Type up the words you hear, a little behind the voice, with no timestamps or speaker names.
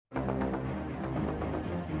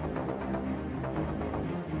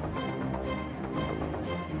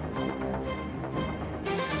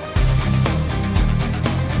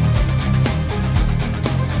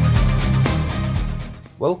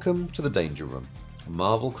Welcome to the Danger Room, a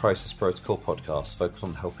Marvel Crisis Protocol podcast focused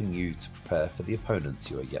on helping you to prepare for the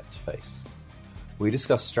opponents you are yet to face. We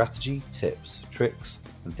discuss strategy, tips, tricks,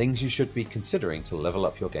 and things you should be considering to level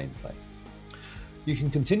up your gameplay. You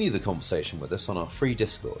can continue the conversation with us on our free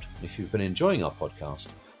Discord, and if you've been enjoying our podcast,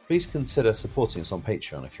 please consider supporting us on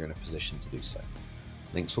Patreon if you're in a position to do so.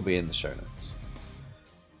 Links will be in the show notes.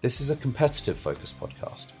 This is a competitive focused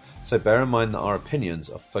podcast, so bear in mind that our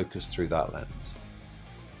opinions are focused through that lens.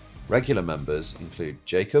 Regular members include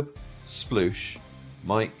Jacob, Sploosh,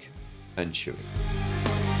 Mike, and Chewy.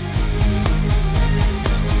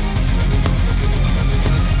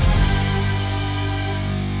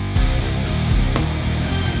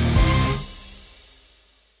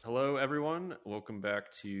 Hello, everyone. Welcome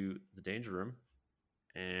back to the Danger Room.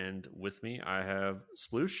 And with me, I have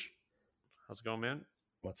Sploosh. How's it going, man?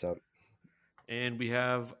 What's up? And we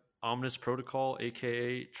have Omnis Protocol,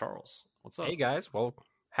 aka Charles. What's up? Hey guys, well,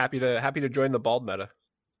 happy to join the bald meta.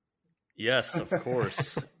 Yes, of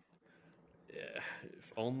course. Yeah,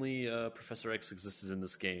 if only Professor X existed in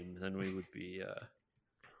this game, then we would be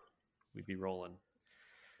we'd be rolling.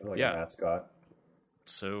 Like yeah, a mascot.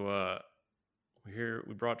 So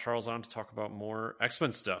we brought Charles on to talk about more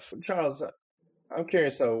X-Men stuff. Charles, I'm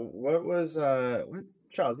curious. So, what was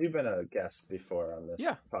Charles? You've been a guest before on this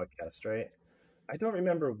podcast, right? I don't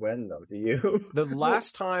remember when though. Do you? The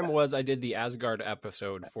last time was I did the Asgard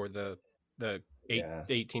episode for the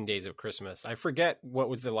 18 Days of Christmas. I forget what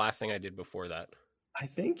was the last thing I did before that. I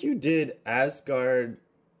think you did Asgard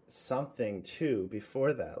something too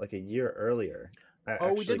before that, like a year earlier.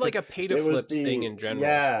 We did like a pay to flip thing in general.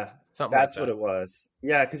 Yeah, something that's like that. what it was.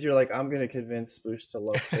 Yeah, because you're like, I'm going to convince Sploosh to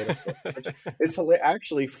love pay to flip. It's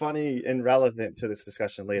actually funny and relevant to this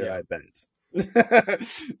discussion later, I bet.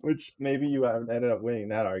 Which maybe you ended up winning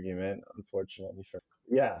that argument, unfortunately.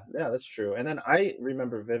 Yeah, that's true. And then I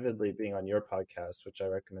remember vividly being on your podcast, which I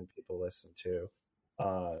recommend people listen to.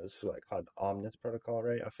 It's like called Omnis Protocol,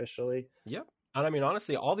 right? Officially. Yep. And I mean,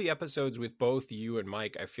 honestly, all the episodes with both you and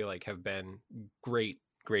Mike, I feel like have been great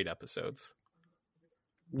episodes.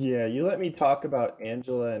 Yeah, you let me talk about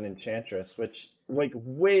Angela and Enchantress, which like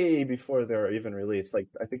way before they were even released. Like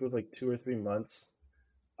I think it was like 2 or 3 months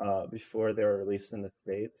before they were released in the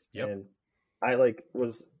States. Yep. And I had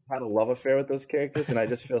a love affair with those characters, and I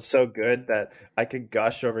just feel so good that I could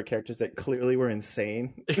gush over characters that clearly were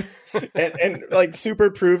insane and like super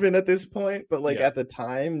proven at this point, but like at the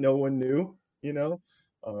time no one knew, you know.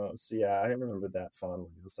 So yeah, I remember that fondly.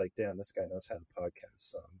 It was like, damn, this guy knows how to podcast.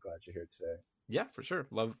 So I'm glad you're here today. Yeah, for sure.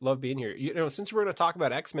 Love being here. You know, since we're going to talk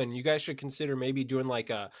about X-Men, you guys should consider maybe doing like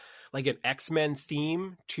an X-Men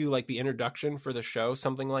theme to like the introduction for the show,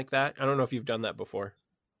 something like that. I don't know if you've done that before.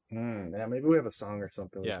 Yeah, maybe we have a song or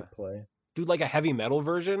something we could play. Do like a heavy metal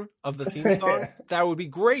version of the theme song. That would be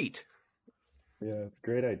great. Yeah, it's a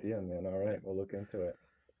great idea, man. All right, we'll look into it.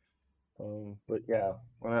 But yeah,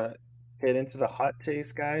 want to get into the hot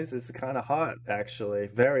taste, guys? It's kind of hot, actually.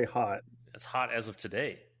 Very hot. It's hot as of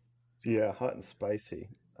today. Yeah, hot and spicy.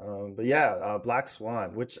 But yeah, Black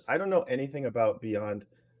Swan, which I don't know anything about beyond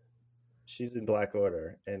she's in Black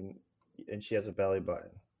Order and she has a belly button.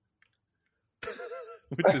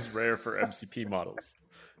 Which is rare for MCP models.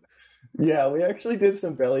 Yeah, we actually did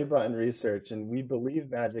some belly button research, and we believe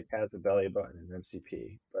Magic has a belly button in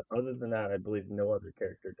MCP. But other than that, I believe no other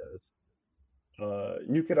character does.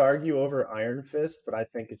 You could argue over Iron Fist, but I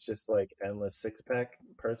think it's just like endless six-pack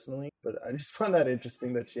personally. But I just found that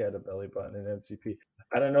interesting that she had a belly button in MCP.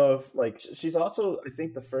 I don't know if like she's also, I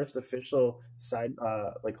think, the first official side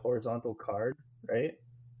like horizontal card, right?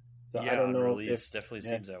 So yeah, I don't know release definitely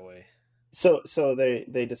seems that way. So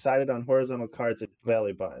they decided on horizontal cards and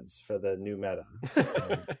belly buttons for the new meta.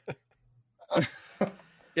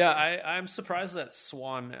 Yeah, I'm surprised that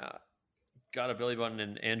Swan got a belly button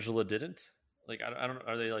and Angela didn't. Like, I don't.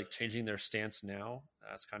 Are they like changing their stance now?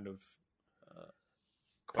 That's kind of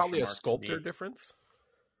probably a sculptor difference.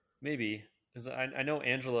 Maybe, because I know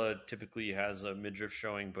Angela typically has a midriff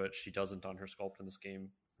showing, but she doesn't on her sculpt in this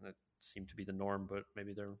game. That seemed to be the norm, but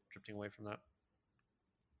maybe they're drifting away from that.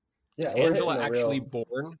 Yeah, is Angela actually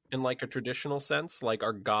born in like a traditional sense? Like,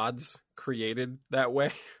 are gods created that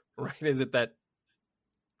way? Right? Is it that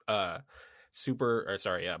Black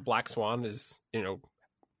Swan is, you know?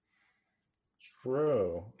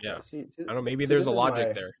 True. Yeah. I don't know. Maybe there's a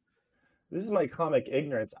logic there. This is my comic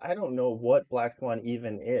ignorance. I don't know what Black Swan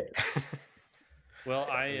even is. Well,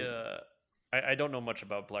 I don't know much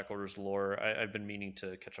about Black Order's lore. I've been meaning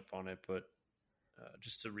to catch up on it, but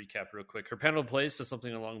just to recap real quick, her panel play says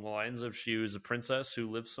something along the lines of she was a princess who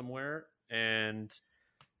lived somewhere and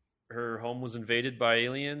her home was invaded by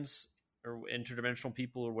aliens or interdimensional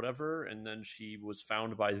people or whatever, and then she was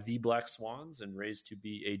found by the Black Swans and raised to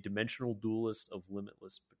be a dimensional duelist of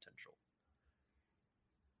limitless potential.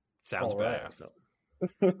 Sounds All right. badass. So,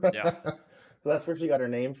 yeah. So that's where she got her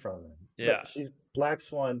name from. Then. Yeah. But she's Black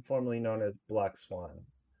Swan, formerly known as Black Swan.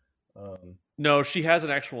 No, she has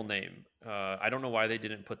an actual name. I don't know why they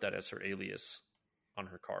didn't put that as her alias on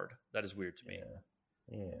her card. That is weird to me.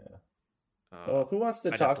 Yeah. Well, who wants to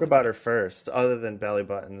I'd talk have to about her first, other than belly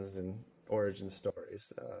buttons and origin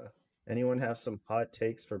stories? Anyone have some hot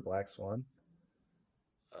takes for Black Swan?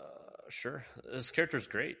 Sure. This character's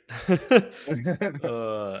great.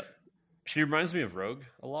 She reminds me of Rogue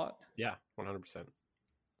a lot. Yeah, 100%.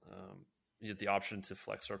 You get the option to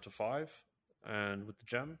flex her up to 5 and with the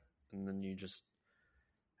gem, and then you just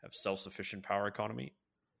have self-sufficient power economy.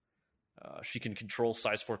 She can control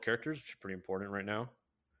size 4 characters, which is pretty important right now.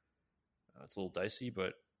 It's a little dicey,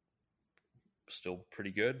 but still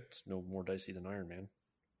pretty good. It's no more dicey than Iron Man.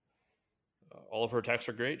 All of her attacks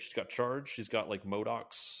are great. She's got charge. She's got like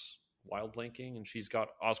MODOK's wild blanking, and she's got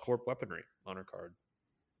Oscorp weaponry on her card.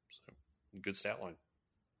 So good stat line.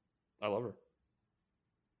 I love her.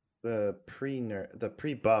 The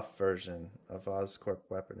pre-buff version of Oscorp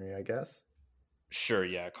weaponry, I guess. Sure,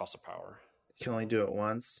 yeah, cost of power. You can only do it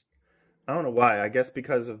once. I don't know why. I guess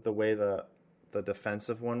because of the way the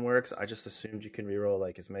defensive one works, I just assumed you can reroll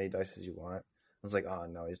like as many dice as you want. I was like, oh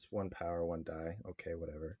no, it's 1 power, 1 die. Okay,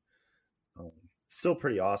 whatever. Still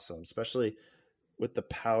pretty awesome, especially with the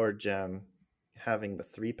power gem having the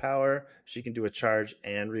 3 power. She can do a charge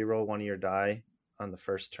and reroll 1 of your die on the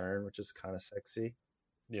first turn, which is kind of sexy.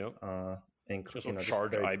 Yep. And just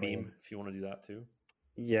charge I-beam if you want to do that too.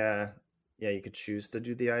 Yeah, you could choose to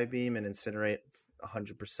do the I-beam and incinerate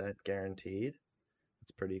 100% guaranteed.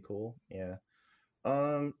 It's pretty cool. Yeah.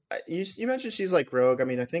 You mentioned she's like Rogue. I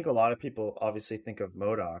mean, I think a lot of people obviously think of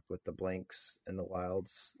MODOK with the blanks and the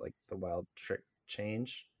wilds, like the wild trick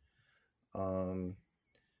change. But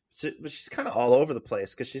she's kind of all over the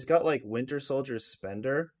place because she's got like Winter Soldier's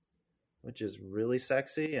Spender, which is really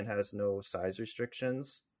sexy and has no size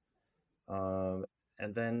restrictions. And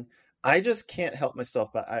then I just can't help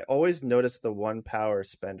myself, but I always notice the 1 power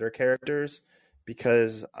Spender characters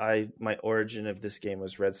because my origin of this game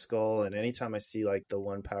was Red Skull, and anytime I see like the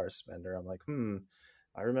 1 power Spender, I'm like,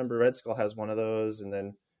 I remember Red Skull has one of those, and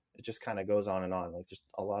then it just kind of goes on and on, like just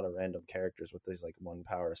a lot of random characters with these like 1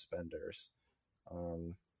 power Spenders.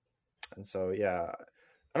 And so yeah,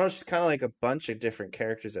 I don't know, she's kind of like a bunch of different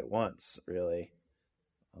characters at once, really.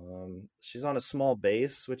 She's on a small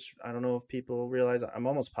base, which I don't know if people realize. I'm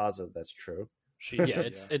almost positive that's true.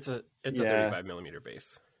 It's a 35 millimeter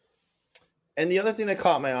base. And the other thing that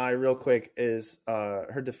caught my eye real quick is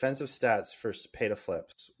her defensive stats for pay to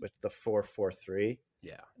flips with the 4-4-3.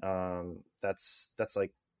 Yeah. That's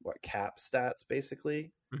like what cap stats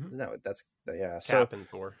basically. Mm-hmm. Isn't that what that's yeah. Cap and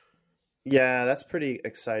 4. Yeah, that's pretty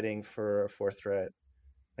exciting for a 4 threat.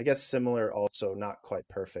 I guess similar, also not quite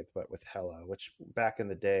perfect, but with Hela, which back in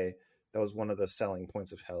the day, that was one of the selling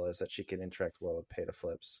points of Hela, is that she can interact well with pay to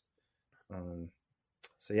flips.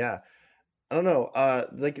 So yeah, I don't know.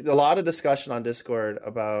 Like a lot of discussion on Discord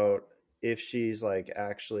about if she's like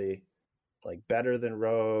actually like better than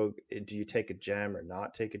Rogue. Do you take a gem or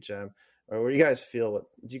not take a gem? Or what do you guys feel?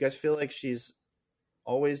 Do you guys feel like she's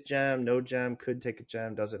always gem, no gem, could take a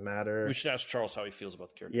gem, doesn't matter? We should ask Charles how he feels about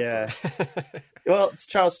the character. Yeah. Well,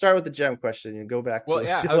 Charles, start with the gem question and go back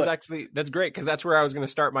to that's great because that's where I was going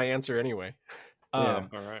to start my answer anyway. All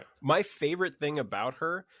right. My favorite thing about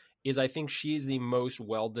her is I think she's the most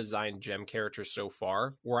well-designed gem character so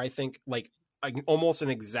far, where I think like almost an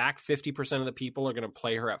exact 50% of the people are going to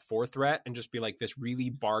play her at 4 threat and just be like this really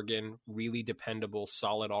bargain, really dependable,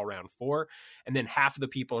 solid all-round 4. And then half of the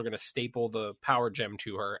people are going to staple the power gem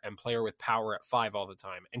to her and play her with power at 5 all the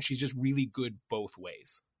time. And she's just really good both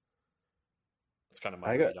ways. That's kind of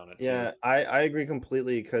my read on it too. Yeah, I agree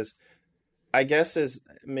completely because I guess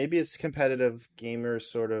maybe it's competitive gamer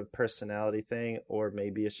sort of personality thing, or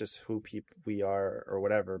maybe it's just who we are or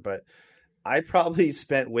whatever. But I probably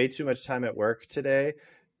spent way too much time at work today,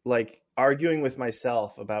 like arguing with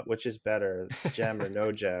myself about which is better, gem or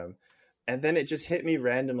no gem. And then it just hit me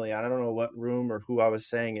randomly. I don't know what room or who I was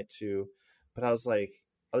saying it to, but I was like,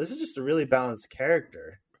 oh, this is just a really balanced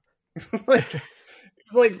character.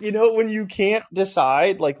 It's like, you know, when you can't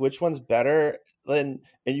decide like which one's better, and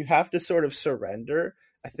you have to sort of surrender.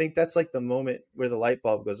 I think that's like the moment where the light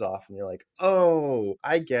bulb goes off and you're like, oh,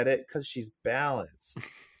 I get it, because she's balanced.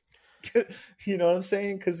 You know what I'm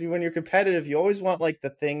saying? Because when you're competitive, you always want like the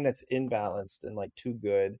thing that's imbalanced and like too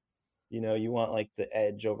good. You know, you want like the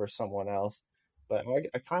edge over someone else. But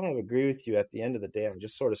I kind of agree with you. At the end of the day, I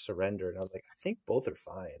just sort of surrendered. I was like, I think both are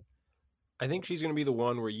fine. I think she's going to be the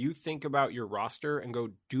one where you think about your roster and go,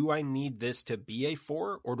 do I need this to be a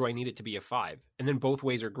 4 or do I need it to be a 5? And then both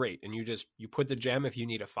ways are great. And you put the gem if you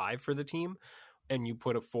need a 5 for the team, and you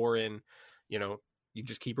put a 4 in, you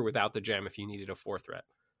just keep her without the gem if you needed a 4 threat.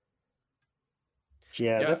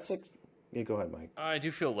 Yeah. That's like, yeah, go ahead, Mike. I do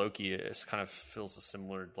feel Loki is kind of fills a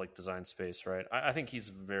similar like design space, right? I think he's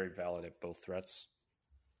very valid at both threats.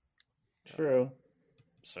 True.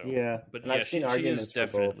 So yeah, but and yeah, I've seen she arguments is for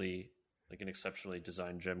both. definitely like an exceptionally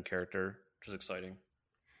designed gem character, which is exciting.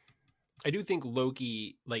 I do think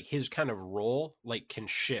Loki, like his kind of role, like can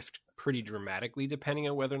shift pretty dramatically depending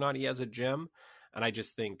on whether or not he has a gem. And I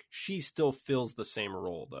just think she still fills the same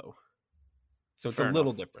role though. So it's Fair a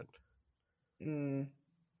little enough. different.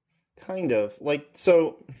 Kind of. Like,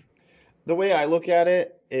 so the way I look at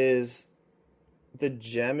it is the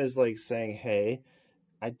gem is like saying, hey,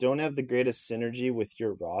 I don't have the greatest synergy with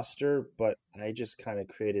your roster, but I just kind of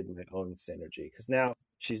created my own synergy. Because now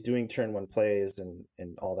she's doing turn 1 plays and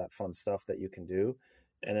all that fun stuff that you can do.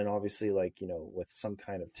 And then obviously, like, with some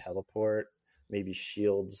kind of teleport, maybe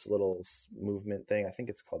Shield's little movement thing. I think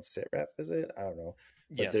it's called sit rep, is it? I don't know.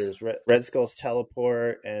 But Yes. there's Red Skull's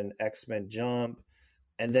teleport and X-Men jump.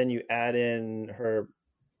 And then you add in her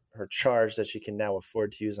charge that she can now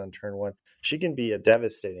afford to use on turn 1. She can be a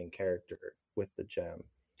devastating character with the gem.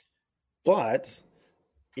 But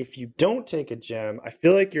if you don't take a gem, I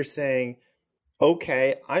feel like you're saying,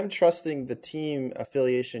 okay, I'm trusting the team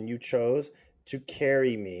affiliation you chose to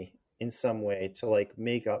carry me in some way to like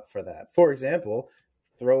make up for that. For example,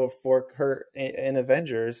 throw a fork her in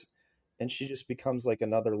Avengers and she just becomes like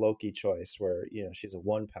another Loki choice where, she's a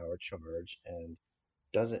 1 power charge and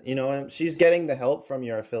doesn't, and she's getting the help from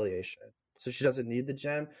your affiliation. So she doesn't need the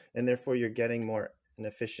gem, and therefore you're getting more an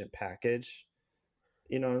efficient package.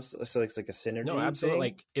 So it's like a synergy. No, absolutely. thing.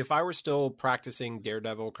 Like if I were still practicing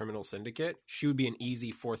Daredevil Criminal Syndicate, she would be an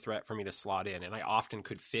easy 4 threat for me to slot in. And I often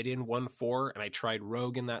could fit in 1/4. And I tried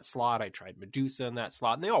Rogue in that slot. I tried Medusa in that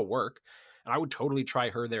slot, and they all work. And I would totally try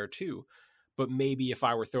her there too. But maybe if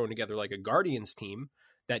I were throwing together like a Guardians team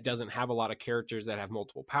that doesn't have a lot of characters that have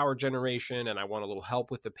multiple power generation, and I want a little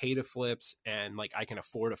help with the pay to flips, and like I can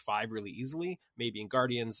afford a 5 really easily, maybe in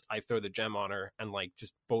Guardians, I throw the gem on her, and like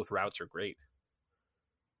just both routes are great.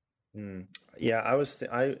 Yeah,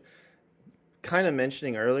 I kind of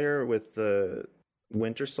mentioning earlier with the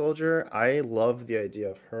Winter Soldier. I love the idea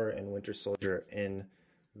of her and Winter Soldier in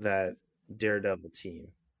that Daredevil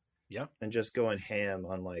team. Yeah, and just going ham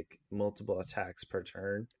on like multiple attacks per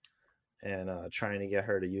turn, and trying to get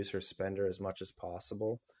her to use her spender as much as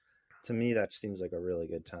possible. To me, that seems like a really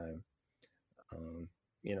good time.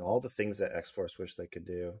 All the things that X-Force wish they could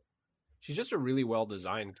do. she's just a really well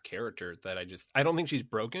designed character that I don't think she's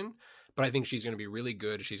broken, but I think she's going to be really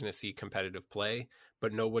good. She's going to see competitive play,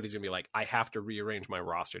 but nobody's going to be like, I have to rearrange my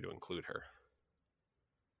roster to include her.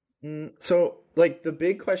 So, like, the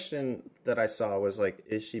big question that I saw was like,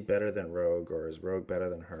 is she better than Rogue, or is Rogue better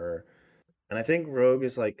than her? And I think Rogue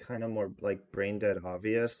is like kind of more like brain dead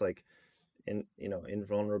obvious, like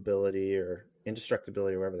invulnerability or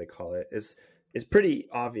indestructibility or whatever they call it is pretty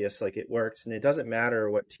obvious. Like, it works, and it doesn't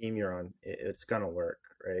matter what team you're on, it's gonna work,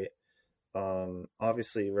 right?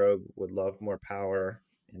 Obviously Rogue would love more power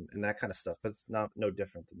and that kind of stuff, but it's no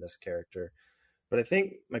different than this character. But I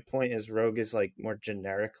think my point is Rogue is like more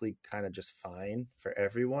generically kind of just fine for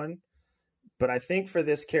everyone. But I think for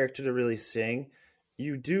this character to really sing,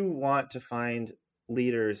 you do want to find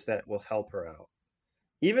leaders that will help her out.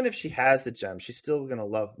 Even if she has the gem, she's still going to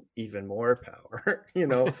love even more power.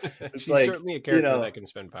 It's she's like, certainly a character that can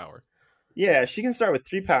spend power. Yeah, she can start with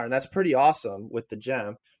 3 power, and that's pretty awesome with the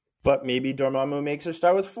gem. But maybe Dormammu makes her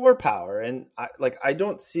start with 4 power. And I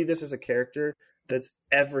don't see this as a character that's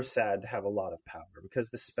ever sad to have a lot of power, because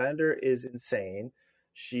the spender is insane.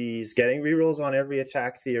 She's getting rerolls on every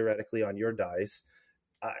attack theoretically on your dice.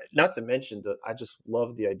 Not to mention that I just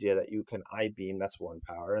love the idea that you can I-beam, that's 1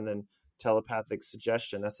 power, and then telepathic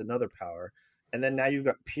suggestion, that's another power. And then now you've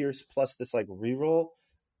got Pierce plus this like reroll.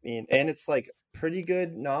 And it's like pretty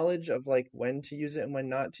good knowledge of like when to use it and when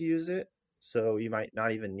not to use it. So you might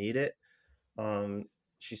not even need it.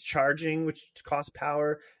 She's charging, which costs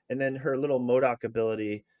power, and then her little MODOK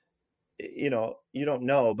ability, you don't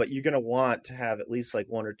know, but you're going to want to have at least like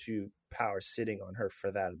 1 or 2 power sitting on her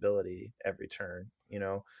for that ability every turn.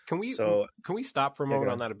 Can we stop for a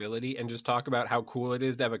moment on that ability and just talk about how cool it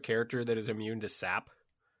is to have a character that is immune to sap?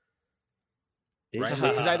 Right?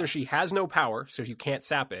 Because either she has no power, so you can't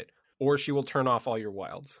sap it, or she will turn off all your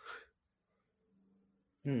wilds.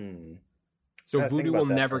 So Yeah, think Voodoo about will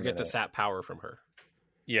that for never a get to minute. sap power from her.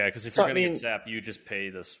 Yeah, because if So, you're I going to mean- get sap, you just pay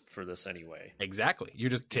this for this anyway. Exactly. You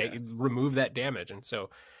just Yeah. remove that damage. And so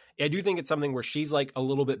I do think it's something where she's like a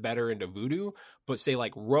little bit better into Voodoo, but say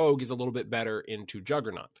like Rogue is a little bit better into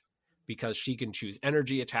Juggernaut because she can choose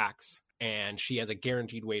energy attacks and she has a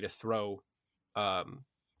guaranteed way to throw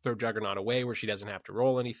Juggernaut away where she doesn't have to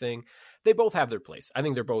roll anything. They both have their place. I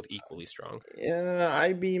think they're both equally strong. Yeah,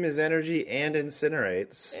 I-beam is energy and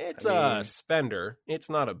incinerates. It's I a spender. It's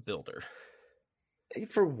not a builder. mean,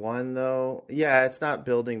 for one though, yeah, it's not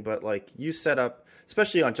building, but like you set up,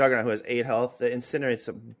 especially on Juggernaut who has 8 health, the incinerate's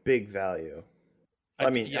a big value. I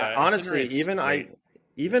mean, yeah, honestly, Incinerate's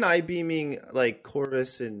even I-beaming like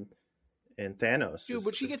Corvus and Thanos. Dude,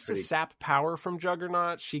 but she gets pretty... to sap power from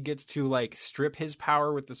Juggernaut. She gets to like strip his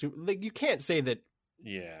power with the super. Like you can't say that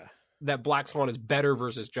Yeah. that Black Swan is better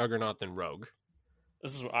versus Juggernaut than Rogue.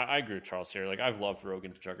 I agree with Charles here. Like, I've loved Rogue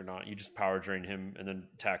into Juggernaut. You just power drain him and then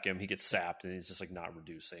attack him. He gets sapped and he's just like not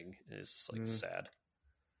reducing. And it's just, like sad.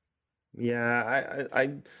 Yeah, I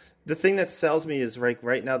the thing that sells me is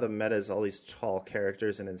right now the meta is all these tall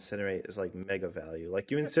characters and Incinerate is like mega value. Like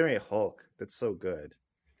you Incinerate Hulk, that's so good.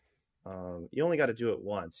 You only got to do it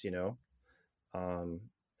once, you know, and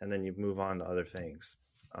then you move on to other things.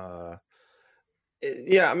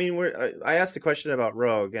 Yeah, I mean, I asked the question about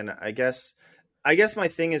Rogue, and I guess my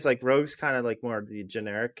thing is like Rogue's kind of like more the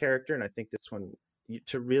generic character, and I think this one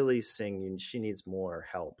to really sing, she needs more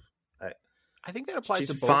help. I think that applies She's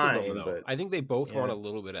to both fine, of them, though. but- I think they both want Yeah. a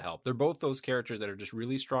little bit of help. They're both those characters that are just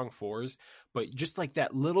really strong 4s, but just like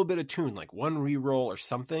that little bit of tune, like one reroll or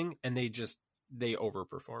something, and they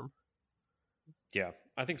overperform. Yeah.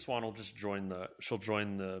 I think Swan will just join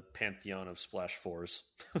the pantheon of Splash 4s.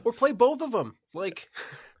 Or play both of them. Like,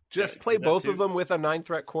 just Yeah, play that both too. of them with a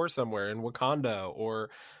 9-threat core somewhere in Wakanda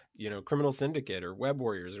or, Criminal Syndicate or Web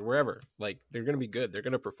Warriors or wherever. Like, they're going to be good. They're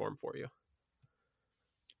going to perform for you.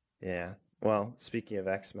 Yeah. Well, speaking of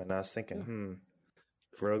X-Men, I was thinking,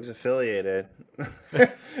 if Rogue's affiliated,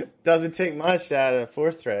 doesn't take much to add a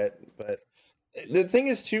 4th threat. But the thing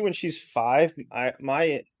is, too, when she's 5,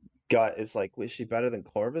 my gut is like, was she better than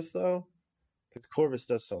Corvus, though? Because Corvus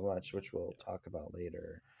does so much, which we'll talk about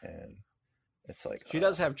later. And it's like... She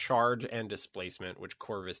does have charge and displacement, which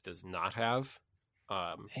Corvus does not have.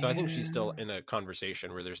 So I think she's still in a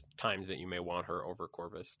conversation where there's times that you may want her over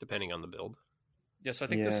Corvus, depending on the build. Yeah, so I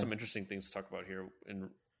think there's Yeah. some interesting things to talk about here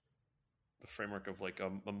in the framework of like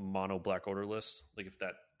a mono Black Order list. Like if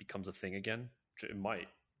that becomes a thing again, which it might.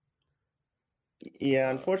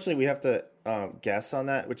 Yeah, unfortunately, we have to guess on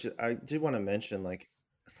that, which I do want to mention. Like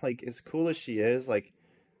as cool as she is, like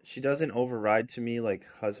she doesn't override to me like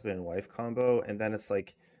husband and wife combo, and then it's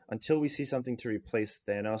like until we see something to replace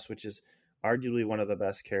Thanos, which is arguably one of the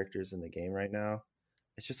best characters in the game right now,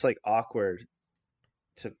 it's just like awkward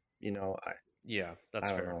to Yeah, that's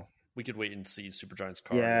I don't fair. know. We could wait and see Supergiant's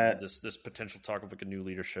card. Yeah. And this potential talk of like a new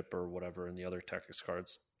leadership or whatever in the other tactics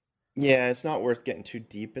cards. Yeah, it's not worth getting too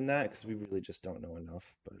deep in that because we really just don't know enough.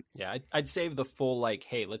 But Yeah, I'd save the full like,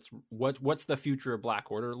 hey, what's the future of Black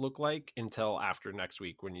Order look like until after next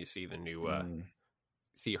week when you see the new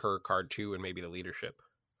see her card 2 and maybe the leadership.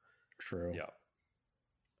 true. Yeah.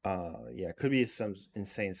 Yeah, could be some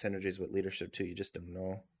insane synergies with leadership too. You just don't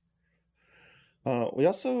know.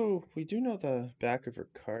 We do know the back of her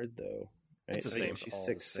card though. Right? It's the I think same. She's All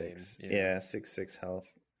the 6'6". same, Yeah, yeah. 6'6" health.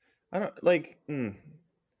 I don't like.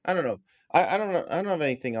 I don't know. I don't know. I don't have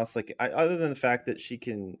anything else like other than the fact that she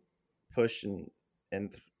can push and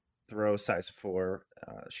throw size 4.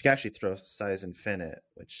 She can actually throw size infinite,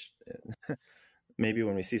 which maybe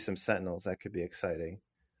when we see some Sentinels that could be exciting.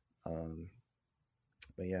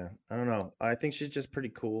 But yeah, I don't know. I think she's just pretty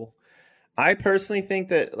cool. I personally think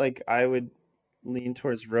that like I would lean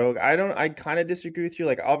towards Rogue. I kind of disagree with you.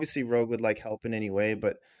 Like obviously Rogue would like help in any way,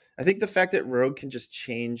 but I think the fact that Rogue can just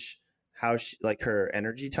change how she like her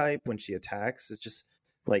energy type when she attacks, it's just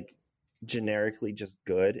like generically just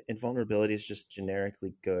good. Invulnerability is just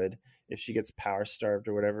generically good. If she gets power starved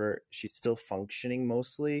or whatever, she's still functioning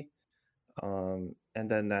mostly. And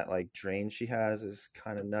then that like drain she has is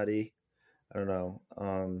kind of nutty. I don't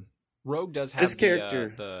know. Rogue does have This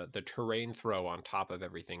character- the terrain throw on top of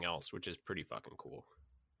everything else, which is pretty fucking cool.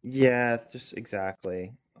 Yeah, just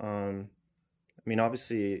exactly. I mean,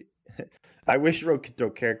 obviously, I wish Rogue could throw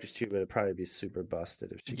characters too, but it'd probably be super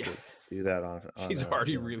busted if she Yeah. could do that on She's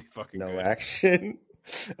already really fucking no good. action.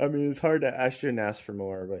 I mean, it's hard to shouldn't ask for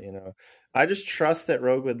more, but I just trust that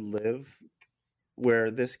Rogue would live where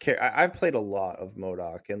this I've played a lot of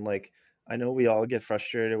MODOK, and like I know we all get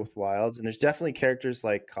frustrated with wilds, and there's definitely characters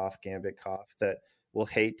like Koth, Gambit, Koth that will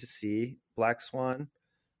hate to see Black Swan.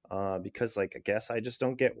 because like I guess I just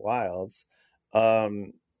don't get wilds.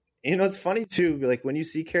 It's funny too. Like when you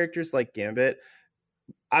see characters like Gambit,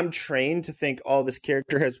 I'm trained to think, oh, this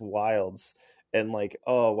character has wilds, and like,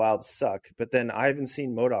 oh, wilds suck. But then I haven't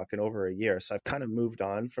seen MODOK in over a year, so I've kind of moved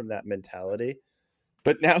on from that mentality.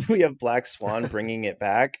 But now we have Black Swan bringing it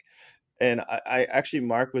back. And I actually,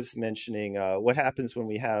 Mark was mentioning what happens when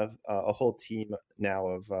we have a whole team now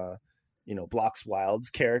of, Blocks Wilds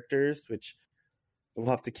characters, which we'll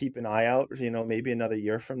have to keep an eye out, maybe another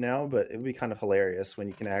year from now. But it would be kind of hilarious when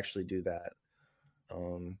you can actually do that.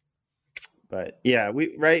 But yeah,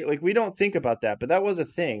 we don't think about that, but that was a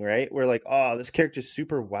thing, right? We're like, oh, this character's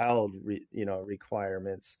super wild,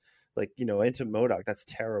 requirements, like, into MODOK, that's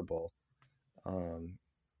terrible.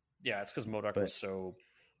 Yeah, it's because MODOK was so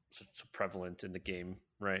prevalent in the game,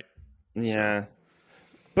 right? Yeah. So.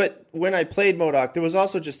 But when I played MODOK, there was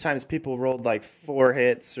also just times people rolled like 4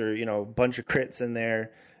 hits or, a bunch of crits in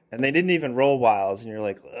there, and they didn't even roll wilds, and you're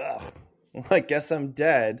like, ugh, well, I guess I'm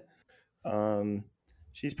dead.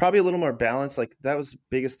 She's probably a little more balanced. Like that was the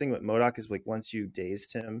biggest thing with MODOK is like once you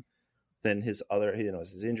dazed him, then his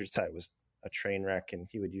his injured side was a train wreck, and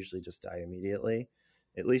he would usually just die immediately.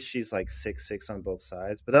 At least she's like 6/6 on both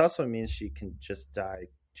sides, but that also means she can just die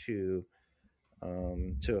to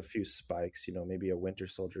a few spikes. Maybe a Winter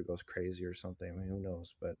Soldier goes crazy or something. I mean, who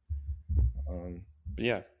knows? But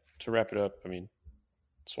yeah, to wrap it up, I mean,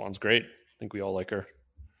 Swan's great. I think we all like her.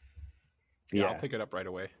 Yeah, I'll pick it up right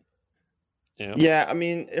away. Yeah, I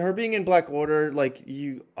mean, her being in Black Order, like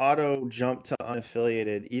you auto jump to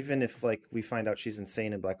unaffiliated, even if like we find out she's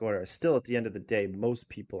insane in Black Order. Still, at the end of the day, most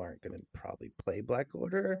people aren't going to probably play Black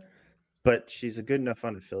Order, but she's a good enough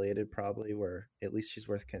unaffiliated probably where at least she's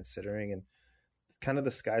worth considering, and kind of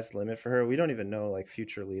the sky's the limit for her. We don't even know like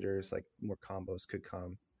future leaders, like more combos could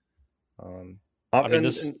come. I mean,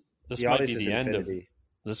 this might be the end of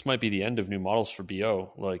this might be the end of new models for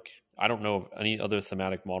BO. Like I don't know of any other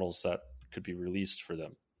thematic models that could be released for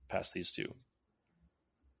them past these two.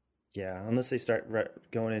 Yeah, unless they start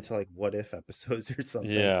going into like what if episodes or something.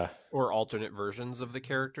 Yeah, or alternate versions of the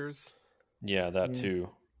characters. Yeah, that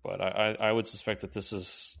too. But I would suspect that this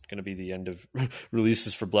is going to be the end of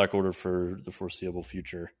releases for Black Order for the foreseeable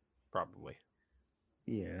future. Probably.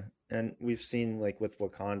 Yeah, and we've seen like with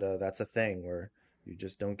Wakanda, that's a thing where you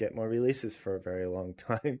just don't get more releases for a very long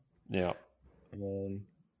time. Yeah.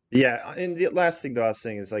 Yeah, and the last thing that I was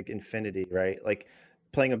saying is like Infinity, right? Like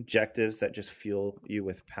playing objectives that just fuel you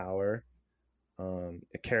with power.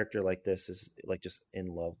 A character like this is like just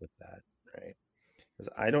in love with that, right?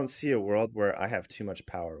 Because I don't see a world where I have too much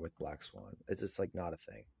power with Black Swan. It's just like not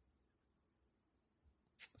a thing.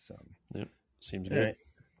 So yeah, seems good.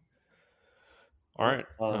 All right.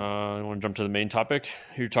 I want to jump to the main topic.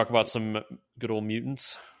 Here, talk about some good old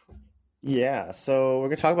mutants. Yeah, so we're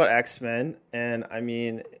gonna talk about X-Men, and I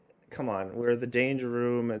mean, come on, we're the Danger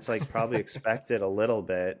Room. It's like probably expected a little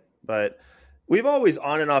bit, but we've always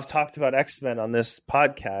on and off talked about X-Men on this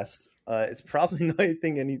podcast. It's probably not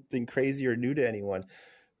anything crazy or new to anyone,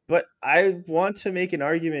 but I want to make an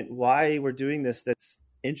argument why we're doing this that's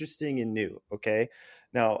interesting and new. Okay,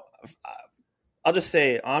 now I'll just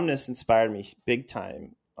say Omnis inspired me big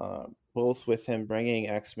time. Both with him bringing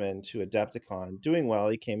X-Men to Adepticon, doing well.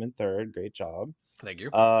 He came in 3rd. Great job. Thank you.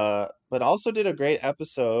 But also did a great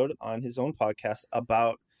episode on his own podcast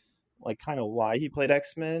about like kind of why he played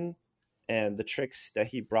X-Men and the tricks that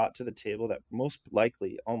he brought to the table that most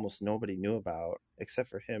likely almost nobody knew about, except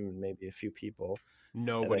for him and maybe a few people.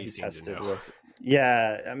 Nobody seemed to know.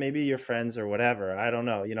 Yeah, maybe your friends or whatever. I don't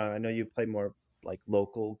know. I know you play more like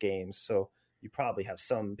local games, so you probably have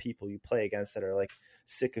some people you play against that are like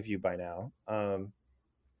sick of you by now. And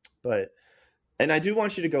I do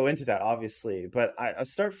want you to go into that, obviously, but I'll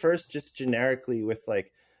start first just generically with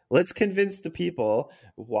like, let's convince the people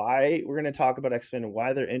why we're going to talk about X-Men and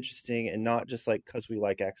why they're interesting, and not just like because we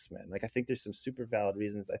like X-Men. Like, I think there's some super valid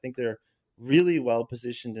reasons. I think they're really well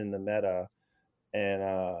positioned in the meta. And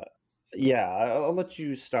I'll let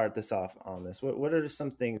you start this off on this. What are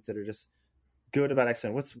some things that are just good about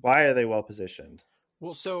X-Men? Why are they well positioned?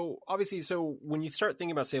 Well, so obviously, when you start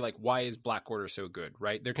thinking about, say, like, why is Black Order so good,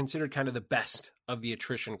 right? They're considered kind of the best of the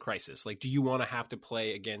attrition crisis. Like, do you want to have to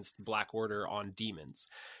play against Black Order on demons?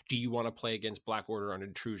 Do you want to play against Black Order on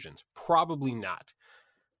intrusions? Probably not.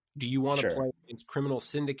 Do you want to play against Criminal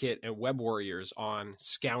Syndicate and Web Warriors on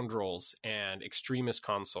Scoundrels and Extremist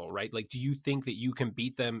Console, right? Like, do you think that you can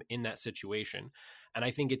beat them in that situation? And I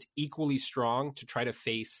think it's equally strong to try to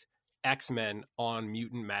face X-Men on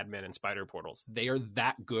mutant madmen and spider portals. They are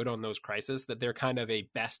that good on those crises that they're kind of a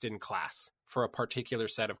best in class for a particular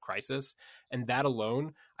set of crisis. And that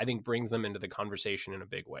alone, I think, brings them into the conversation in a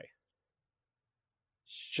big way.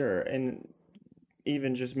 Sure. And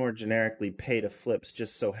even just more generically, pay to flips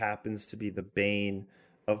just so happens to be the bane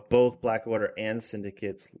of both Black Order and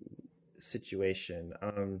Syndicate's situation.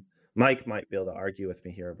 Mike might be able to argue with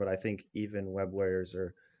me here, but I think even web warriors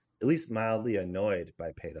are at least mildly annoyed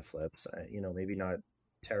by pay to flips. Maybe not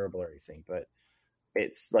terrible or anything, but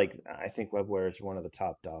it's like, I think web warriors are one of the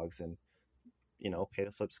top dogs, and pay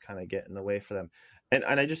to flips kind of get in the way for them. And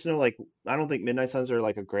I just know, like, I don't think Midnight Suns are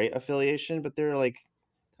like a great affiliation, but they're like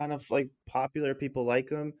kind of like popular. People like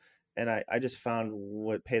them. And I just found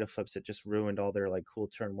what pay to flips, it just ruined all their like cool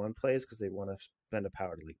turn one plays because they want to spend a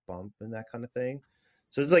power to like bump and that kind of thing.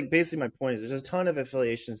 So it's like, basically my point is there's a ton of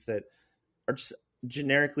affiliations that are just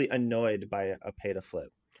generically annoyed by a pay to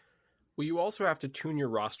flip. Well, you also have to tune your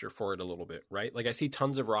roster for it a little bit, right? Like, I see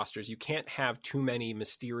tons of rosters. You can't have too many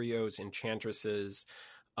Mysterios, Enchantresses,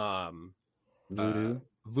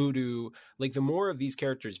 Voodoo. Like, the more of these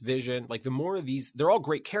characters, Vision, like the more of these, they're all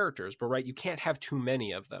great characters, but right, you can't have too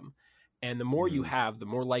many of them. And the more you have, the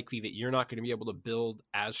more likely that you're not going to be able to build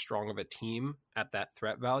as strong of a team at that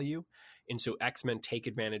threat value. And so X-Men take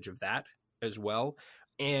advantage of that as well.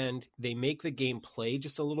 And they make the game play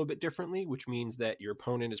just a little bit differently, which means that your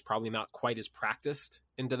opponent is probably not quite as practiced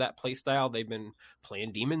into that play style. They've been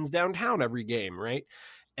playing demons downtown every game, right?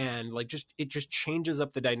 And like, it just changes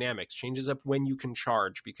up the dynamics, changes up when you can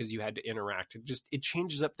charge because you had to interact. It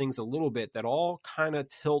changes up things a little bit that all kind of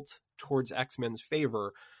tilt towards X-Men's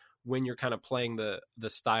favor when you're kind of playing the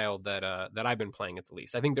style that I've been playing at the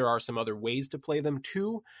least. I think there are some other ways to play them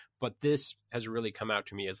too, but this has really come out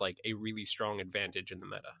to me as like a really strong advantage in the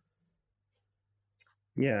meta.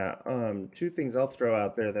 Yeah, two things I'll throw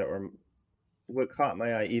out there that were what caught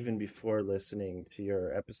my eye even before listening to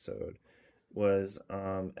your episode was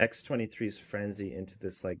X23's frenzy into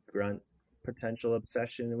this like grunt potential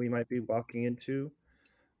obsession we might be walking into.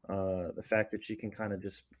 The fact that she can kind of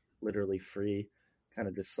just literally free, kind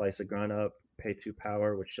of just slice a grunt up, pay 2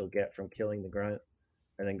 power, which she'll get from killing the grunt,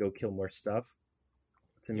 and then go kill more stuff.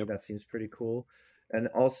 To me, that seems pretty cool. And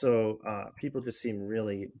also, people just seem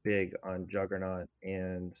really big on Juggernaut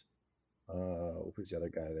and who's the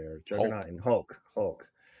other guy there? Juggernaut and Hulk.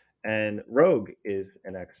 And Rogue is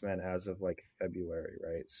an X-Men as of like February,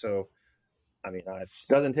 right? So, I mean, it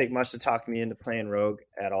doesn't take much to talk me into playing Rogue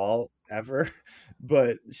at all, ever.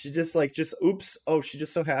 But she just she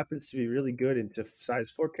just so happens to be really good into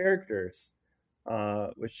size 4 characters,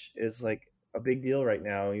 which is like a big deal right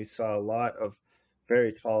now. You saw a lot of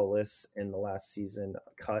very tall lists in the last season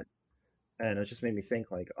cut, and it just made me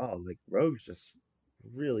think like, oh, like Rogue's just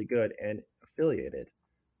really good and affiliated.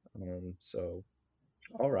 So,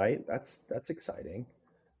 all right, that's exciting.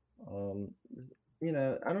 I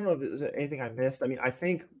don't know if there's anything I missed. I mean, I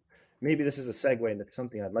think maybe this is a segue into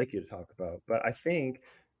something I'd like you to talk about, but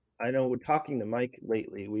I know we're talking to Mike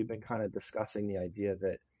lately, we've been kind of discussing the idea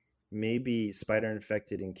that maybe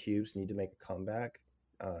Spider-Infected and Cubes need to make a comeback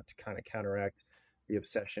to kind of counteract the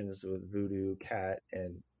obsessions with Voodoo, Cat,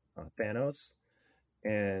 and Thanos.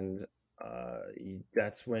 And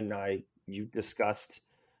that's when you discussed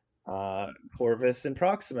Corvus and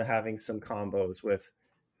Proxima having some combos with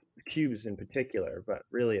Cubes in particular, but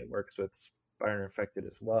really it works with Spider-Infected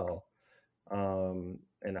as well.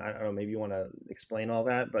 And I don't know, maybe you want to explain all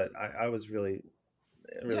that, but I was really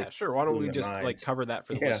yeah, sure. Why don't we just like cover that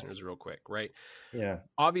for the listeners real quick, right? Yeah.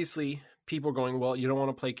 Obviously, people are going, well, you don't want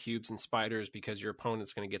to play Cubes and Spiders because your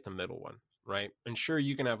opponent's going to get the middle one, right? And sure,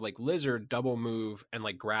 you can have like Lizard double move and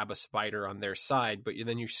like grab a Spider on their side, but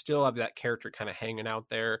then you still have that character kind of hanging out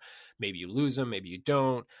there. Maybe you lose him, maybe you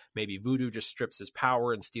don't. Maybe Voodoo just strips his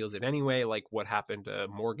power and steals it anyway, like what happened to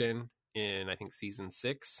Morgan in, I think, season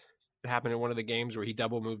 6. It happened in one of the games where he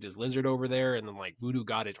double moved his Lizard over there and then like Voodoo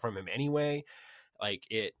got it from him anyway. Like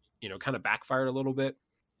it, kind of backfired a little bit.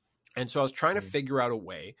 And so I was trying to figure out a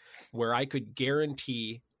way where I could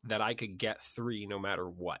guarantee that I could get 3 no matter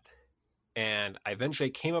what. And I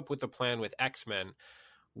eventually came up with a plan with X-Men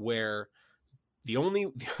where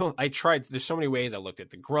I tried, there's so many ways. I looked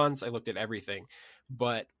at the grunts, I looked at everything.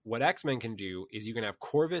 But what X-Men can do is you can have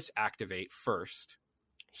Corvus activate first.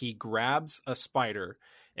 He grabs a Spider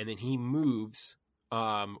and then he moves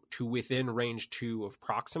to within range 2 of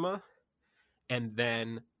Proxima and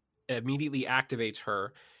then immediately activates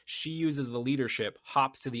her. She uses the leadership,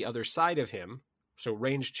 hops to the other side of him. So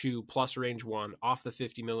range 2 plus range 1 off the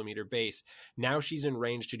 50 millimeter base. Now she's in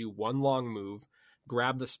range to do one long move,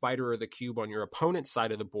 grab the Spider or the Cube on your opponent's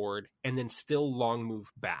side of the board, and then still long move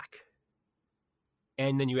back.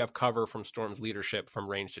 and then you have cover from Storm's leadership from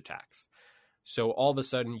ranged attacks. So all of a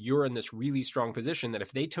sudden, you're in this really strong position that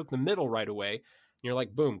if they took the middle right away, you're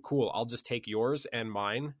like, boom, cool, I'll just take yours and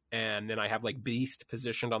mine, and then I have like Beast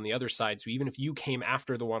positioned on the other side, so even if you came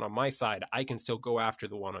after the one on my side, I can still go after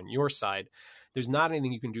the one on your side. There's not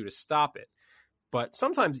anything you can do to stop it. But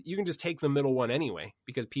sometimes you can just take the middle one anyway,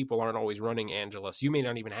 because people aren't always running Angelus. You may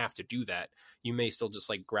not even have to do that. You may still just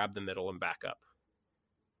like grab the middle and back up.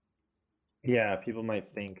 Yeah, people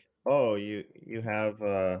might think, oh, you have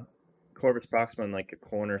Corvus Proxima in like a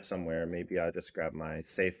corner somewhere. Maybe I'll just grab my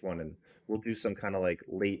safe one and we'll do some kind of like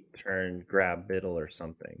late turn grab middle or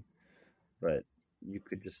something. But you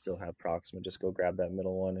could just still have Proxima just go grab that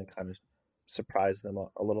middle one and kind of surprise them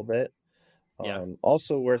a little bit. Yeah.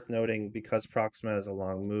 Also worth noting, because Proxima has a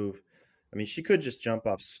long move, I mean, she could just jump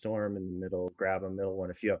off Storm in the middle, grab a middle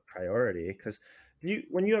one if you have priority. Because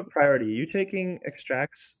when you have priority, are you taking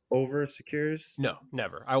extracts over secures? No,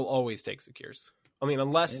 never. I will always take secures. I mean,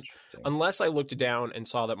 unless I looked down and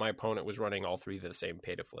saw that my opponent was running all three of the same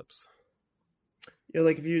pay to flips. Yeah,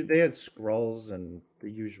 like if they had Skrulls and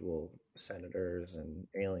the usual senators and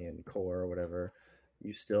alien core or whatever,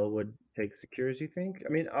 you still would take secures, you think?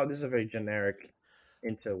 I mean, this is a very generic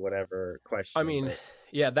into whatever question. I mean,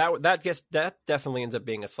 yeah, that definitely ends up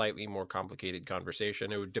being a slightly more complicated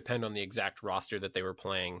conversation. It would depend on the exact roster that they were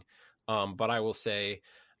playing. But I will say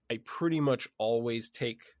I pretty much always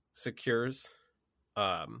take secures.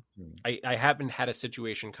 I haven't had a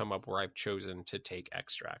situation come up where I've chosen to take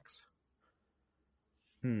extracts.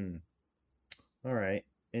 All right.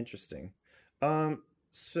 Interesting.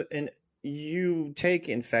 So, and you take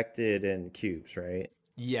infected and cubes, right?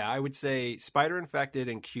 Yeah, I would say Spider Infected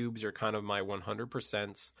and cubes are kind of my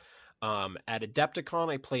 100%. At Adepticon,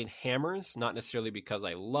 I played hammers, not necessarily because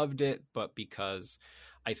I loved it, but because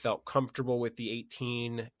I felt comfortable with the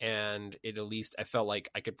 18, and it at least I felt like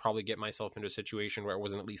I could probably get myself into a situation where I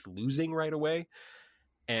wasn't at least losing right away.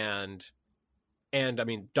 And I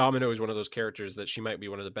mean, Domino is one of those characters that she might be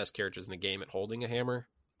one of the best characters in the game at holding a hammer.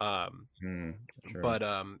 Sure. But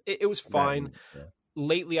it was fine. Yeah.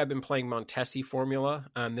 Lately, I've been playing Montesi formula,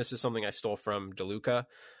 and this is something I stole from DeLuca.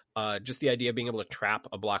 Just the idea of being able to trap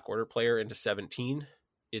a Black Order player into 17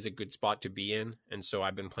 is a good spot to be in, and so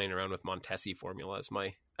I've been playing around with Montesi formula as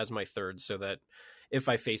my third, so that if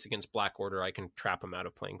I face against Black Order, I can trap them out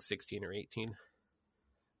of playing 16 or 18.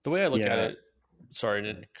 The way I look at it, sorry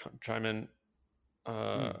to chime in,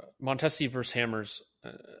 Montesi versus hammers.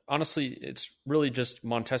 Honestly, it's really just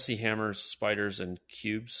Montesi, hammers, spiders, and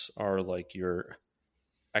cubes are like your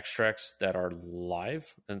extracts that are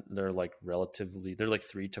live, and they're like they're like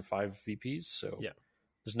 3 to 5 VPs. So yeah,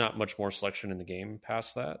 there's not much more selection in the game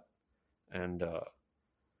past that. And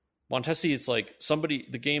Montesi, it's like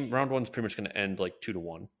the game round one's pretty much going to end like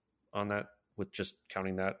 2-1 on that, with just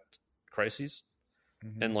counting that crises.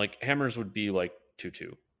 Mm-hmm. And like hammers would be like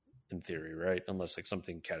 2-2 in theory, right? Unless like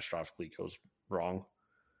something catastrophically goes wrong.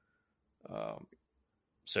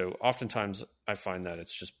 So oftentimes I find that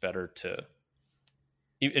it's just better to,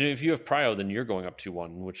 and if you have prio, then you're going up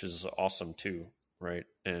 2-1, which is awesome too, right?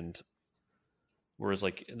 And whereas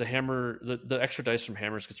like the hammer, the extra dice from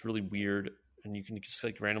hammers gets really weird, and you can just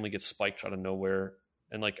like randomly get spiked out of nowhere.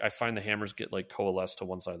 And like I find the hammers get like coalesced to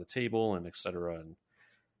one side of the table and etc. And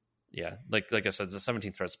yeah, like I said, the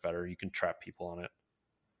 17th threat's better. You can trap people on it.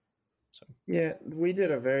 So yeah, we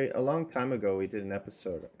did a long time ago. We did an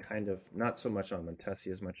episode, kind of not so much on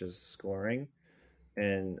Montesi as much as scoring,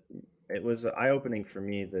 and it was eye-opening for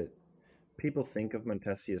me that people think of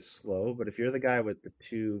Montesi as slow, but if you're the guy with the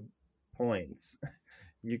 2 points,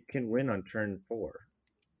 you can win on turn 4.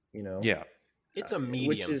 You know, yeah, it's a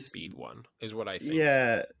medium speed one, is what I think.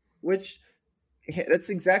 Yeah, that's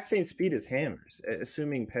the exact same speed as hammers,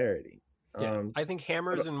 assuming parity. Yeah, I think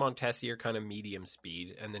hammers and Montesi are kind of medium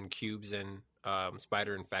speed, and then cubes and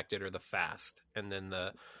Spider Infected are the fast, and then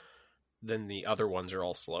the other ones are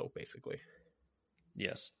all slow, basically.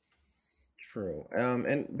 Yes, true.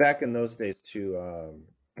 And back in those days too,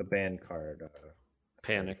 the band card,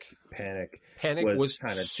 Panic was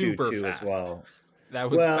kind of super 2-2 fast as well. That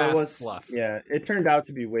was fast plus. Yeah, it turned out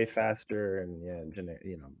to be way faster and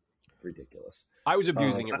ridiculous. I was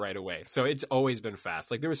abusing it right away. So it's always been fast.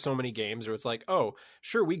 Like there was so many games where it's like, oh,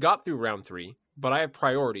 sure, we got through round 3, but I have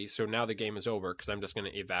priority. So now the game is over because I'm just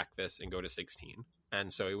going to evac this and go to 16.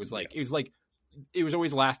 And so it was like, it was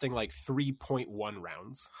always lasting like 3.1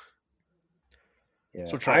 rounds. Yeah.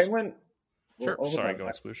 So Charles, I went. Sure. Sorry, go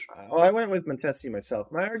on, Sploosh. I went with Montesi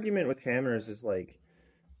myself. My argument with hammers is like,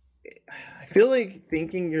 I feel like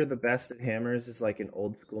thinking you're the best at hammers is like an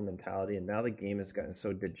old school mentality, and now the game has gotten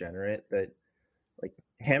so degenerate that like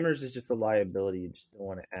hammers is just a liability you just don't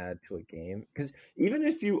want to add to a game. Because even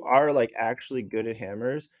if you are like actually good at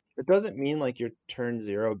hammers, it doesn't mean like your turn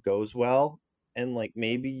 0 goes well, and like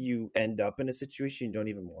maybe you end up in a situation you don't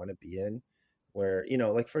even want to be in, where, you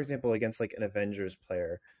know, like for example against like an Avengers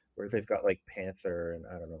player where they've got like Panther and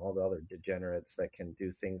I don't know all the other degenerates that can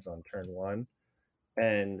do things on turn 1,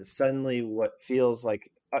 and suddenly what feels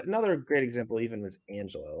like another great example even was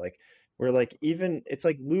Angela, like where like even it's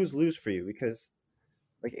like lose for you, because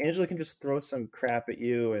like Angela can just throw some crap at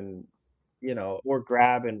you and, you know, or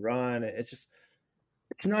grab and run. It's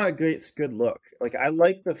not a good look. Like I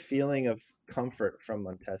like the feeling of comfort from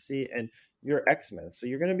Montesi, and you're X-Men, so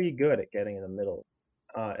you're going to be good at getting in the middle.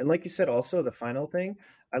 And like you said, also the final thing,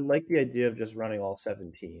 I like the idea of just running all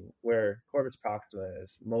 17, where Corvus Proxima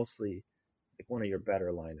is mostly like one of your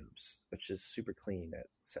better lineups, which is super clean at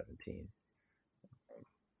 17.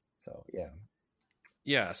 So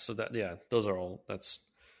yeah. So that those are all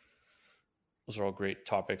great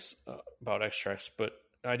topics about extracts. But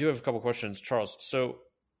I do have a couple questions, Charles. So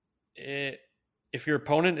if your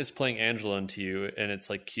opponent is playing Angela into you and it's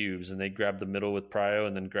like cubes and they grab the middle with Prio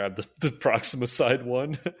and then grab the Proxima side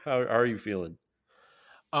one, how are you feeling?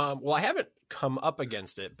 Well, I haven't come up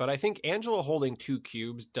against it, but I think Angela holding 2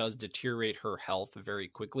 cubes does deteriorate her health very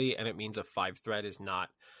quickly, and it means a 5 threat is not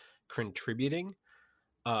contributing.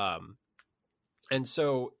 And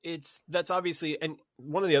so that's obviously, and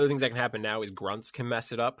one of the other things that can happen now is grunts can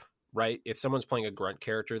mess it up, right? If someone's playing a grunt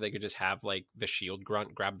character, they could just have like the shield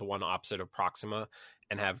grunt grab the one opposite of Proxima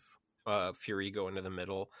and have Fury go into the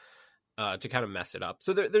middle to kind of mess it up.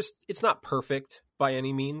 So it's not perfect by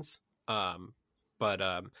any means, but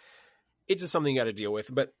it's just something you got to deal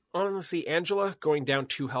with. But honestly, Angela going down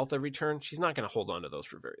 2 health every turn, she's not going to hold on to those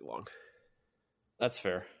for very long. That's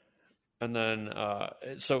fair. And then,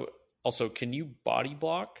 so also, can you body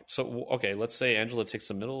block? So, okay, let's say Angela takes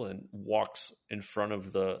the middle and walks in front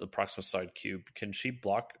of the Proxima side cube. Can she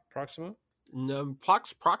block Proxima? No,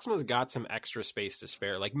 Proxima's got some extra space to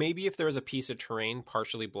spare. Like maybe if there was a piece of terrain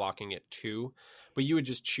partially blocking it too, but you would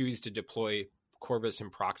just choose to deploy Corvus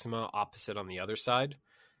and Proxima opposite on the other side.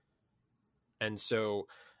 And so,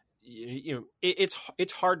 you know,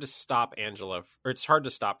 it's hard to stop Angela, or it's hard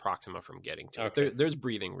to stop Proxima from getting to it. There's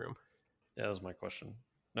breathing room. Yeah, that was my question.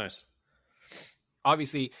 Nice.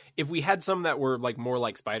 Obviously, if we had some that were like more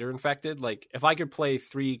like Spider Infected, like if I could play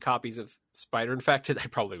 3 copies of Spider Infected, I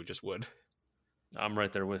probably just would. I'm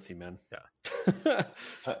right there with you, man. Yeah.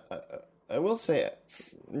 I will say,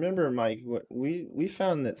 remember, Mike, we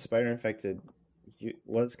found that Spider Infected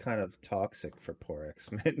was kind of toxic for poor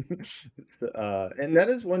X-Men. And that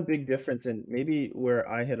is one big difference, and maybe where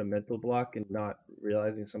I hit a mental block and not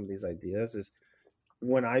realizing some of these ideas is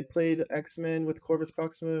when I played X-Men with Corvus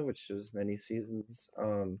Proxima, which was many seasons,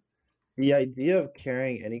 the idea of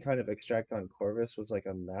carrying any kind of extract on Corvus was like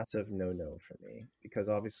a massive no-no for me, because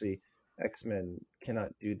obviously X-Men cannot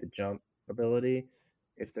do the jump ability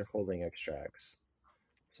if they're holding extracts.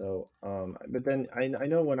 So, but then I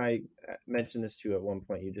know when I mentioned this to you at one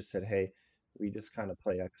point, you just said, hey, we just kind of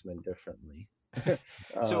play X-Men differently.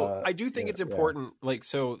 So I do think it's important, like,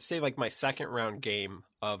 so say like my second round game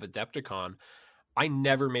of Adepticon, I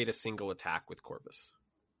never made a single attack with Corvus.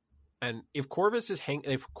 And if Corvus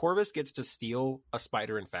gets to steal a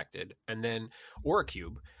Spider Infected and then, or a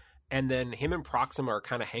cube, and then him and Proxima are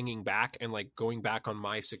kind of hanging back and like going back on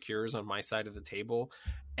my secures on my side of the table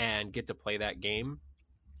and get to play that game,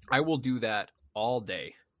 I will do that all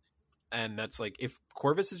day. And that's like, if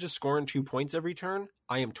Corvus is just scoring 2 points every turn,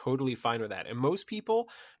 I am totally fine with that. And most people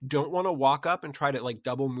don't want to walk up and try to like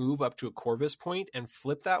double move up to a Corvus point and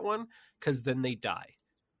flip that one, because then they die.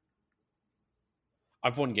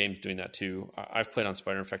 I've won games doing that too. I've played on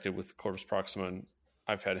Spider Infected with Corvus Proxima, and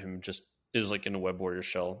I've had him just, it was like in a Web Warrior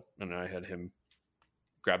shell, and I had him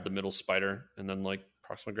grab the middle spider, and then like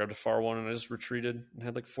Proxima grabbed a far one, and I just retreated and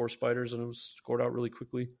had like 4 spiders, and it was scored out really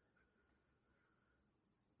quickly.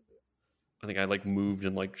 I think I like moved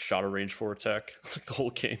and like shot a range 4 attack like the whole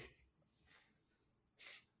game.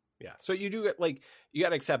 Yeah. So you do get like, you got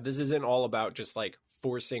to accept this isn't all about just like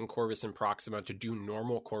forcing Corvus and Proxima to do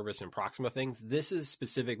normal Corvus and Proxima things. This is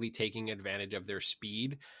specifically taking advantage of their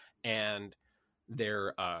speed and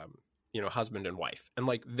their, husband and wife. And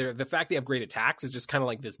like the fact they have great attacks is just kind of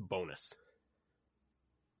like this bonus.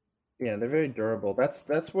 Yeah, they're very durable.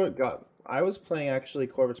 That's what got, I was playing actually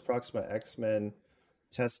Corvus Proxima X-Men,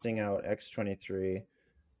 testing out X-23,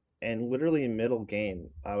 and literally in middle game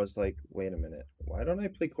I was like, wait a minute, why don't I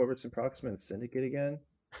play Corvus and Proxima and Syndicate again?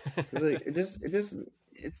 Like,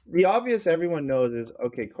 it's the obvious everyone knows is,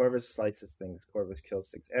 okay, Corvus slices things, Corvus kills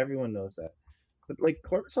things, everyone knows that. But like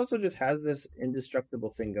Corvus also just has this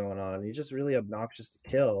indestructible thing going on. He's just really obnoxious to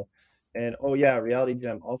kill. And oh yeah, Reality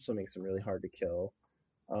Gem also makes him really hard to kill.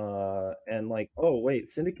 And like, oh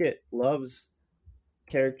wait, Syndicate loves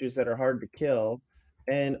characters that are hard to kill.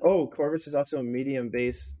 And oh, Corvus is also a medium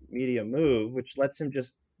base, medium move, which lets him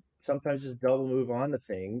just sometimes just double move onto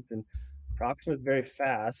things. And Proxima is very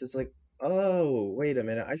fast. It's like, oh, wait a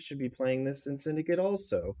minute, I should be playing this in Syndicate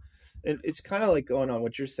also. And it's kind of like going on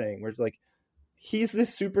what you're saying, where it's like, he's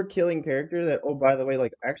this super killing character that, oh, by the way,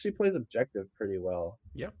 like actually plays objective pretty well.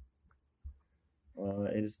 Yeah.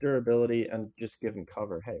 His durability and just give him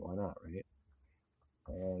cover. Hey, why not, right?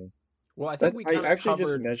 Well, I think I actually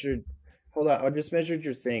just measured. Hold on, I just measured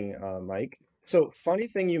your thing, Mike. So funny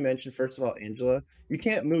thing you mentioned. First of all, Angela, you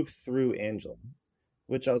can't move through Angela,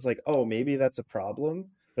 which I was like, oh, maybe that's a problem.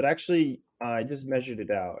 But actually, I just measured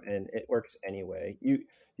it out, and it works anyway.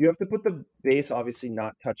 You have to put the base obviously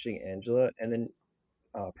not touching Angela, and then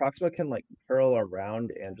Proxima can like curl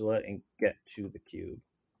around Angela and get to the cube.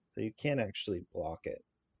 So you can't actually block it.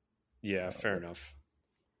 Yeah, fair enough.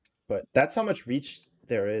 But that's how much reach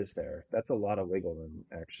there is there. That's a lot of wiggle room,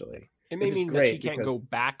 actually. It may mean that she can't go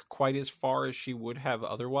back quite as far as she would have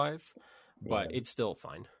otherwise, but it's still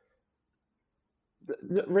fine.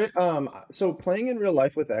 So playing in real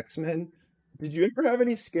life with X-Men, did you ever have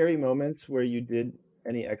any scary moments where you did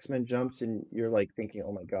any X-Men jumps and you're like thinking,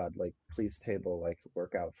 oh my God, like please table, like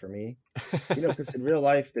work out for me? Because in real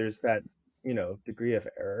life, there's that, degree of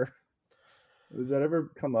error. Does that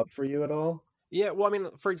ever come up for you at all? Yeah, well, I mean,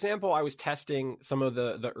 for example, I was testing some of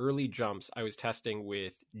the early jumps. I was testing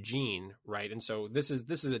with Jean, right? And so this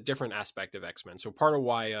is a different aspect of X-Men. So part of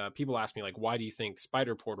why people ask me, like, why do you think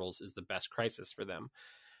Spider Portals is the best Crisis for them?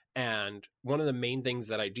 And one of the main things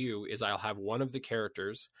that I do is I'll have one of the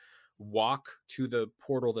characters walk to the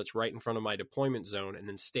portal that's right in front of my deployment zone and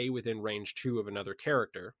then stay within range 2 of another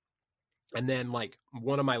character. And then like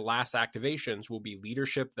one of my last activations will be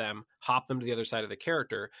leadership them, hop them to the other side of the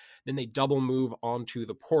character. Then they double move onto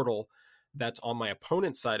the portal that's on my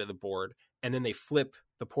opponent's side of the board. And then they flip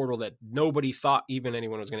the portal that nobody thought even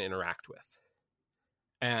anyone was going to interact with.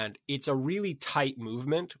 And it's a really tight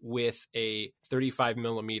movement with a 35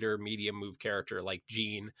 millimeter medium move character like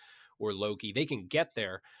Jean or Loki. They can get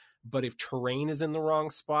there, but if terrain is in the wrong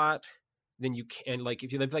spot, then you can, like,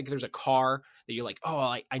 if you like there's a car that you're like,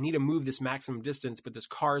 oh, I need to move this maximum distance, but this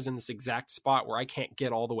car is in this exact spot where I can't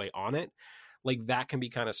get all the way on it. Like that can be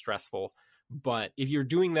kind of stressful. But if you're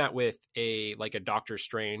doing that with a Doctor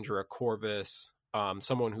Strange or a Corvus,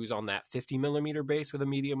 someone who's on that 50 millimeter base with a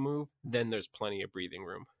medium move, then there's plenty of breathing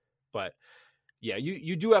room. But yeah,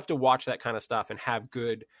 you do have to watch that kind of stuff and have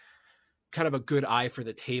a good eye for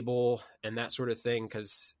the table and that sort of thing.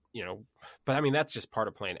 Cause but I mean, that's just part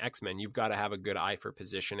of playing X-Men. You've got to have a good eye for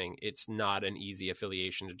positioning. It's not an easy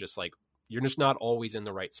affiliation to just like, you're just not always in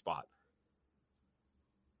the right spot.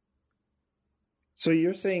 So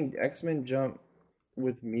you're saying X-Men jump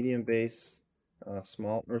with medium base,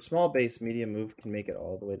 small base, medium move can make it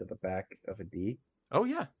all the way to the back of a D? Oh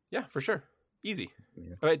yeah. Yeah, for sure. Easy.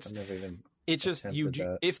 Yeah, It's just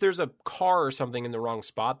if there's a car or something in the wrong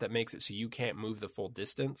spot that makes it so you can't move the full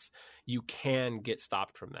distance, you can get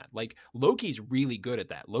stopped from that. Like Loki's really good at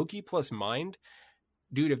that. Loki plus Mind,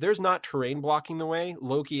 dude, if there's not terrain blocking the way,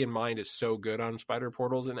 Loki and Mind is so good on Spider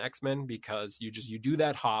Portals in X-Men because you do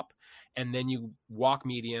that hop and then you walk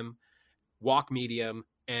medium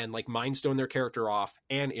and like Mind Stone their character off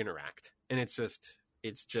and interact. And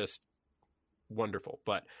it's just wonderful.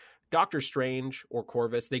 But Doctor Strange or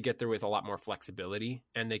Corvus, they get there with a lot more flexibility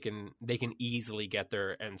and they can easily get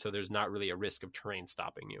there. And so there's not really a risk of terrain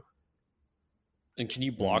stopping you. And can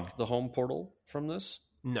you block the home portal from this?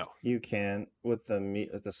 No, you can with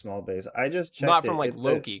the small base. I just checked. Not from like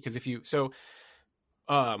Loki. Cause if you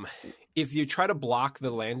try to block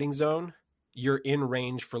the landing zone, you're in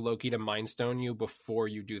range for Loki to Mind Stone you before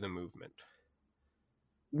you do the movement.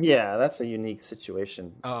 Yeah, that's a unique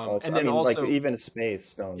situation. And then also, like even Space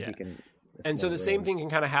Stone, yeah. He can. And so the same thing can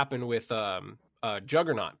kind of happen with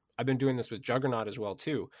Juggernaut. I've been doing this with Juggernaut as well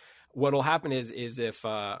too. What'll happen is if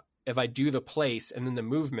I do the place and then the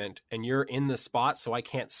movement, and you're in the spot, so I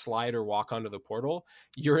can't slide or walk onto the portal,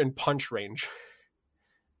 you're in punch range.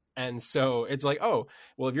 And so it's like, oh,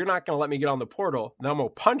 well, if you're not going to let me get on the portal, then I'm going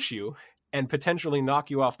to punch you and potentially knock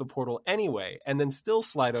you off the portal anyway, and then still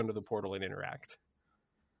slide under the portal and interact.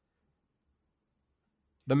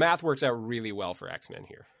 The math works out really well for X-Men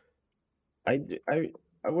here.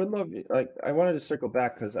 I would love, like, I wanted to circle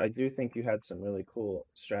back because I do think you had some really cool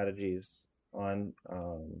strategies on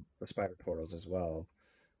the Spider Portals as well.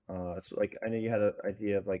 It's like, I know you had an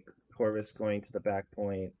idea of like Corvus going to the back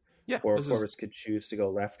point, Yeah. Or Corvus could choose to go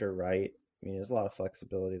left or right. I mean, there's a lot of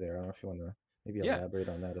flexibility there. I don't know if you want to maybe elaborate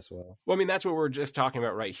on that as well. Well, I mean, that's what we're just talking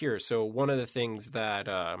about right here. So one of the things that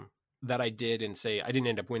that I did, and say I didn't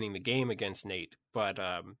end up winning the game against Nate, but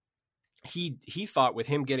he thought with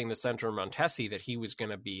him getting the Central Montesi that he was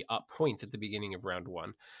going to be up point at the beginning of round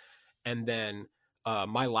 1. And then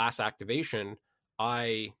my last activation,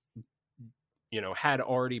 I had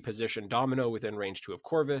already positioned Domino within range 2 of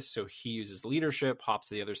Corvus. So he uses leadership, hops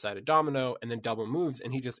to the other side of Domino, and then double moves,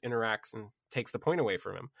 and he just interacts and takes the point away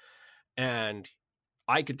from him. And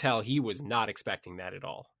I could tell he was not expecting that at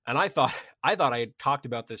all. And I thought I had talked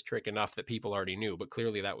about this trick enough that people already knew, but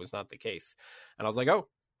clearly that was not the case. And I was like, oh,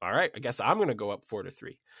 all right, I guess I'm going to go up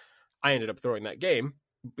 4-3. I ended up throwing that game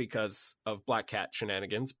because of Black Cat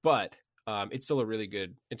shenanigans, but it's still a really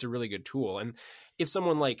good tool. And if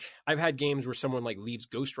someone I've had games where someone leaves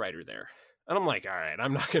Ghost Rider there, and I'm like, all right,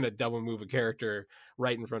 I'm not going to double move a character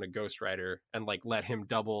right in front of Ghost Rider and let him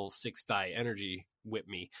double 6-die energy whip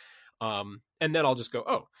me. And then I'll just go,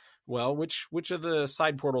 oh, well, which of the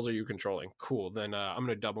side portals are you controlling? Cool. Then I'm going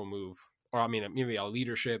to double move, or maybe I'll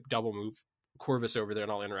leadership, double move Corvus over there,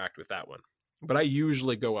 and I'll interact with that one. But I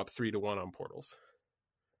usually go up 3-1 on portals.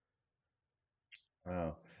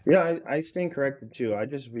 Wow. Yeah, I stand corrected too. I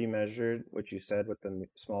just remeasured what you said with the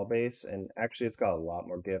small base, and actually it's got a lot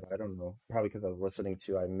more give. I don't know, probably because I was listening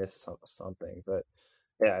to, I missed something, but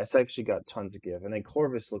yeah, it's actually got tons of give. And then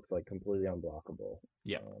Corvus looked like completely unblockable.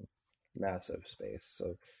 Yeah. Massive space.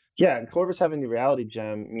 So yeah, and Corvus having the reality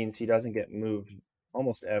gem means he doesn't get moved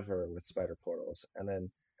almost ever with spider portals, and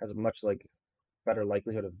then has a much better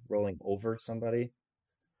likelihood of rolling over somebody.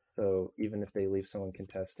 So even if they leave someone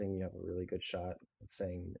contesting, you have a really good shot at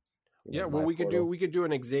saying, yeah, well, we could do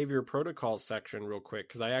an Xavier protocol section real quick,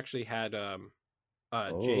 because I actually had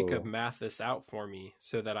Jacob math this out for me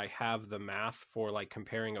so that I have the math for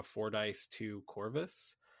comparing a 4 dice to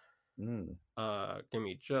Corvus. Give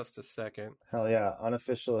me just a second. Hell yeah,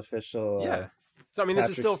 unofficial, official. Yeah. So this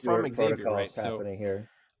is still from Xavier, right? Happening here.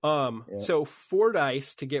 So 4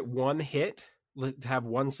 dice to get 1 hit, to have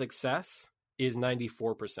 1 success, is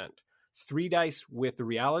 94%. 3 dice with the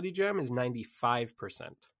reality gem is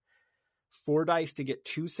 95%. 4 dice to get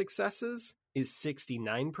 2 successes is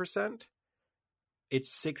 69%.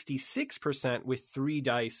 It's 66% with 3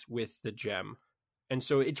 dice with the gem. And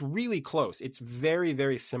so it's really close. It's very,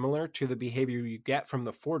 very similar to the behavior you get from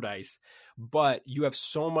the 4 dice, but you have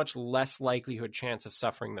so much less likelihood chance of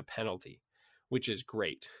suffering the penalty, which is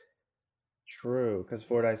great. True, because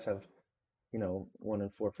 4 dice have 1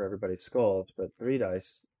 and 4 for everybody's skulls, but 3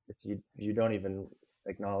 dice, if you don't even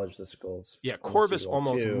acknowledge the skulls. Yeah, Corvus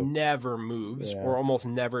almost never moves or almost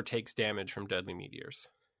never takes damage from deadly meteors.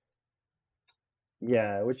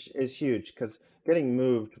 Yeah, which is huge, because getting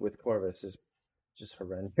moved with Corvus is just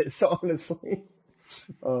horrendous, honestly.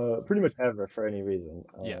 Pretty much ever for any reason.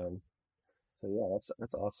 So yeah,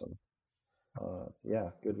 that's awesome. Yeah,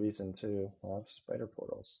 good reason to have spider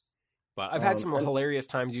portals. But I've had some hilarious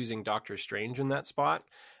times using Doctor Strange in that spot,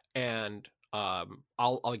 and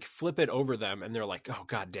I'll flip it over them, and they're like, "Oh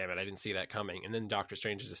god damn it, I didn't see that coming." And then Doctor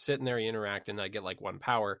Strange is just sitting there, you interact, and I get 1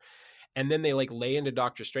 power, and then they lay into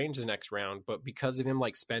Doctor Strange the next round. But because of him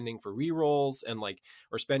spending for rerolls and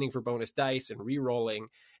or spending for bonus dice and rerolling,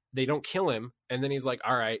 they don't kill him. And then he's like,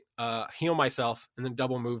 "All right, heal myself," and then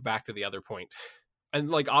double move back to the other point,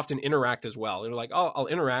 and often interact as well. They're like, "Oh, I'll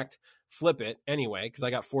interact." Flip it anyway, because I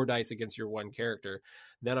got 4 dice against your 1 character.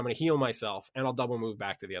 Then I'm going to heal myself, and I'll double move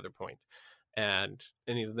back to the other point. And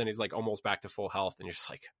he's almost back to full health, and you're just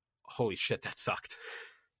like, holy shit, that sucked.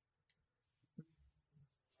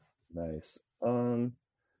 Nice.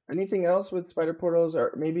 Anything else with spider portals,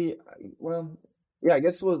 or maybe? Well, yeah, I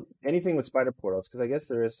guess anything with spider portals, because I guess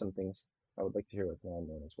there is some things I would like to hear with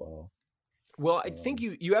Landon as well. Well, I think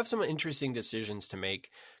you have some interesting decisions to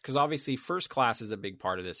make, because obviously first class is a big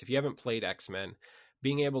part of this. If you haven't played X-Men,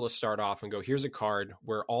 being able to start off and go, here's a card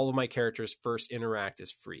where all of my characters' first interact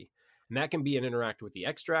is free. And that can be an interact with the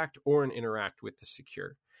extract or an interact with the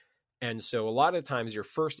secure. And so a lot of times your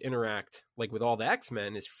first interact, with all the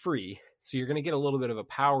X-Men, is free. So you're going to get a little bit of a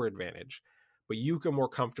power advantage, but you can more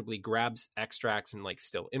comfortably grab extracts and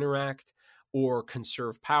still interact, or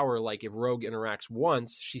conserve power. If Rogue interacts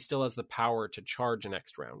once, she still has the power to charge an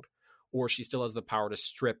next round, or she still has the power to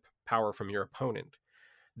strip power from your opponent,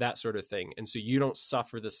 that sort of thing. And so you don't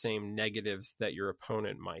suffer the same negatives that your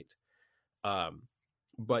opponent might.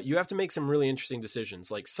 But you have to make some really interesting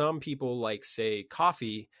decisions. Some people, say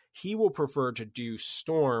Coffee, he will prefer to do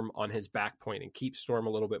Storm on his back point and keep Storm a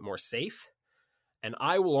little bit more safe. And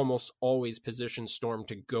I will almost always position Storm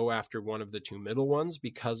to go after one of the two middle ones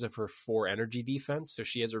because of her 4 energy defense. So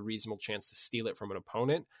she has a reasonable chance to steal it from an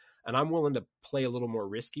opponent. And I'm willing to play a little more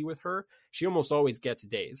risky with her. She almost always gets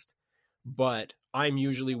dazed. But I'm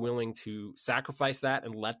usually willing to sacrifice that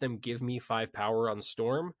and let them give me 5 power on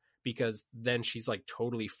Storm, because then she's like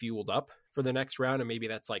totally fueled up for the next round. And maybe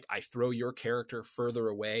that's like, I throw your character further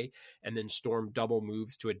away and then Storm double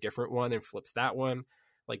moves to a different one and flips that one,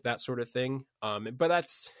 like that sort of thing. But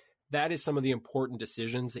that is some of the important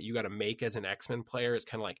decisions that you got to make as an X-Men player, is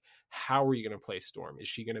kind of like, how are you going to play Storm? Is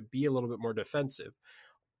she going to be a little bit more defensive?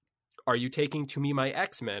 Are you taking to me my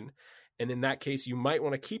X-Men? And in that case, you might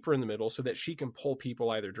want to keep her in the middle so that she can pull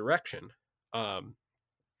people either direction.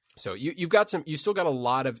 So you still got a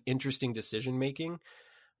lot of interesting decision making,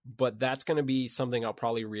 but that's going to be something I'll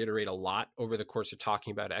probably reiterate a lot over the course of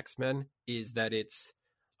talking about X-Men, is that it's,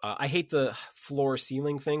 I hate the floor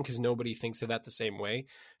ceiling thing because nobody thinks of that the same way.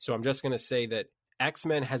 So I'm just going to say that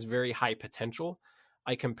X-Men has very high potential.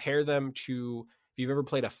 I compare them to, if you've ever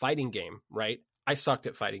played a fighting game, right? I sucked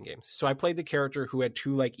at fighting games. So I played the character who had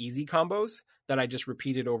 2 like easy combos that I just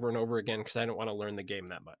repeated over and over again because I didn't want to learn the game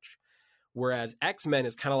that much. Whereas X-Men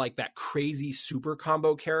is kind of like that crazy super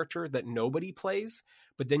combo character that nobody plays,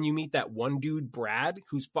 but then you meet that one dude, Brad,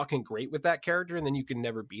 who's fucking great with that character, and then you can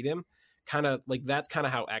never beat him. Kind of like, that's kind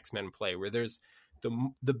of how X-Men play, where there's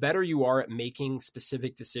the better you are at making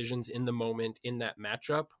specific decisions in the moment in that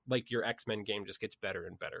matchup, like your X-Men game just gets better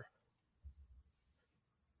and better.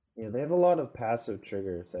 Yeah, they have a lot of passive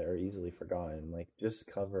triggers that are easily forgotten. Like, just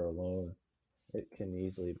cover alone, it can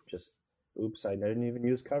easily just, oops, I didn't even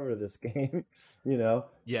use cover this game, you know?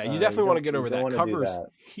 Yeah, you definitely want to get over that. Cover's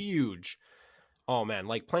that. Huge. Oh, man,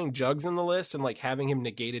 like playing Jugs in the list and like having him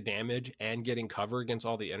negate a damage and getting cover against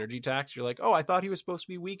all the energy attacks. You're like, oh, I thought he was supposed to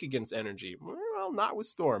be weak against energy. Well, not with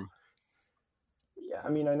Storm. Yeah, I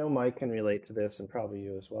mean, I know Mike can relate to this, and probably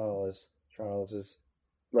you as well, as Charles, is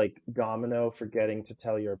like Domino forgetting to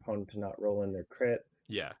tell your opponent to not roll in their crit.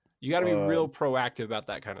 Yeah, you got to be real proactive about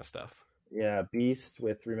that kind of stuff. Yeah, Beast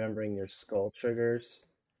with remembering your skull triggers.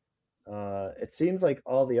 It seems like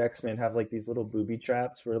all the X-Men have like these little booby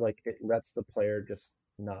traps where like it lets the player just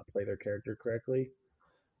not play their character correctly.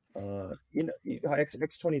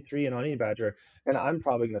 X23 and Honey Badger, and I'm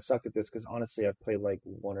probably gonna suck at this because honestly I've played like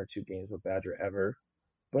 1 or 2 games with Badger ever,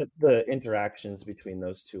 but the interactions between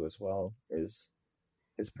those two as well is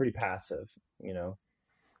pretty passive, you know.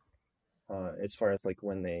 As far as like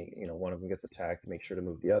when they, you know, one of them gets attacked, make sure to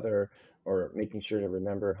move the other, or making sure to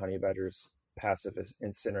remember Honey Badger's passive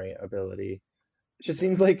incinerate ability. It just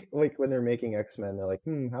seems like when they're making X-Men, they're like,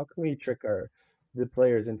 how can we trick the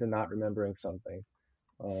players into not remembering something?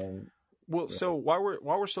 So while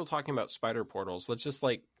we're still talking about spider portals, let's just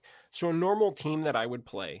so a normal team that I would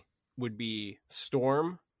play would be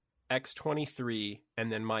Storm, X23,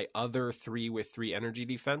 and then my other 3 with 3 energy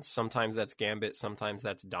defense. Sometimes that's Gambit, sometimes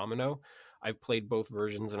that's Domino. I've played both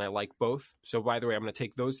versions and I like both. So by the way, I'm going to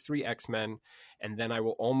take those 3 X-Men, and then I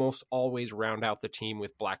will almost always round out the team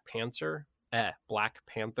with Black Panther as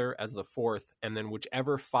the 4th, and then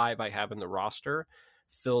whichever 5 I have in the roster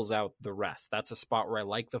fills out the rest. That's a spot where I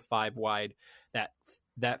like the 5 wide. That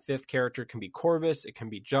 5th character can be Corvus, it can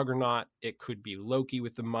be Juggernaut, it could be Loki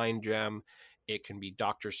with the Mind Gem, it can be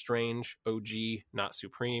Doctor Strange, OG, not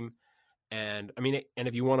Supreme. And I mean, and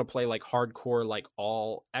if you want to play like hardcore, like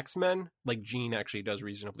all X-Men, like Jean actually does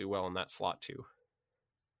reasonably well in that slot too.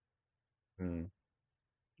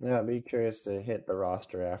 Yeah, I'd be curious to hit the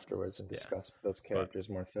roster afterwards and discuss those characters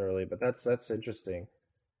more thoroughly. But that's interesting.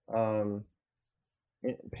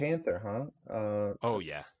 Panther, huh?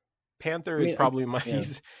 Yeah. Panther is probably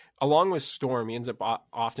he's along with Storm, he ends up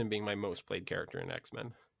often being my most played character in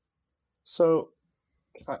X-Men. So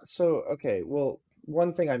okay, well,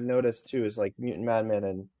 one thing I've noticed too is like Mutant Madmen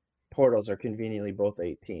and Portals are conveniently both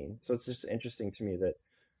 18. So it's just interesting to me that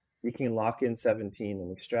you can lock in 17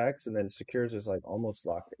 and extracts, and then Secures is like almost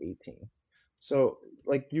locked 18. So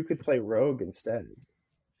like you could play Rogue instead,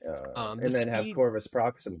 and then have Corvus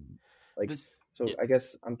Proxima. I guess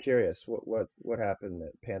I'm curious what happened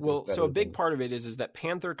at Panther. Well, so a big part of it is that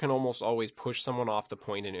Panther can almost always push someone off the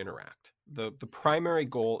point and interact. The primary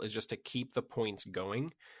goal is just to keep the points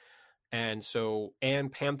going. And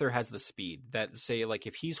Panther has the speed that, say, like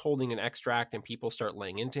if he's holding an extract and people start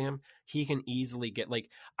laying into him, he can easily get, like,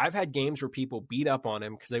 I've had games where people beat up on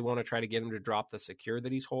him because they want to try to get him to drop the secure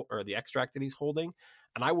that he's or the extract that he's holding.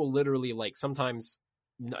 And I will literally, like, sometimes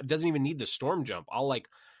it doesn't even need the storm jump. I'll like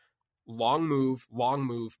long move,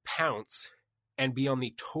 pounce, and be on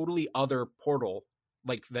the totally other portal,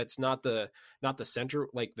 like that's not the center,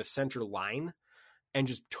 like the center line. and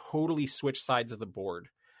just totally switch sides of the board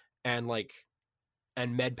and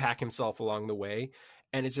med pack himself along the way.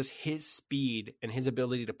 And it's just his speed and his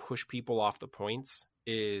ability to push people off the points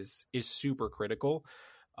is super critical.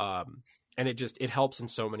 And it helps in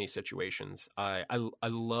so many situations. I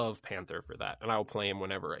love Panther for that, and I'll play him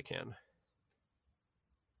whenever I can.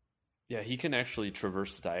 Yeah, he can actually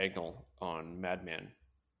traverse the diagonal on Madman,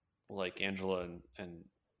 like Angela and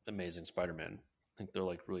Amazing Spider-Man. I think they're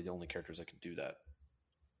like really the only characters that can do that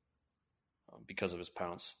because of his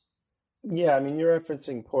pounce. Yeah, I mean, you're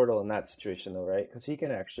referencing Portal in that situation, though, right? Because he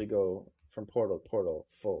can actually go from portal to portal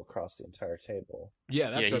full across the entire table.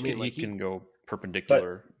 Yeah, that's what I mean. He can go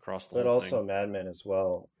perpendicular across the whole thing. But also Madman as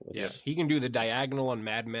well. Yeah, he can do the diagonal on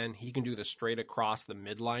Madmen. He can do the straight across the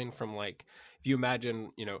midline from, like, if you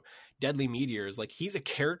imagine, Deadly Meteors, like, he's a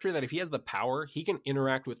character that if he has the power, he can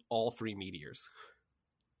interact with all 3 meteors.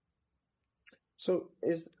 So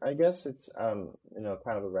I guess it's, kind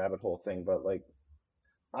of a rabbit hole thing, but, like,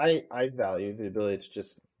 I value the ability to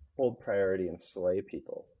just hold priority and slay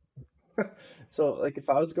people. So, like, if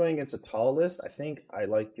I was going against a tall list, I think I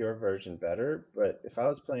liked your version better. But if I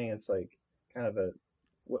was playing against, like, kind of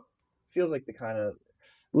what feels like the kind of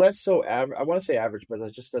less so average, I want to say average, but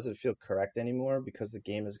it just doesn't feel correct anymore because the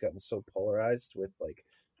game has gotten so polarized with, like,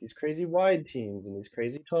 these crazy wide teams and these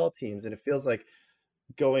crazy tall teams. And it feels like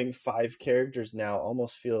going 5 characters now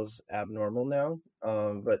almost feels abnormal now.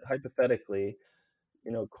 But hypothetically,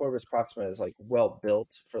 Corvus Proxima is, like, well built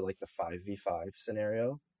for, like, the 5v5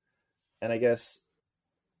 scenario. And I guess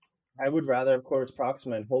I would rather have Corvus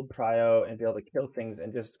Proxima and hold Prio and be able to kill things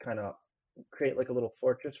and just kind of create, like, a little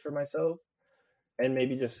fortress for myself and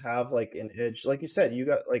maybe just have, like, an edge. Like you said, you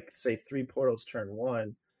got, like, say 3 portals turn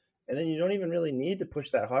 1, and then you don't even really need to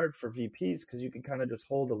push that hard for VPs because you can kind of just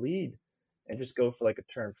hold a lead and just go for, like, a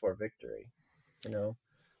turn 4 victory,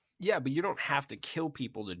 Yeah, but you don't have to kill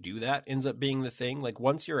people to do that, ends up being the thing. Like,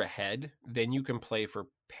 once you're ahead, then you can play for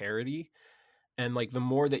parity. And, like,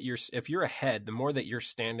 if you're ahead, the more that you're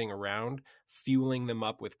standing around, fueling them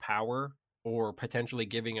up with power or potentially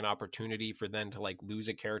giving an opportunity for them to, like, lose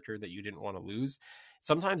a character that you didn't want to lose.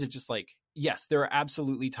 Sometimes it's just like, yes, there are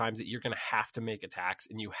absolutely times that you're going to have to make attacks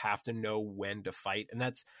and you have to know when to fight. And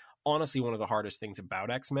that's honestly one of the hardest things about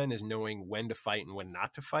X-Men is knowing when to fight and when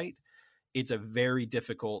not to fight. It's a very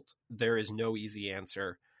difficult, there is no easy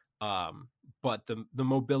answer. But the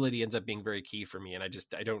mobility ends up being very key for me. And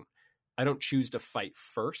I don't choose to fight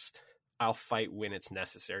first. I'll fight when it's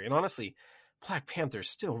necessary. And honestly, Black Panther's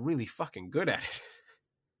still really fucking good at it.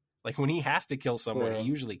 Like, when he has to kill someone, he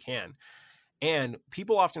usually can. And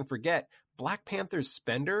people often forget Black Panther's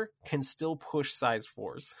spender can still push size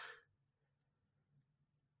 4s.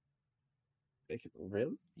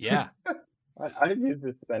 Really? Yeah. I've used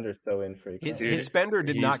the spender so infrequently. His spender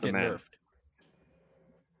did not get nerfed.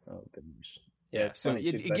 Oh, goodness. Yeah, so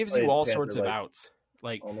it gives you all sorts of outs.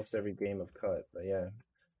 Like almost every game of cut, but yeah,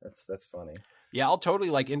 that's funny. Yeah, I'll totally,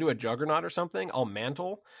 like, into a Juggernaut or something. I'll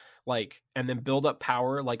mantle, like, and then build up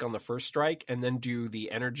power, like, on the first strike, and then do the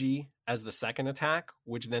energy as the second attack,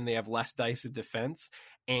 which then they have less dice of defense,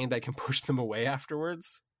 and I can push them away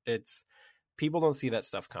afterwards. People don't see that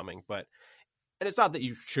stuff coming, and it's not that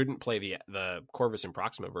you shouldn't play the Corvus and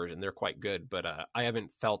Proxima version. They're quite good, but I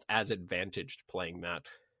haven't felt as advantaged playing that.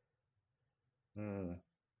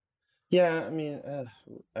 Yeah, I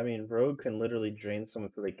mean, Rogue can literally drain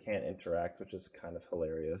someone so they can't interact, which is kind of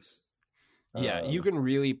hilarious. Yeah, you can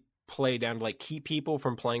really play down to, like, keep people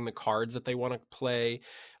from playing the cards that they want to play,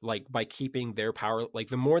 like, by keeping their power. Like,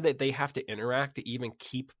 the more that they have to interact to even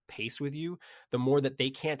keep pace with you, the more that they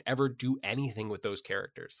can't ever do anything with those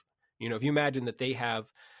characters. If you imagine that they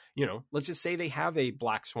have, let's just say they have a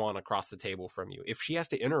Black Swan across the table from you. If she has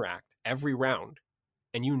to interact every round,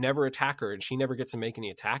 and you never attack her and she never gets to make any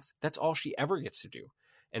attacks, that's all she ever gets to do.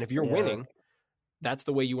 And if you're winning, that's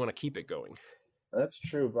the way you want to keep it going. That's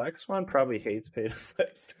true. Black Swan probably hates pay to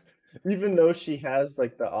flips, even though she has,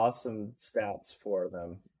 like, the awesome stats for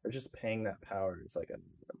them. They're just paying that power. It's like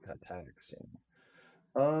a tax.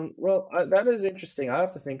 Well, that is interesting. I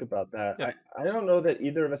have to think about that. Yeah. I don't know that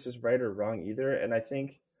either of us is right or wrong either. And I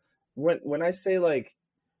think when I say, like,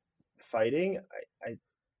 fighting, I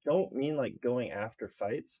don't mean, like, going after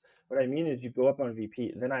fights. What I mean is you go up on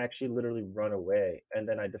VP, then I actually literally run away, and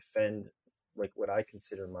then I defend, like, what I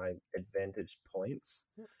consider my advantage points.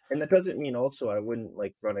 And that doesn't mean also I wouldn't,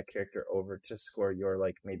 like, run a character over to score your,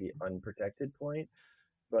 like, maybe unprotected point.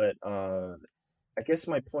 But I guess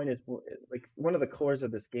my point is, like, one of the cores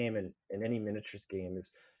of this game and in any miniatures game is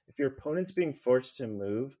if your opponent's being forced to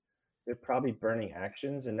move, they're probably burning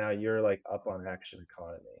actions, and now you're, like, up on action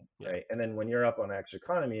economy, right? And then when you're up on action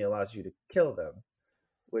economy, it allows you to kill them.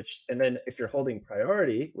 and then if you're holding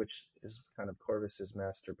priority, which is kind of Corvus's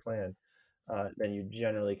master plan, then you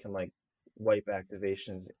generally can like wipe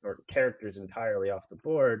activations or characters entirely off the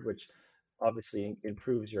board, which obviously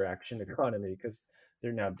improves your action economy because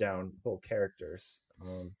they're now down whole characters.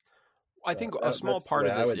 I think a small part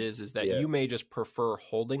of this is that you may just prefer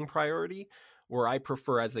holding priority, where I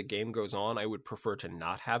prefer as the game goes on, I would prefer to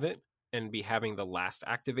not have it and be having the last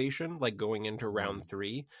activation, like going into round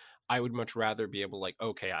 3. I would much rather be able to like,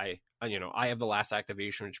 okay, I have the last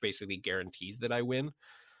activation, which basically guarantees that I win.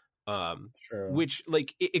 Which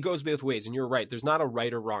like it goes both ways, and you're right, there's not a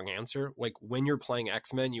right or wrong answer. Like when you're playing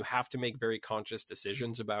X-Men, you have to make very conscious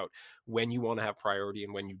decisions about when you want to have priority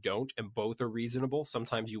and when you don't, and both are reasonable.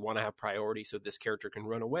 Sometimes you want to have priority so this character can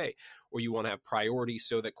run away, or you want to have priority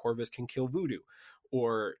so that Corvus can kill Voodoo,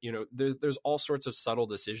 or there's all sorts of subtle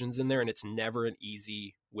decisions in there, and it's never an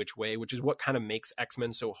easy which way, which is what kind of makes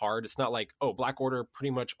X-Men so hard. It's not like, oh, Black Order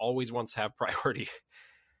pretty much always wants to have priority.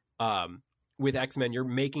 With X-Men, you're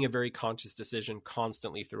making a very conscious decision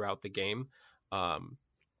constantly throughout the game. But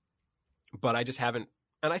I just haven't.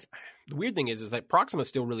 And the weird thing is that Proxima is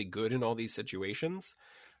still really good in all these situations.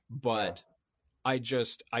 But yeah.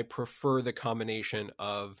 I prefer the combination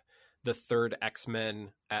of the third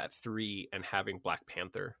X-Men at 3 and having Black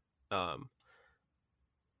Panther. Yeah,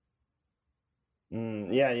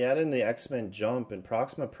 you add in the X-Men jump, and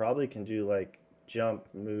Proxima probably can do like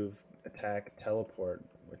jump, move, attack, teleport,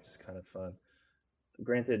 which is kind of fun.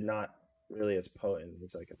 Granted, not really as potent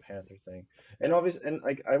as like a Panther thing. And obviously, and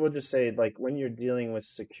like I would just say, like when you're dealing with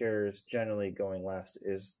secures, generally going last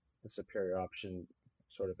is the superior option,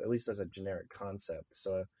 sort of, at least as a generic concept.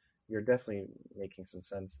 So you're definitely making some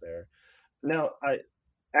sense there. Now,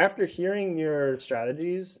 after hearing your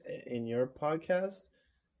strategies in your podcast,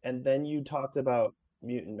 and then you talked about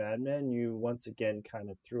Mutant Madmen, you once again kind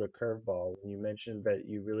of threw a curveball when you mentioned that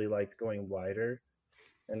you really liked going wider.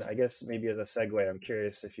 And I guess maybe as a segue, I'm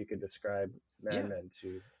curious if you could describe Madmen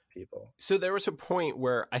to people. So there was a point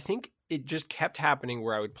where I think it just kept happening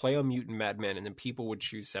where I would play on Mutant Madmen and then people would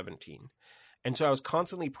choose 17. And so I was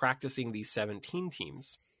constantly practicing these 17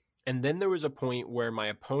 teams. And then there was a point where my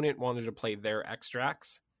opponent wanted to play their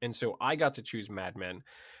extracts. And so I got to choose Madmen.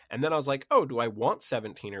 And then I was like, oh, do I want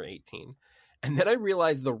 17 or 18? And then I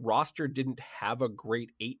realized the roster didn't have a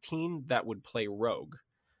great 18 that would play Rogue.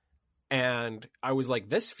 And I was like,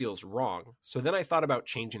 this feels wrong. So then I thought about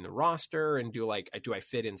changing the roster and do I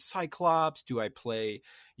fit in Cyclops? Do I play,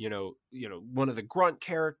 one of the grunt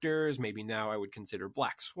characters? Maybe now I would consider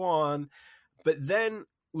Black Swan. But then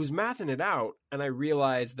was mathing it out, and I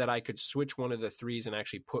realized that I could switch one of the 3s and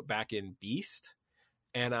actually put back in Beast.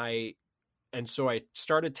 And so I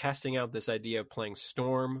started testing out this idea of playing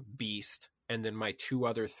Storm, Beast, and then my 2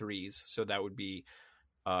 other 3s. So that would be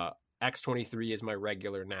X-23 is my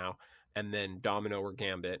regular now, and then Domino or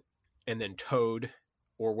Gambit, and then Toad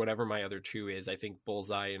or whatever my other 2 is. I think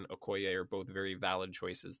Bullseye and Okoye are both very valid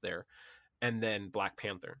choices there. And then Black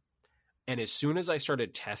Panther. And as soon as I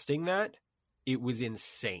started testing that, it was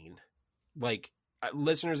insane. Like,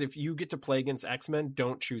 listeners, if you get to play against X-Men,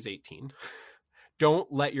 don't choose 18.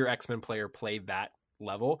 Don't let your X-Men player play that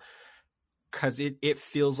level, because it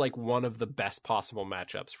feels like one of the best possible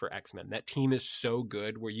matchups for X-Men. That team is so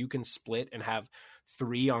good where you can split and have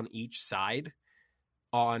 3 on each side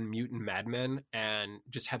on Mutant Madmen and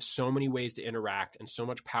just have so many ways to interact and so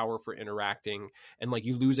much power for interacting. And like,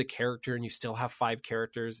 you lose a character and you still have 5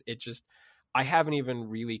 characters. I haven't even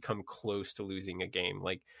really come close to losing a game.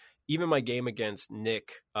 Like, even my game against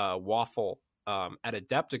Nick Waffle at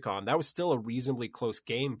Adepticon, that was still a reasonably close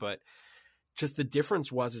game, but just the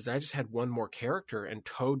difference is I just had one more character and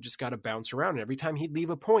Toad just got to bounce around. And every time he'd leave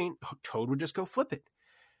a point, Toad would just go flip it.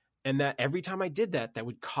 And that every time I did that, that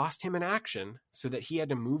would cost him an action so that he had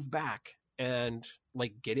to move back and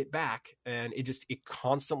like get it back. And it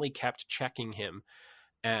constantly kept checking him.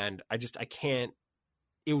 And I can't,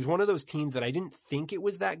 it was one of those teams that I didn't think it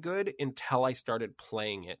was that good until I started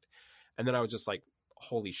playing it. And then I was just like,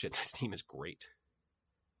 holy shit, this team is great.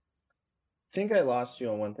 I think I lost you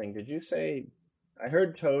on one thing. Did you say, I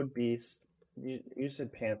heard Toad, Beast, you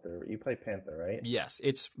said Panther. You play Panther, right? Yes,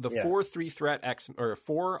 it's the 4 3-threat X, or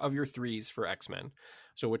 4 of your 3s for X-Men.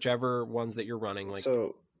 So whichever ones that you're running, like,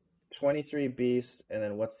 so 23 Beast, and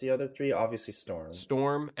then what's the other 3? Obviously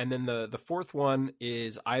Storm, and then the 4th one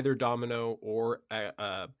is either Domino or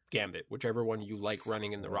Gambit, whichever one you like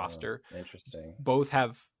running in the roster. Interesting. Both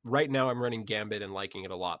have, right now I'm running Gambit and liking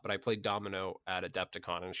it a lot, but I played Domino at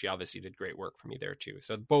Adepticon, and she obviously did great work for me there too.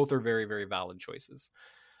 So both are very, very valid choices.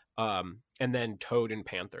 And then Toad and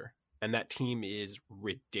Panther, and that team is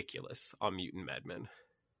ridiculous on Mutant Madmen.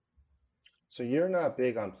 So you're not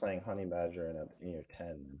big on playing Honey Badger in your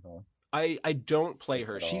 10, huh? I don't play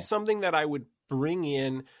her. She's something that I would bring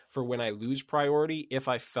in for when I lose priority if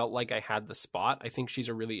I felt like I had the spot. I think she's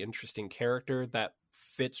a really interesting character that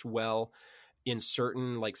fits well in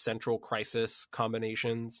certain like central crisis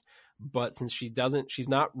combinations. But since she's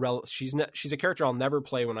a character I'll never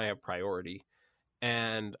play when I have priority,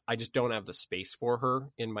 and I just don't have the space for her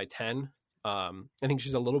in my 10. I think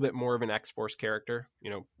she's a little bit more of an X-Force character.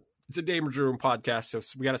 It's a Danger Room podcast, so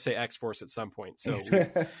we got to say X-Force at some point. So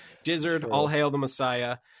Dizzard, All Hail the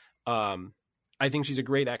Messiah. I think she's a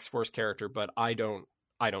great X-Force character, but I don't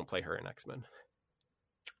play her in X-Men.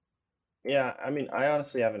 Yeah, I mean, I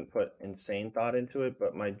honestly haven't put insane thought into it,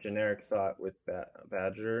 but my generic thought with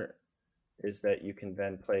Badger is that you can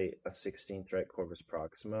then play a 16 threat Corvus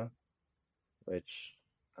Proxima, which,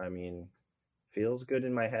 I mean, feels good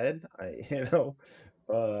in my head. I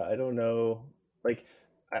don't know. Like,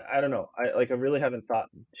 I don't know. I really haven't thought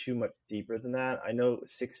too much deeper than that. I know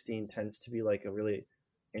 16 tends to be like a really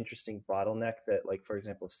interesting bottleneck that, like, for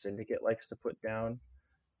example, Syndicate likes to put down.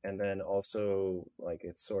 And then also, like,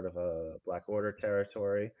 it's sort of a Black Order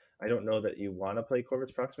territory. I don't know that you want to play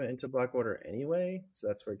Corvus Proxima into Black Order anyway, so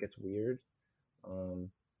that's where it gets weird.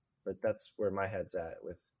 But that's where my head's at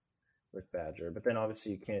with Badger. But then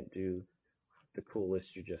obviously you can't do the cool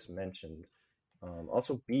list you just mentioned.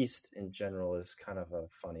 Also, Beast in general is kind of a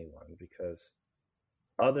funny one because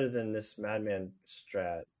other than this Madman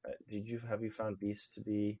strat, have you found Beast to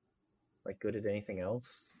be like good at anything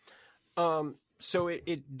else? So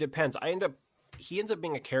it depends. He ends up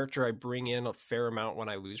being a character I bring in a fair amount when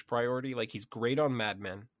I lose priority. Like, he's great on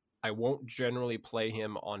Madmen. I won't generally play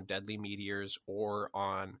him on Deadly Meteors or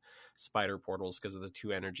on Spider Portals because of the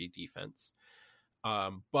 2 energy defense.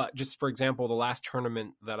 But just for example, the last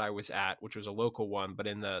tournament that I was at, which was a local one, but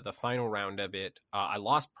in the final round of it, I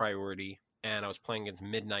lost priority and I was playing against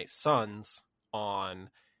Midnight Suns on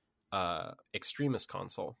Extremis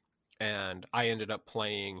console. And I ended up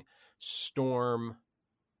playing Storm,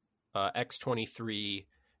 X-23,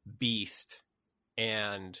 Beast,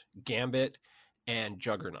 and Gambit, and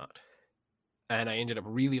Juggernaut. And I ended up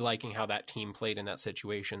really liking how that team played in that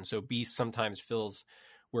situation. So Beast sometimes feels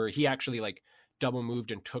where he actually like double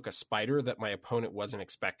moved and took a spider that my opponent wasn't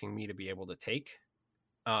expecting me to be able to take.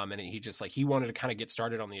 And he just like, he wanted to kind of get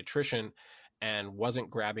started on the attrition and wasn't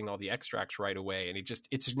grabbing all the extracts right away. And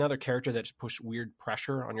it's another character that just pushes weird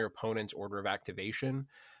pressure on your opponent's order of activation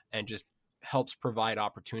and just helps provide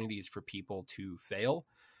opportunities for people to fail.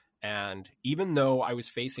 And even though I was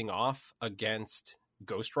facing off against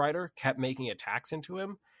Ghost Rider, kept making attacks into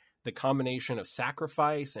him, the combination of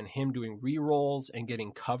sacrifice and him doing rerolls and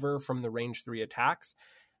getting cover from the range 3 attacks,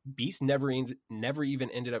 Beast never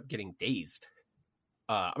even ended up getting dazed.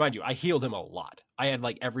 Mind you, I healed him a lot. I had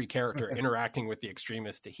like every character interacting with the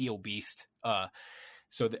Extremist to heal Beast.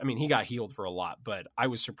 He got healed for a lot, but I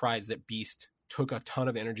was surprised that Beast took a ton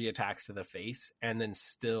of energy attacks to the face and then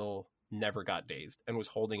still never got dazed and was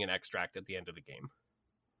holding an extract at the end of the game.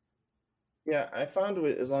 Yeah, I found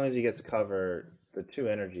as long as he gets cover, the 2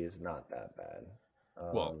 energy is not that bad.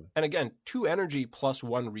 And again, 2 energy plus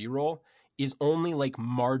 1 reroll is only like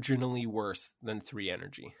marginally worse than 3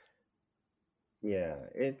 energy. Yeah,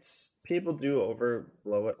 people do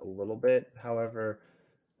overblow it a little bit. However,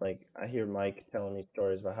 like, I hear Mike telling me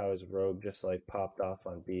stories about how his rogue just like popped off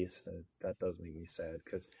on Beast, and that does make me sad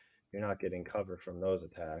because you're not getting cover from those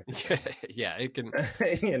attacks. Yeah, it can.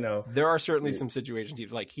 You know, there are certainly some situations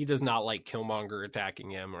he does not like Killmonger attacking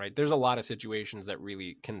him. Right, there's a lot of situations that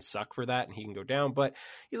really can suck for that, and he can go down. But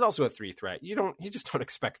he's also a 3 threat. You just don't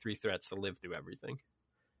expect 3 threats to live through everything.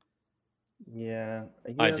 Yeah,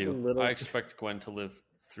 I do. I expect Gwen to live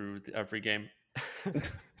through every game.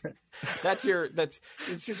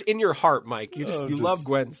 It's just in your heart, Mike. You love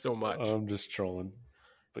Gwen so much. I'm just trolling.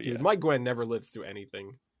 But dude, yeah, my Gwen never lives through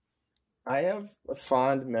anything. I have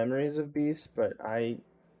fond memories of Beast, but I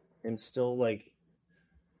am still like,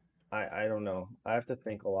 I don't know. I have to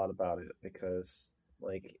think a lot about it because,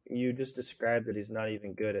 like, you just described that he's not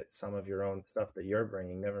even good at some of your own stuff that you're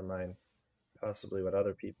bringing. Never mind, possibly what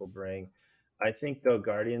other people bring. I think though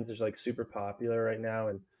Guardians is like super popular right now,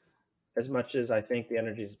 and as much as I think the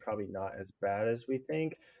energy is probably not as bad as we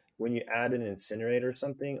think, when you add an incinerator or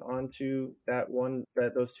something onto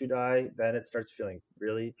those 2 die, then it starts feeling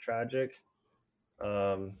really tragic.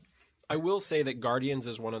 I will say that Guardians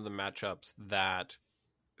is one of the matchups that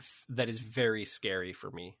is very scary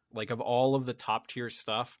for me. Like, of all of the top tier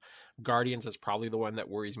stuff, Guardians is probably the one that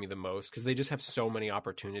worries me the most because they just have so many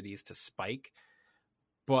opportunities to spike.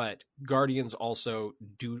 But Guardians also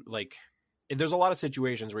do, like, there's a lot of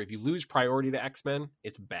situations where if you lose priority to X-Men,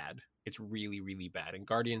 it's bad. It's really, really bad. And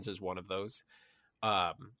Guardians is one of those.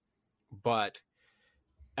 But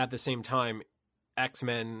at the same time,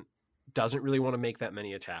 X-Men doesn't really want to make that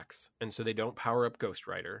many attacks. And so they don't power up Ghost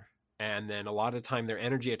Rider. And then a lot of the time their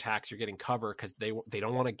energy attacks are getting cover because they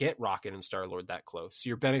don't want to get Rocket and Star-Lord that close. So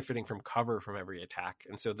you're benefiting from cover from every attack.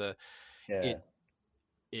 And so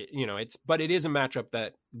but it is a matchup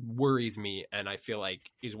that worries me and I feel like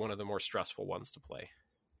is one of the more stressful ones to play.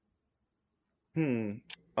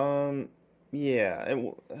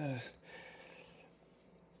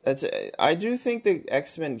 I do think the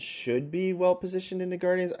X-Men should be well positioned in the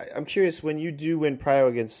Guardians. I'm curious, when you do win prio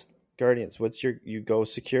against Guardians, you go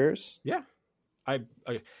secures? Yeah. I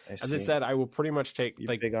said, I will pretty much take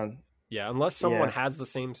big on. Yeah, unless someone has the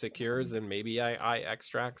same secures, then maybe I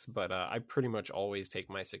extracts, but I pretty much always take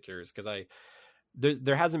my secures because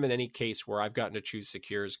there hasn't been any case where I've gotten to choose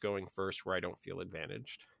secures going first where I don't feel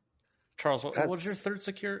advantaged. Charles, what's your third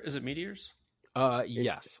secure? Is it Meteors?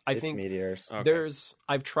 Yes, I think Meteors. Okay.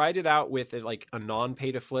 I've tried it out with like a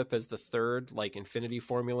non-pay to flip as the third, like Infinity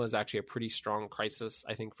Formula is actually a pretty strong crisis,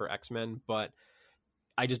 I think, for X-Men, but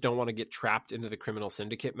I just don't want to get trapped into the Criminal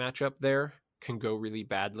Syndicate matchup there. Can go really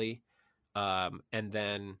badly. And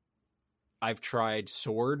then I've tried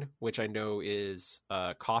Sword, which I know is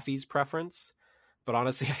Coffee's preference, but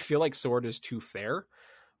honestly, I feel like Sword is too fair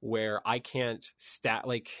where I can't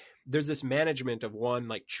there's this management of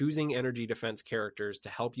choosing energy defense characters to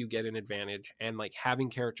help you get an advantage and like having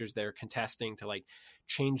characters there contesting to like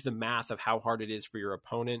change the math of how hard it is for your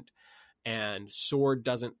opponent. And Sword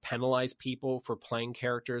doesn't penalize people for playing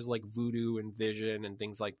characters like Voodoo and Vision and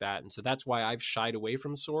things like that. And so that's why I've shied away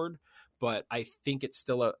from Sword, but I think it's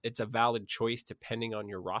still it's a valid choice depending on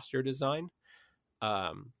your roster design.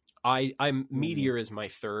 Meteor is my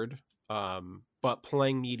third, but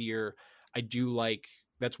playing Meteor, I do like,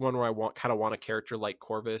 that's one where I want a character like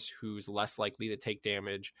Corvus who's less likely to take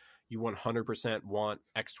damage. You 100% want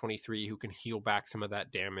X-23 who can heal back some of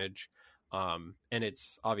that damage. And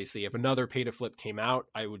it's obviously, if another pay to flip came out,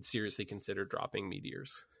 I would seriously consider dropping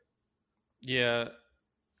Meteors. Yeah,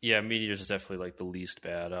 Meteors is definitely like the least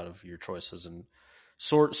bad out of your choices, and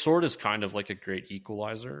Sword is kind of like a great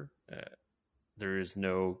equalizer. There is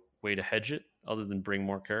no way to hedge it other than bring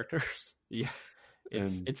more characters. Yeah,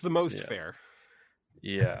 it's the most fair.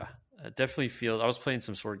 Yeah, it definitely feels. I was playing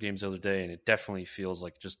some Sword games the other day, and it definitely feels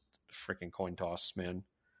like just a freaking coin toss, man.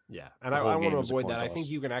 Yeah, and I want to avoid that. I think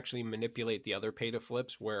you can actually manipulate the other pay to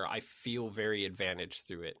flips where I feel very advantaged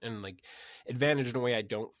through it. And like advantage in a way I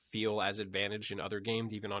don't feel as advantaged in other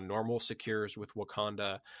games, even on normal secures with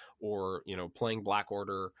Wakanda or, playing Black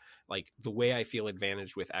Order. Like the way I feel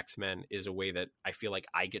advantaged with X-Men is a way that I feel like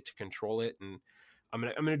I get to control it. And I'm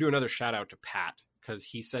gonna do another shout out to Pat because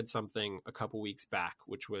he said something a couple weeks back,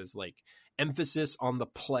 which was like emphasis on the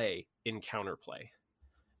play in counterplay.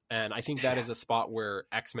 And I think that is a spot where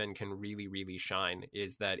X-Men can really, really shine,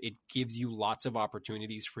 is that it gives you lots of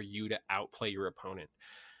opportunities for you to outplay your opponent.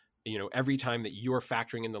 Every time that you're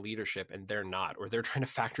factoring in the leadership and they're not, or they're trying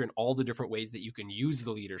to factor in all the different ways that you can use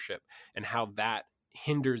the leadership and how that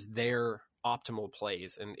hinders their optimal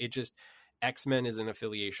plays. And X-Men is an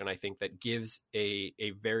affiliation, I think, that gives a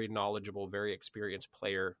very knowledgeable, very experienced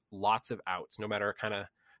player lots of outs, no matter kind of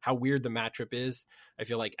how weird the matchup is. I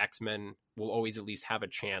feel like X-Men will always at least have a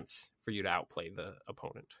chance for you to outplay the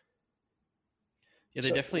opponent. Yeah, they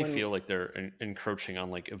definitely feel like they're encroaching on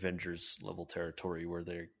like Avengers level territory where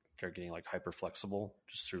they're getting like hyper flexible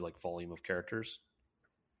just through like volume of characters.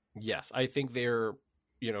 Yes, I think they're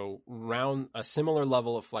around a similar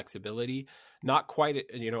level of flexibility, not quite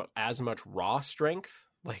as much raw strength.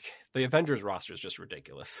 Like the Avengers roster is just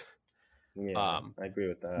ridiculous. Yeah, I agree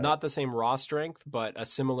with that. Not the same raw strength, but a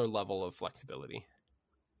similar level of flexibility.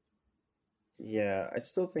 Yeah, I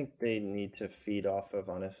still think they need to feed off of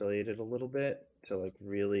unaffiliated a little bit to like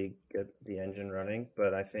really get the engine running,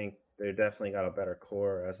 but I think they definitely got a better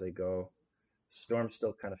core as they go. Storm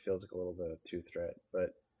still kind of feels like a little bit of two threat,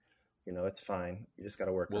 but it's fine. You just got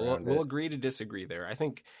to work around it. We'll agree to disagree there. I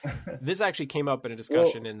think this actually came up in a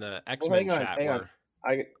discussion in the X-Men chat. Hang on.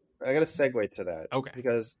 I got to segue to that. Okay.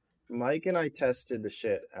 Because Mike and I tested the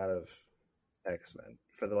shit out of X-Men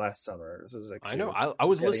for the last summer. This was I know. I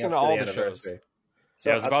was listening to all the shows.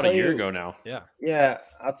 So it was about a year ago now. Yeah. Yeah.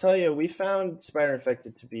 I'll tell you, we found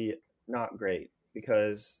Spider-Infected to be not great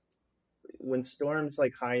because when Storm's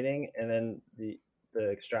like hiding and then the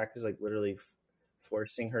extract is like literally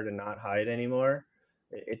forcing her to not hide anymore,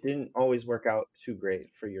 it didn't always work out too great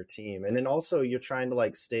for your team. And then also you're trying to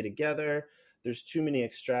like stay together. There's too many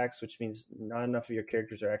extracts, which means not enough of your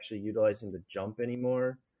characters are actually utilizing the jump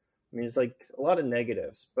anymore. I mean, it's like a lot of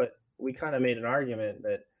negatives, but we kind of made an argument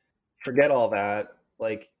that forget all that.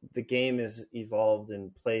 Like the game is evolved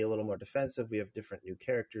and play a little more defensive. We have different new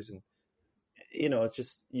characters, and it's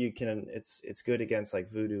just it's good against like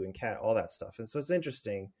Voodoo and Cat, all that stuff. And so it's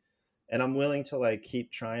interesting, and I'm willing to like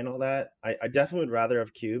keep trying all that. I definitely would rather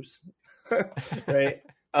have cubes, right?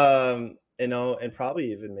 And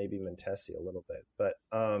probably even maybe Mentesi a little bit, but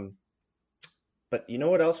you know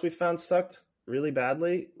what else we found sucked really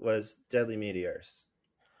badly was Deadly Meteors.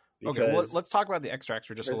 Okay, well, let's talk about the extracts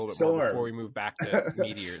for just a little bit more before we move back to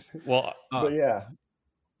meteors. Well, but yeah.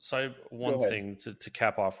 So I have one thing to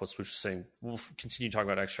cap off what Switch was saying. We'll continue talking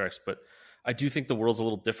about extracts, but I do think the world's a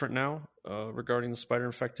little different now regarding the spider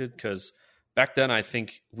infected, because back then I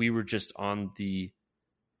think we were just on the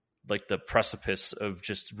precipice of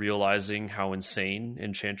just realizing how insane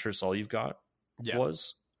Enchantress All You've Got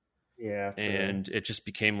was. Yeah. True. And it just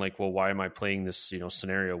became like, well, why am I playing this,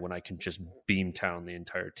 scenario when I can just beam town the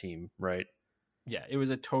entire team, right? Yeah, it was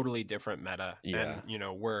a totally different meta. Yeah.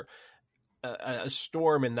 And, we're a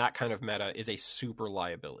storm in that kind of meta is a super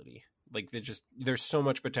liability. Like there's so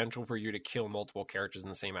much potential for you to kill multiple characters in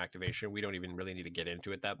the same activation. We don't even really need to get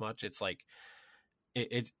into it that much. It's like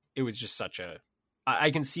it was just such a.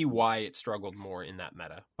 I can see why it struggled more in that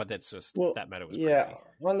meta, but that's just that meta was crazy. Yeah,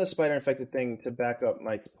 on the spider infected thing, to back up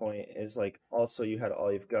Mike's point, is like also you had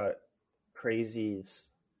All You've Got crazies,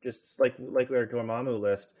 just like our Dormammu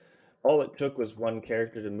list. All it took was one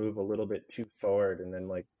character to move a little bit too forward, and then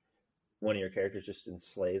like one of your characters just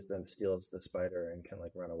enslays them, steals the spider, and can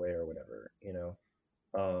like run away or whatever,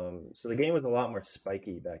 So the game was a lot more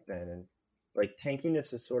spiky back then, and like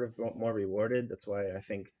tankiness is sort of more rewarded. That's why I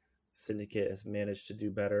think Syndicate has managed to do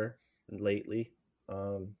better lately.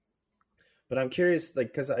 But I'm curious,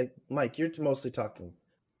 like, because Mike, you're mostly talking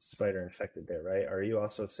spider infected there, right? Are you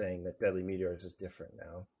also saying that Deadly Meteors is different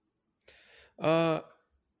now?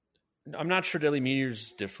 I'm not sure Deadly Meteors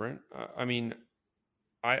is different. I mean,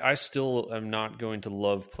 I still am not going to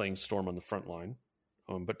love playing Storm on the front line.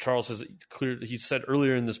 But Charles has he said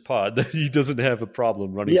earlier in this pod that he doesn't have a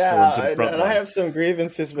problem running Storm to the front line. I have some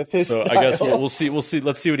grievances with his style. I guess we'll see.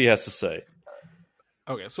 Let's see what he has to say.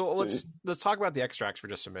 Okay, so let's talk about the extracts for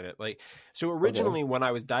just a minute. So originally, when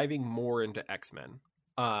I was diving more into X-Men,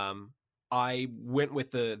 I went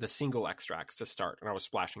with the single extracts to start, and I was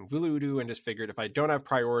splashing Voodoo and just figured if I don't have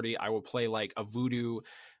priority, I will play like a Voodoo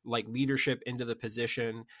like leadership into the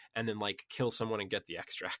position and then like kill someone and get the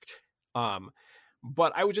extract.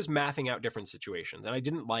 But I was just mathing out different situations, and I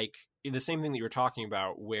didn't like the same thing that you were talking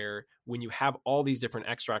about, where when you have all these different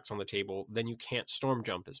extracts on the table, then you can't storm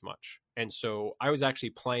jump as much. And so I was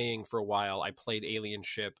actually playing for a while. I played Alien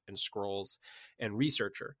Ship and Scrolls and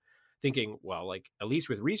Researcher, thinking, well, like at least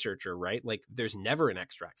with Researcher, right? Like there's never an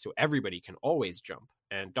extract, so everybody can always jump.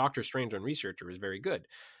 And Doctor Strange on Researcher is very good.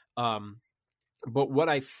 But what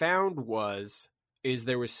I found is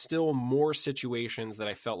there was still more situations that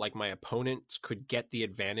I felt like my opponents could get the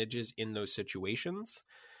advantages in those situations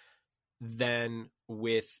than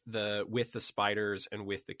with the spiders and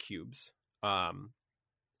with the cubes.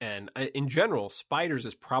 And in general, spiders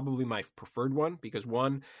is probably my preferred one because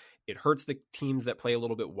one, it hurts the teams that play a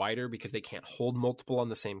little bit wider because they can't hold multiple on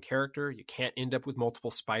the same character. You can't end up with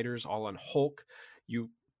multiple spiders all on Hulk.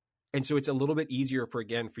 And so it's a little bit easier for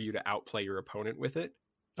you to outplay your opponent with it.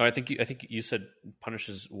 Oh, I think you said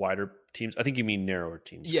punishes wider teams. I think you mean narrower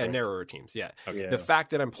teams. Yeah, correct? Narrower teams. Yeah. Okay. The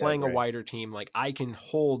fact that I'm playing a wider team, like I can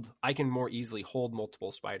more easily hold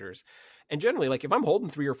multiple spiders. And generally, like if I'm holding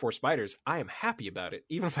 3 or 4 spiders, I am happy about it,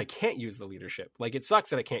 even if I can't use the leadership. Like it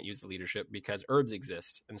sucks that I can't use the leadership because herbs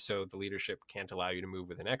exist, and so the leadership can't allow you to move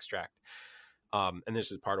with an extract. And this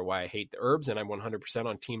is part of why I hate the herbs, and I'm 100%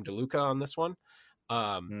 on Team DeLuca on this one.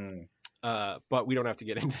 But we don't have to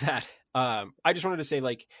get into that. I just wanted to say,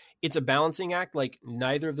 like, it's a balancing act. Like,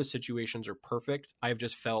 neither of the situations are perfect. I've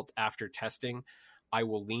just felt after testing, I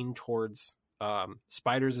will lean towards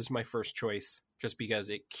spiders as my first choice, just because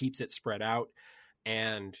it keeps it spread out.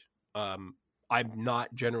 And I'm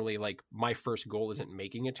not generally like, my first goal isn't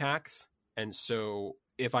making attacks. And so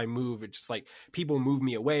if I move, it's just like people move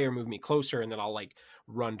me away or move me closer, and then I'll like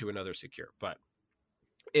run to another secure. But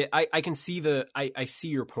I can see I see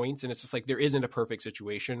your points, and it's just like there isn't a perfect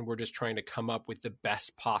situation. We're just trying to come up with the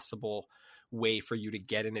best possible way for you to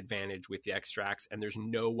get an advantage with the extracts, and there's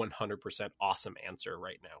no 100% awesome answer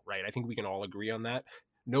right now, right? I think we can all agree on that.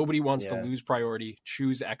 Nobody wants to lose priority,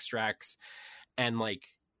 choose extracts, and like,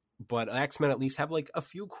 but X-Men at least have like a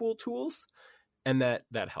few cool tools, and that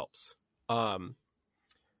helps.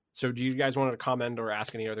 So do you guys want to comment or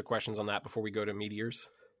ask any other questions on that before we go to Meteors?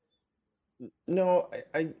 No,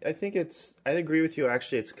 I think I agree with you.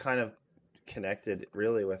 Actually, it's kind of connected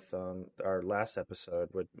really with our last episode,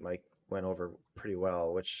 what Mike went over pretty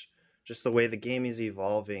well, which just the way the game is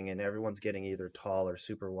evolving and everyone's getting either tall or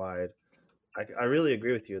super wide. I really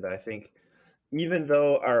agree with you that I think even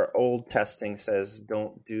though our old testing says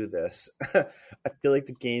don't do this, I feel like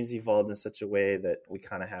the game's evolved in such a way that we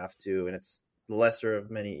kind of have to, and it's the lesser of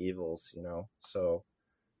many evils, you know. So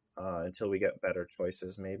until we get better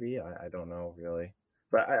choices, maybe I don't know really,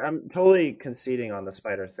 but I'm totally conceding on the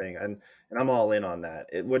spider thing, and I'm all in on that.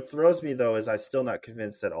 What throws me though is I'm still not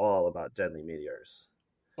convinced at all about deadly meteors.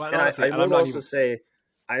 Well, And honestly, I will also say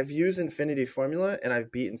I've used Infinity Formula and I've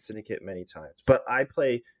beaten Syndicate many times, but I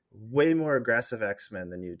play way more aggressive X-Men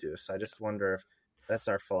than you do. So I just wonder if that's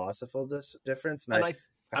our philosophical difference. And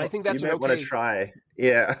I think that's you might okay. want to try.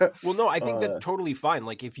 Yeah. Well, no, I think that's totally fine.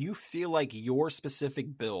 Like if you feel like your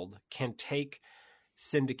specific build can take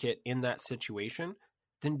Syndicate in that situation,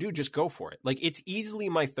 then dude, just go for it. Like it's easily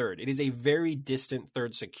my third. It is a very distant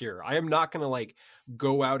third secure. I am not going to like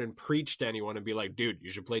go out and preach to anyone and be like, dude, you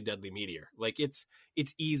should play Deadly Meteor. Like it's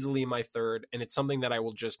easily my third, and it's something that I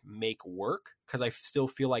will just make work because I still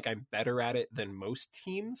feel like I'm better at it than most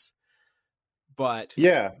teams. But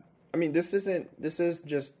yeah, I mean, this is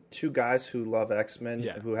just two guys who love X-Men,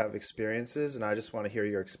 Yeah. who have experiences, and I just want to hear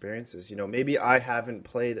your experiences. You know, maybe I haven't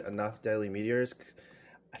played enough Deadly Meteors.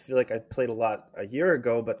 I feel like I played a lot a year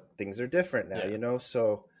ago, but things are different now, Yeah. you know?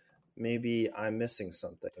 So maybe I'm missing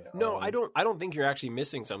something. No, I don't think you're actually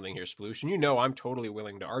missing something here, Sploosh. And you know I'm totally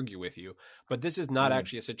willing to argue with you. But this is not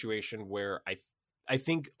actually a situation where I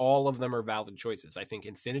think all of them are valid choices. I think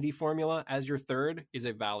Infinity Formula as your third is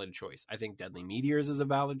a valid choice. I think Deadly Meteors is a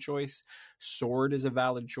valid choice. Sword is a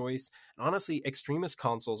valid choice. And honestly, Extremis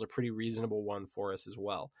Console is a pretty reasonable one for us as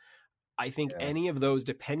well. I think any of those,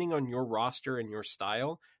 depending on your roster and your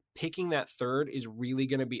style, picking that third is really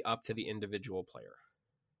going to be up to the individual player.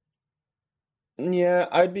 Yeah,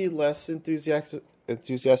 I'd be less enthusiastic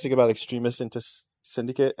about Extremis into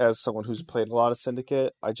Syndicate as someone who's played a lot of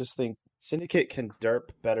Syndicate. I just think Syndicate can derp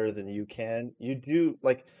better than you can. You do,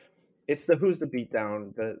 like, it's the who's the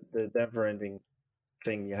beatdown, the never-ending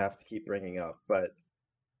thing you have to keep bringing up. But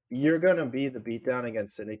you're going to be the beatdown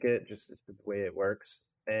against Syndicate, just as the way it works.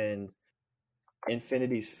 And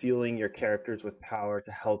Infinity's fueling your characters with power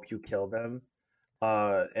to help you kill them.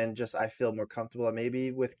 And just I feel more comfortable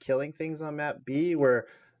maybe with killing things on map B, where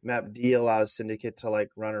map D allows Syndicate to like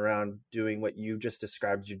run around doing what you just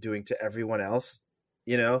described you're doing to everyone else,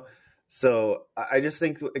 you know? So I just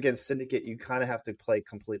think against Syndicate you kind of have to play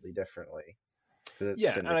completely differently.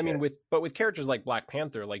 Yeah, Syndicate. And I mean with characters like Black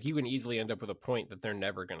Panther, like you can easily end up with a point that they're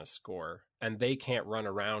never going to score, and they can't run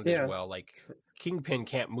around as well. Like Kingpin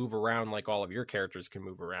can't move around like all of your characters can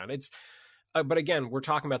move around. It's but again, we're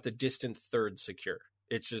talking about the distant third secure.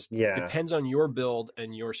 It's just depends on your build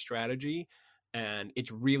and your strategy, and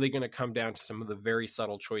it's really going to come down to some of the very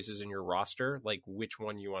subtle choices in your roster, like which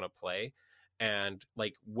one you want to play. And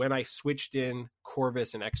like when I switched in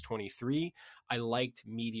Corvus and X-23, I liked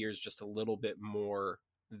Meteors just a little bit more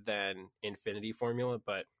than Infinity Formula.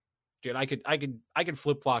 But dude, I could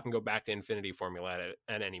flip flop and go back to Infinity Formula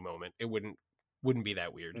at any moment. It wouldn't be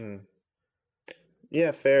that weird.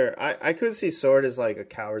 Yeah, fair. I could see Sword as like a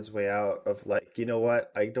coward's way out of like, you know what?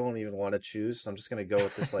 I don't even want to choose. So I'm just going to go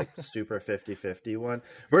with this like super 50-50 one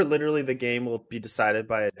where literally the game will be decided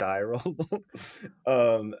by a die roll.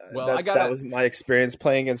 That was my experience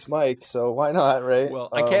playing against Mike. So why not, right? Well,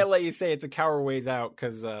 I can't let you say it's a coward ways out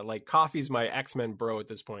because like Coffee's my X-Men bro at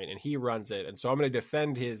this point and he runs it. And so I'm going to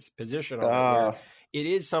defend his position on it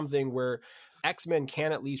is something where X-Men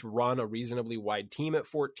can at least run a reasonably wide team at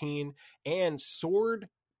 14, and Sword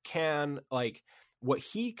can like what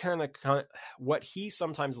he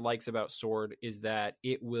sometimes likes about Sword is that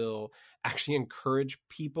it will actually encourage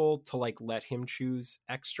people to like let him choose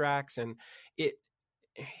extracts, and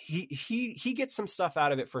he gets some stuff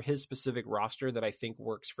out of it for his specific roster that I think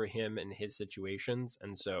works for him and his situations.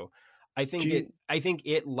 And so I think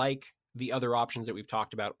it like the other options that we've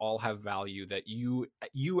talked about all have value that you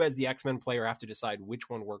as the X-Men player have to decide which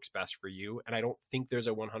one works best for you. And I don't think there's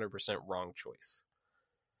a 100% wrong choice.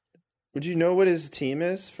 Would you know what his team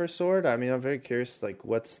is for Sword? I mean, I'm very curious, like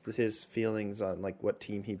what's his feelings on like what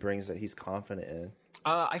team he brings that he's confident in?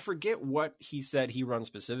 I forget what he said he runs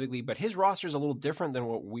specifically, but his roster is a little different than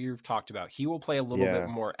what we've talked about. He will play a little bit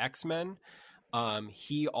more X-Men.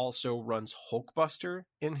 He also runs Hulkbuster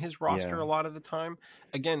in his roster a lot of the time.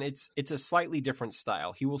 Again, it's a slightly different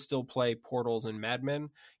style. He will still play Portals and Mad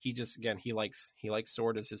Men. He just, again, he likes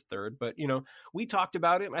Sword as his third. But, you know, we talked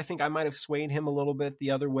about it. I think I might have swayed him a little bit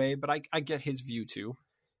the other way, but I get his view too.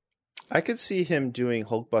 I could see him doing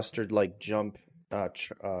Hulkbuster like jump,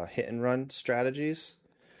 hit and run strategies.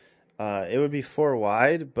 It would be 4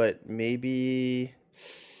 wide, but maybe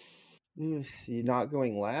you're not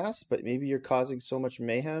going last, but maybe you're causing so much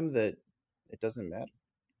mayhem that it doesn't matter.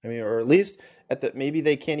 I mean, or at least maybe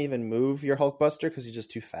they can't even move your Hulkbuster because he's just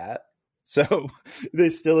too fat. So they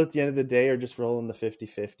still at the end of the day are just rolling the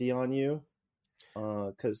 50-50 on you.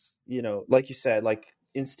 Because, like you said, like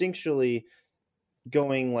instinctually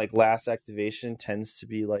going like last activation tends to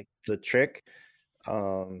be like the trick.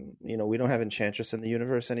 We don't have Enchantress in the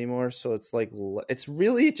universe anymore, so it's like it's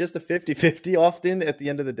really just a 50-50 often at the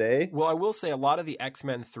end of the day. Well, I will say a lot of the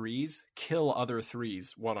X-Men 3s kill other 3s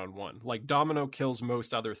one-on-one. Like Domino kills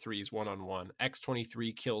most other 3s one-on-one.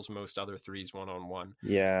 X-23 kills most other 3s one-on-one.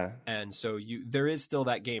 Yeah. And so there is still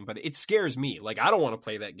that game, but it scares me. Like I don't want to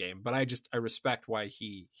play that game, but I respect why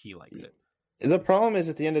he likes it. The problem is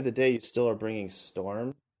at the end of the day you still are bringing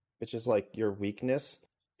Storm, which is like your weakness.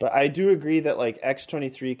 But I do agree that like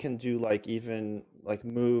X-23 can do like even like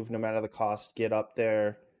move no matter the cost, get up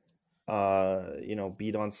there,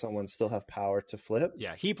 beat on someone, still have power to flip.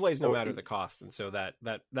 Yeah, he plays no matter the cost, and so that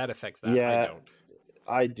affects that. Yeah, I don't.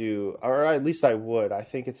 I do, or at least I would. I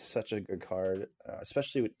think it's such a good card,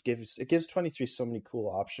 especially it gives 23 so many cool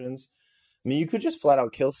options. I mean, you could just flat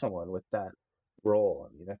out kill someone with that roll.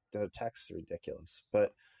 I mean, that attack's ridiculous.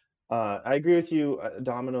 But I agree with you,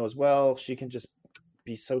 Domino as well. She can just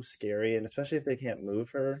be so scary, and especially if they can't move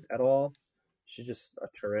her at all, she's just a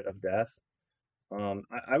turret of death.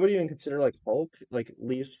 I would even consider like Hulk, like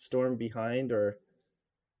leave Storm behind, or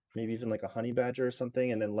maybe even like a Honey Badger or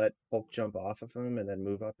something, and then let Hulk jump off of him and then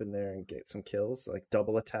move up in there and get some kills, like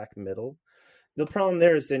double attack middle. The problem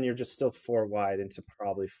there is then you're just still 4 wide into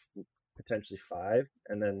probably potentially 5,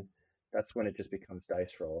 and then that's when it just becomes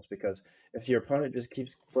dice rolls, because if your opponent just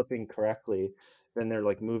keeps flipping correctly, then they're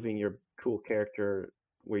like moving your cool character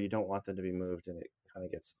where you don't want them to be moved, and it kind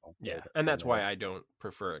of gets and that's why I don't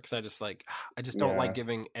prefer it, because I just don't like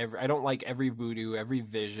giving I don't like every Voodoo, every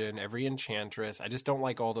Vision, every Enchantress. I just don't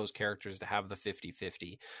like all those characters to have the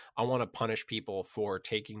 50-50. I want to punish people for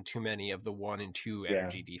taking too many of the 1 and 2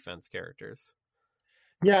 energy defense characters.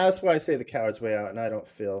 Yeah, that's why I say the coward's way out, and I don't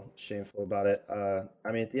feel shameful about it.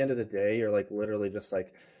 I mean, at the end of the day, you're like literally just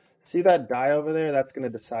like, see that die over there? That's going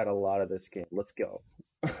to decide a lot of this game. Let's go.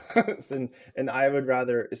 and I would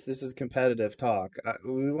rather, this is competitive talk.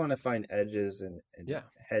 We want to find edges and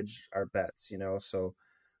hedge our bets, So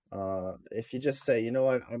if you just say, you know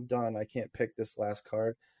what, I'm done. I can't pick this last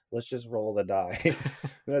card. Let's just roll the die.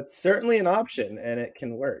 That's certainly an option, and it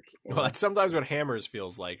can work. Well, that's sometimes what Hammers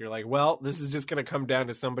feels like. You're like, well, this is just going to come down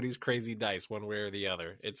to somebody's crazy dice one way or the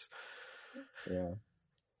other. Yeah.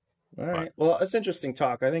 All right. Well, it's interesting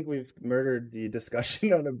talk. I think we've murdered the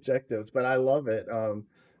discussion on objectives, but I love it.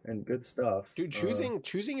 And good stuff. Dude,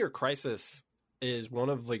 choosing your crisis is one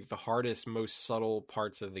of like the hardest, most subtle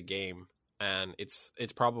parts of the game, and it's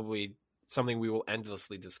probably something we will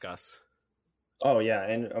endlessly discuss. Oh yeah,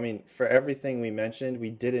 and I mean, for everything we mentioned, we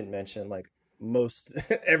didn't mention like most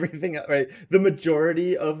everything, right? The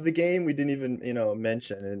majority of the game we didn't even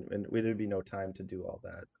mention, and there'd be no time to do all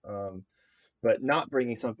that. But not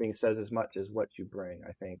bringing something says as much as what you bring,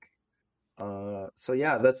 I think. So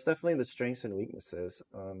yeah, that's definitely the strengths and weaknesses.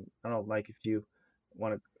 I don't know, Mike, if you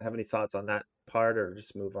want to have any thoughts on that part, or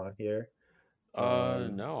just move on here.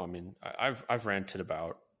 No, I mean, I've ranted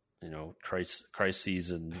about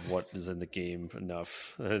crises and what is in the game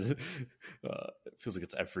enough. It feels like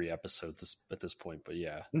it's every episode at this point, but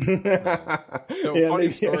yeah. So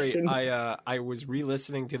funny story. I was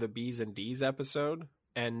re-listening to the B's and D's episode,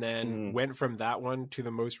 and then went from that one to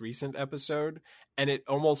the most recent episode, and it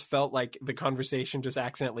almost felt like the conversation just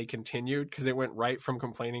accidentally continued, because it went right from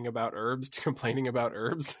complaining about herbs to complaining about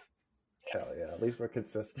herbs. Hell yeah, at least we're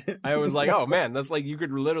consistent. I was like, oh man, that's like, you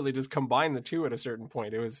could literally just combine the two at a certain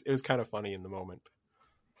point. It was kind of funny in the moment.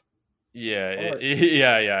 Yeah,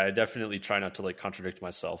 yeah. I definitely try not to like contradict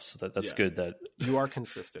myself, so that's good that you are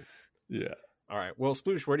consistent. Yeah. All right. Well,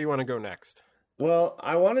 Sploosh, where do you want to go next? Well,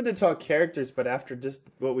 I wanted to talk characters, but after just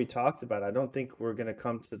what we talked about, I don't think we're going to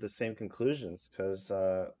come to the same conclusions, because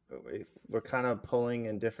we're kind of pulling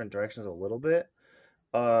in different directions a little bit.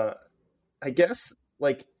 I guess,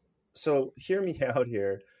 like, so hear me out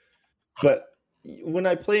here, but when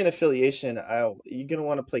I play an affiliation, you're going to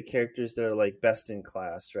want to play characters that are like best in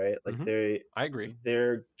class, right? Like I agree.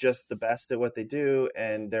 They're just the best at what they do,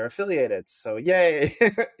 and they're affiliated. So yay,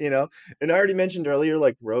 And I already mentioned earlier,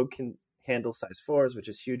 like Rogue can handle size 4s, which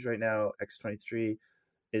is huge right now. X-23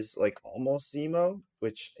 is like almost Zemo,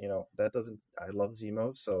 which, that doesn't, I love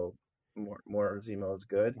Zemo. So more Zemo is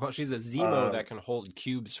good. Well, she's a Zemo that can hold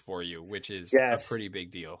cubes for you, which is yes. a pretty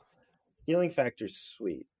big deal. Healing factor's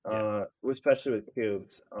sweet, Yeah. especially with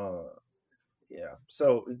cubes. Yeah,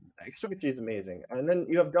 so Extra 3 is amazing. And then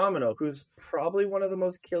you have Domino, who's probably one of the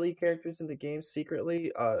most killy characters in the game secretly,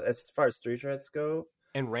 as far as 3 threats go.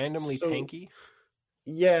 And randomly tanky?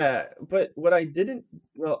 Yeah, but what I didn't...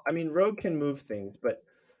 Well, I mean, Rogue can move things, but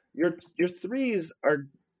your 3s are,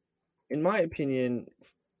 in my opinion,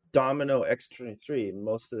 Domino X-23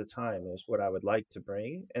 most of the time is what I would like to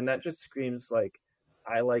bring. And that just screams like,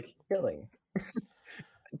 I like killing.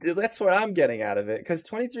 That's what I'm getting out of it, because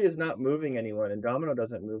 23 is not moving anyone, and Domino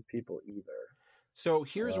doesn't move people either. So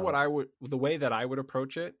here's what the way that I would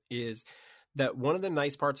approach it is that one of the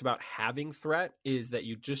nice parts about having threat is that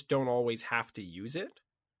you just don't always have to use it,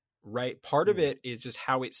 right? Part of it is just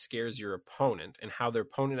how it scares your opponent and how their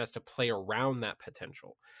opponent has to play around that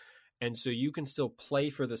potential. And so you can still play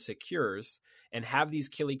for the secures and have these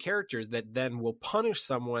killy characters that then will punish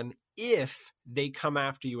someone if they come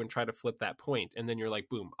after you and try to flip that point. And then you're like,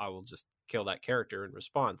 boom, I will just kill that character in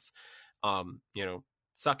response.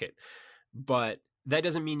 Suck it. But that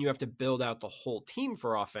doesn't mean you have to build out the whole team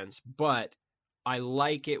for offense. But I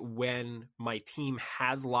like it when my team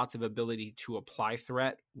has lots of ability to apply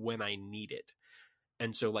threat when I need it.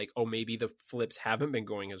 And so like, oh, maybe the flips haven't been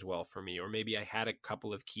going as well for me, or maybe I had a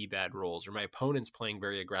couple of key bad rolls, or my opponent's playing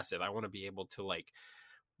very aggressive. I want to be able to like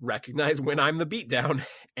recognize when I'm the beatdown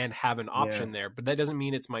and have an option there. But that doesn't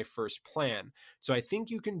mean it's my first plan. So I think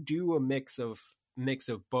you can do a mix of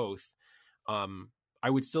both. I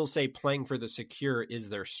would still say playing for the secure is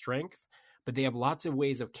their strength, but they have lots of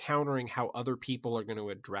ways of countering how other people are going to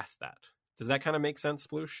address that. Does that kind of make sense,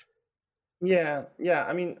 Sploosh? Yeah.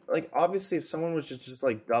 I mean, like, obviously, if someone was just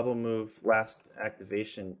like double move last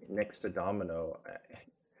activation next to Domino,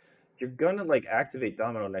 you're gonna like activate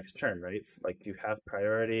Domino next turn, right? Like, you have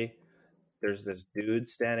priority. There's this dude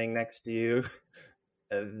standing next to you,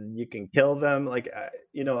 and you can kill them. Like,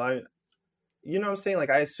 what I'm saying? Like,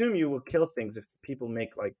 I assume you will kill things if people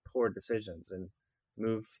make like poor decisions and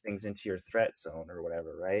move things into your threat zone or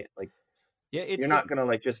whatever, right? Like, you're not gonna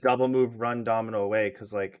like just double move, run Domino away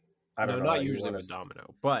because like. I don't know. Not usually with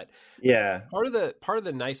Domino, but yeah, part of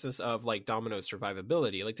the niceness of like Domino's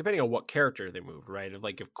survivability, like depending on what character they moved, right?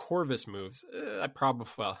 If Corvus moves,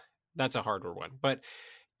 that's a harder one, but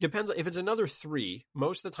depends. If it's another 3,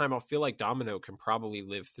 most of the time I'll feel like Domino can probably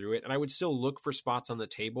live through it, and I would still look for spots on the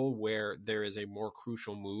table where there is a more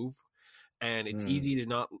crucial move. And it's easy to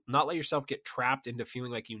not let yourself get trapped into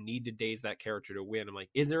feeling like you need to daze that character to win. I'm like,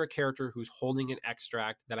 is there a character who's holding an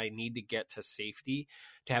extract that I need to get to safety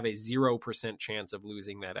to have a 0% chance of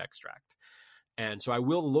losing that extract? And so I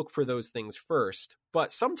will look for those things first.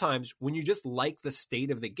 But sometimes when you just like the state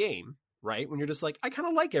of the game, right? When you're just like, I kind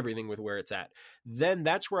of like everything with where it's at, then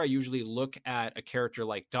that's where I usually look at a character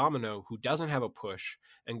like Domino who doesn't have a push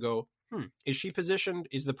and go, is she positioned?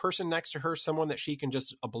 Is the person next to her someone that she can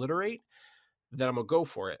just obliterate? Then I'm going to go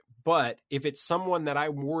for it. But if it's someone that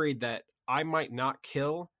I'm worried that I might not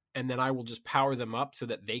kill, and then I will just power them up so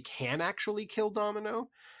that they can actually kill Domino,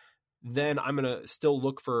 then I'm going to still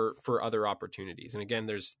look for other opportunities. And again,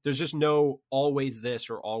 there's just no always this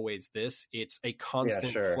or always this. It's a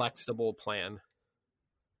constant, flexible plan.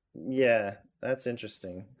 Yeah, that's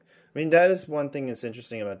interesting. I mean, that is one thing that's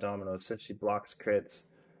interesting about Domino. Since she blocks crits,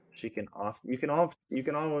 you can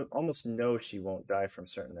almost know she won't die from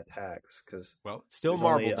certain attacks because still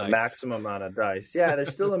Marvel dice. A maximum amount of dice. Yeah,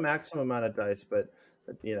 there's still a maximum amount of dice, but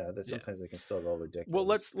that sometimes they can still roll ridiculous. Well,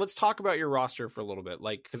 let's talk about your roster for a little bit,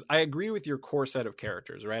 like, because I agree with your core set of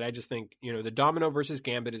characters, right? I just think the Domino versus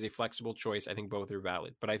Gambit is a flexible choice. I think both are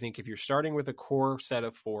valid, but I think if you're starting with a core set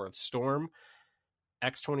of 4 of Storm,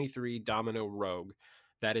 X-23, Domino, Rogue,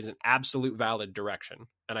 that is an absolute valid direction.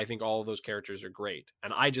 And I think all of those characters are great.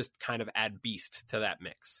 And I just kind of add Beast to that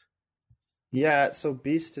mix. Yeah, so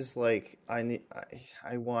Beast is like, I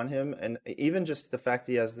want him. And even just the fact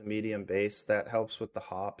he has the medium base, that helps with the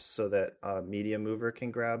hops so that medium mover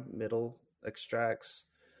can grab middle extracts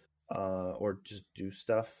or just do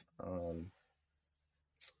stuff.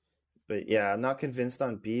 But yeah, I'm not convinced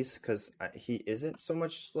on Beast because he isn't so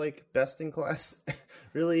much like best in class,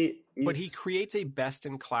 really. But he creates a best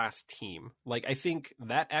in class team. Like, I think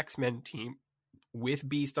that X-Men team with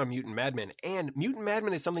Beast on Mutant Madmen, and Mutant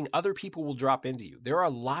Madmen is something other people will drop into you. There are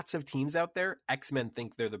lots of teams out there. X-Men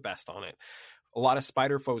think they're the best on it. A lot of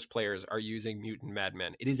Spider-Foes players are using Mutant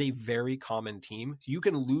Madmen. It is a very common team. So you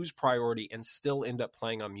can lose priority and still end up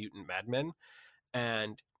playing on Mutant Madmen.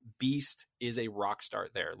 And Beast is a rock star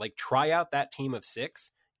there. Like, try out that team of 6.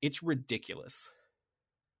 It's ridiculous.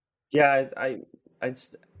 Yeah,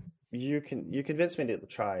 you convinced me to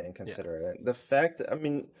try and consider it. The fact, I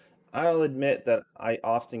mean, I'll admit that I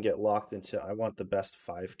often get locked into I want the best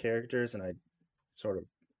 5 characters, and I sort of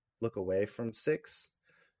look away from 6.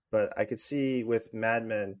 But I could see with Mad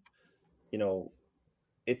Men, you know,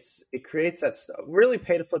 it creates that really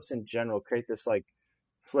pay to flips in general create this like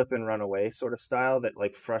flip and run away sort of style that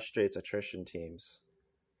like frustrates attrition teams.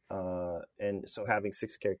 And so having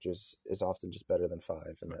 6 characters is often just better than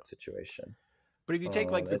 5 in that situation. But if you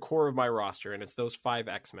take like the core of my roster and it's those 5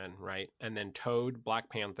 X-Men, right? And then Toad, Black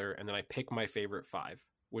Panther, and then I pick my favorite 5,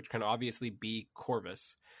 which can obviously be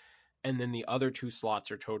Corvus. And then the other 2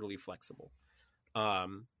 slots are totally flexible.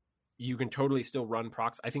 You can totally still run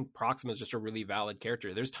Proxima. I think Proxima is just a really valid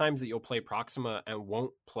character. There's times that you'll play Proxima and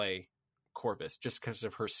won't play Corvus just because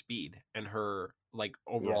of her speed and her like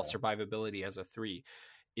overall survivability as a 3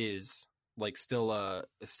 is like still a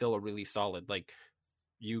really solid, like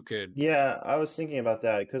you could. Yeah, I was thinking about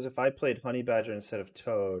that because if I played Honey Badger instead of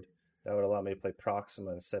Toad, that would allow me to play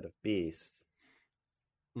Proxima instead of Beast.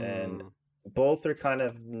 And both are kind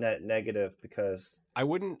of net negative because I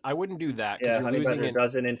wouldn't do that. Yeah, Honey Badger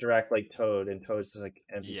doesn't interact like Toad, and Toad's like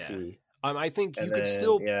MVP. Yeah. I think you could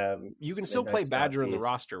still you can still play Badger in the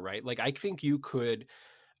roster, right? Like I think you could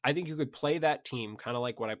play that team kind of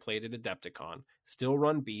like what I played at Adepticon, still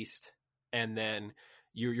run Beast, and then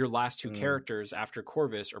your last 2 characters after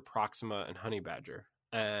Corvus are Proxima and Honey Badger.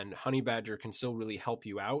 And Honey Badger can still really help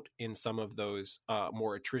you out in some of those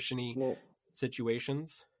more attrition-y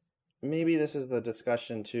situations. Maybe this is the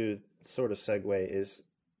discussion to sort of segue is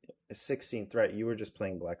a 16 threat. You were just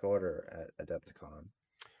playing Black Order at Adepticon,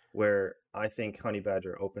 where I think Honey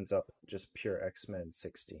Badger opens up just pure X-Men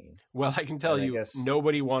 16. Well, I can tell you,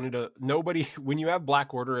 nobody when you have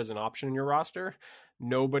Black Order as an option in your roster,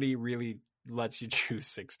 nobody really lets you choose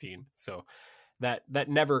 16. So that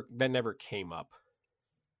never came up.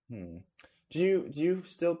 Do you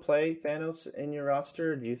still play Thanos in your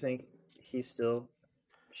roster? Do you think he still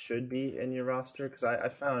should be in your roster? Because I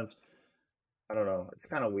found, I don't know, it's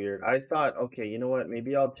kind of weird. I thought, okay, you know what,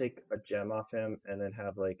 maybe I'll take a gem off him and then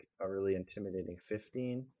have like a really intimidating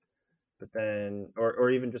 15, but then or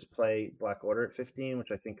even just play Black Order at 15,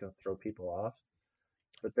 which I think will throw people off.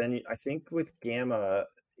 But then I think with Gamma,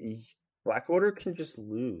 Black Order can just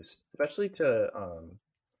lose, especially to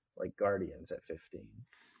like Guardians at 15,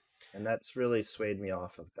 and that's really swayed me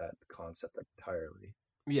off of that concept entirely.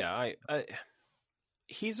 Yeah,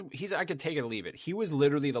 he's I could take it or leave it. He was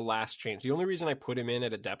literally the last change. The only reason I put him in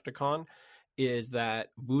at Adepticon is that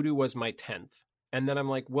Voodoo was my 10th. And then I'm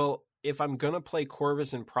like, well, if I'm going to play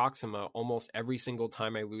Corvus and Proxima almost every single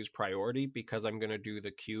time I lose priority because I'm going to do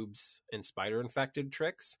the cubes and spider infected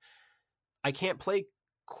tricks, I can't play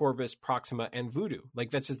Corvus, Proxima, and Voodoo.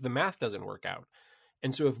 Like that's just the math doesn't work out.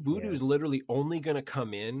 And so if Voodoo is literally only going to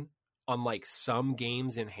come in on like some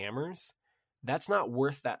games in Hammers, that's not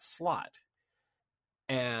worth that slot.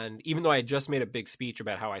 And even though I had just made a big speech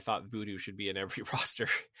about how I thought Voodoo should be in every roster,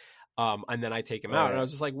 and then I take him out, and I was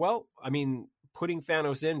just like, well, I mean, putting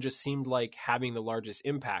Thanos in just seemed like having the largest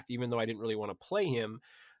impact. Even though I didn't really want to play him,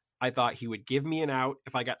 I thought he would give me an out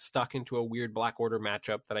if I got stuck into a weird Black Order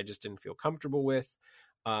matchup that I just didn't feel comfortable with.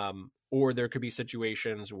 Or there could be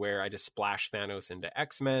situations where I just splash Thanos into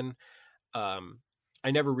X-Men. I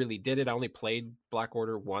never really did it. I only played Black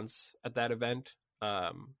Order once at that event.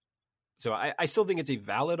 So I still think it's a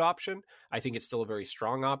valid option. I think it's still a very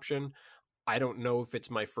strong option. I don't know if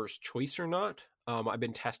it's my first choice or not. I've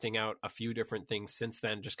been testing out a few different things since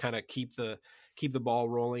then, just kind of keep the ball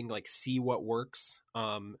rolling, like see what works.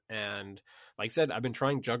 And like I said, I've been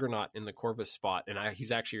trying Juggernaut in the Corvus spot, and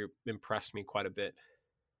he's actually impressed me quite a bit.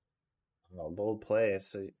 Oh, bold play.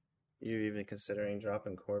 So you're even considering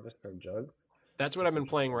dropping Corvus or Jug? That's what I've been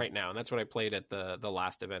playing right now, and that's what I played at the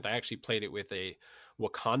last event. I actually played it with a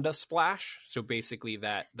Wakanda splash, so basically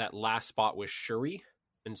that last spot was Shuri,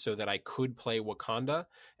 and so that I could play Wakanda,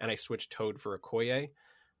 and I switched Toad for Okoye,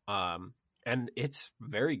 and it's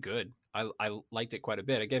very good. I liked it quite a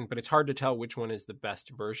bit, again, but it's hard to tell which one is the best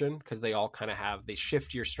version, because they all kind of they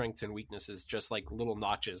shift your strengths and weaknesses just like little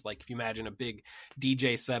notches. Like if you imagine a big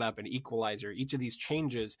DJ setup and equalizer, each of these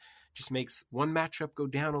changes just makes one matchup go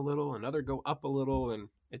down a little, another go up a little, and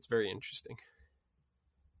it's very interesting.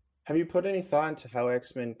 Have you put any thought into how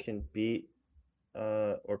X-Men can beat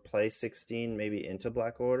or play 16 maybe into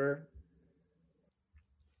Black Order?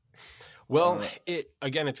 Well, it's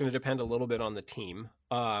going to depend a little bit on the team.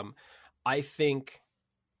 I think,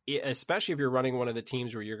 especially if you're running one of the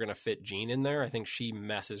teams where you're going to fit Jean in there, I think she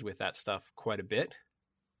messes with that stuff quite a bit.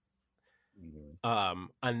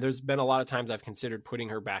 And there's been a lot of times I've considered putting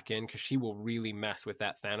her back in because she will really mess with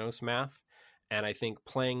that Thanos math. And I think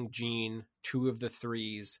playing Jean, 2 of the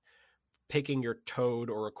 3s, picking your Toad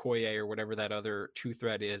or a Koye or whatever that other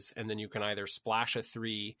 2-threat is, and then you can either splash a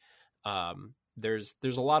 3. There's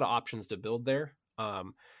a lot of options to build there.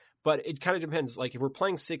 But it kind of depends. Like if we're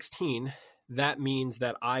playing 16, that means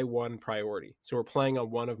that I won priority. So we're playing on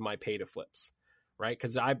one of my pay to flips, right?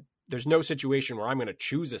 Because there's no situation where I'm going to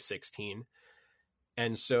choose a 16.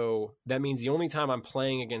 And so that means the only time I'm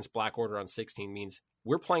playing against Black Order on 16 means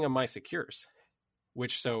we're playing on my secures,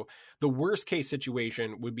 so the worst case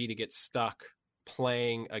situation would be to get stuck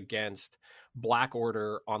playing against Black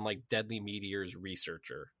Order on like Deadly Meteor's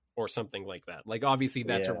Researcher or something like that. Like obviously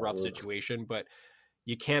that's a rough situation, but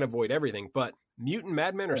you can't avoid everything. But Mutant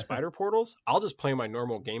Madmen or Spider Portals, I'll just play my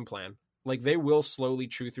normal game plan. Like they will slowly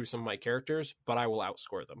chew through some of my characters, but I will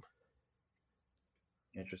outscore them.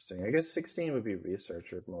 Interesting. I guess 16 would be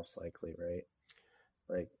Researcher most likely, right?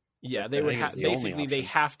 Like, yeah, they would basically they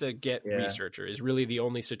have to get Researcher is really the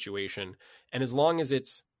only situation. And as long as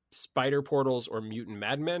it's Spider Portals or Mutant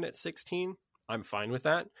Madmen at 16, I'm fine with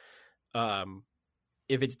that.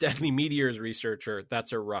 If it's Deadly Meteor's Researcher,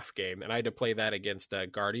 that's a rough game. And I had to play that against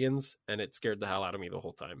Guardians, and it scared the hell out of me the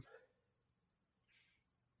whole time.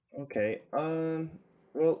 Okay.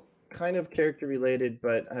 Well, kind of character related,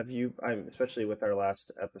 but especially with our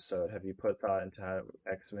last episode, have you put thought into how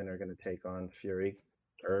X-Men are going to take on Fury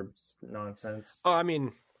Herb's nonsense? Oh, I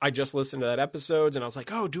mean, I just listened to that episode and I was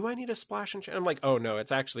like, oh, do I need a splash and I'm like, oh no,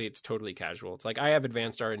 it's totally casual. It's like I have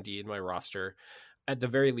advanced R&D in my roster. At the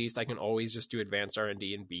very least, I can always just do advanced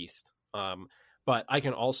R&D in Beast. But I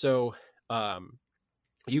can also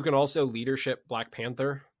you can also leadership Black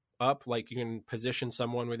Panther up. Like you can position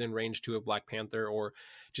someone within range 2 of Black Panther, or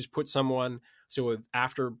just put someone so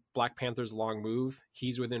after Black Panther's long move,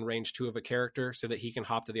 he's within range 2 of a character so that he can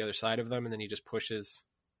hop to the other side of them, and then he just pushes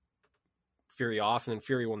Fury off, and then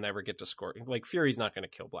Fury will never get to score. Like Fury's not going to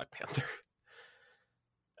kill Black Panther.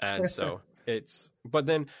 And so but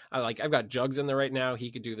then I've got Jugs in there right now.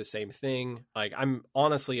 He could do the same thing. Like I'm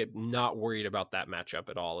honestly not worried about that matchup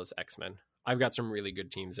at all as X-Men. I've got some really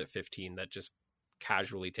good teams at 15 that just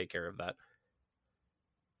casually take care of that.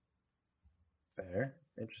 Fair.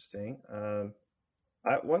 Interesting.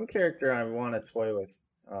 One character I want to toy with,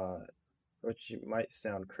 which might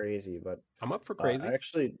sound crazy, but I'm up for crazy. I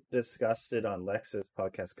actually discussed it on Lex's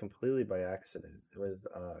podcast completely by accident. It was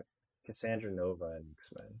Cassandra Nova in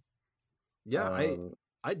X-Men. Yeah,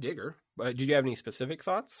 I dig her. But did you have any specific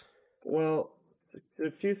thoughts? Well, a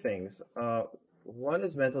few things. One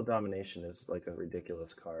is mental domination is like a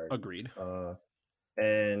ridiculous card. Agreed.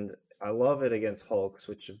 And I love it against Hulks,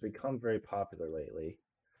 which have become very popular lately.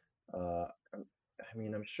 I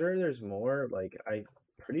mean, I'm sure there's more. Like, I'm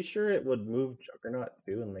pretty sure it would move Juggernaut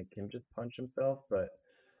too and make him just punch himself. But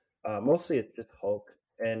mostly it's just Hulk.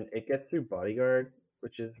 And it gets through Bodyguard,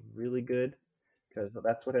 which is really good. Because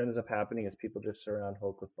that's what ends up happening is people just surround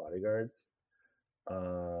Hulk with bodyguards. It's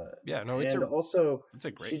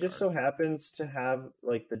a great she just card. so happens to have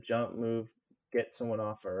like the jump move, get someone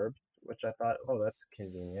off Herb, which I thought, oh, that's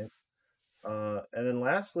convenient. And then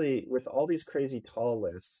lastly, with all these crazy tall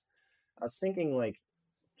lists, I was thinking like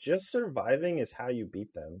just surviving is how you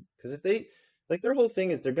beat them. Because if they like their whole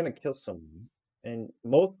thing is they're gonna kill someone, and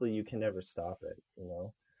mostly you can never stop it, you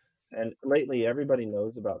know. And lately everybody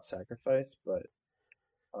knows about sacrifice, but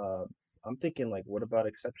I'm thinking like, what about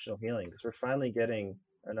exceptional healing? Because we're finally getting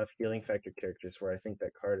enough healing factor characters where I think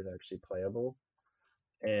that card is actually playable.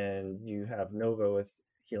 And you have Nova with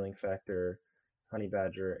healing factor, Honey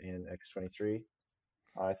Badger, and X-23.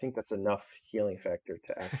 I think that's enough healing factor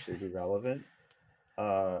to actually be relevant.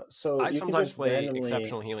 So I sometimes play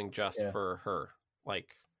exceptional healing just for her.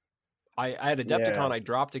 Like I had Adepticon, I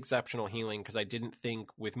dropped exceptional healing because I didn't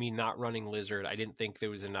think with me not running Lizard, I didn't think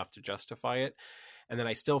there was enough to justify it. And then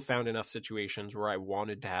I still found enough situations where I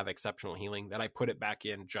wanted to have exceptional healing that I put it back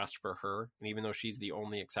in just for her. And even though she's the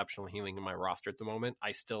only exceptional healing in my roster at the moment,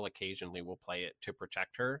 I still occasionally will play it to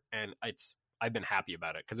protect her. And I've been happy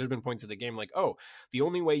about it because there's been points of the game like, oh, the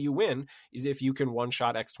only way you win is if you can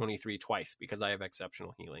one-shot X-23 twice because I have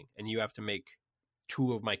exceptional healing. And you have to make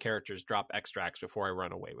 2 of my characters drop extracts before I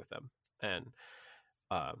run away with them and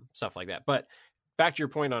stuff like that. But back to your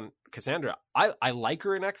point on Cassandra, I like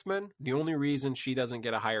her in X-Men. The only reason she doesn't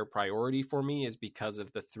get a higher priority for me is because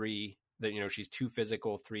of the 3 that, she's 2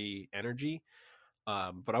 physical, 3 energy.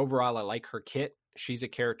 But overall, I like her kit. She's a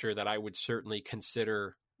character that I would certainly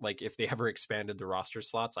consider, like if they ever expanded the roster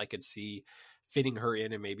slots, I could see fitting her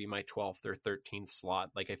in maybe my 12th or 13th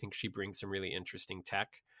slot. Like I think she brings some really interesting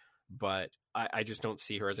tech, but I just don't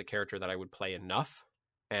see her as a character that I would play enough.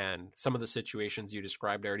 And some of the situations you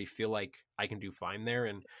described, I already feel like I can do fine there.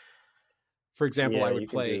 And For example, I would you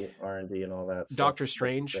can play do R&D and all that stuff. Doctor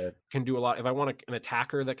Strange can do a lot. If I want an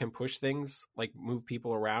attacker that can push things, like move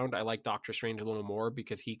people around, I like Doctor Strange a little more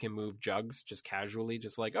because he can move jugs just casually,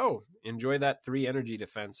 just like, oh, enjoy that 3 energy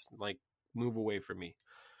defense, like move away from me.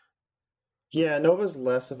 Yeah, Nova's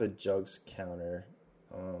less of a jugs counter,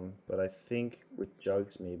 but I think with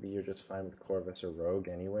jugs, maybe you're just fine with Corvus or Rogue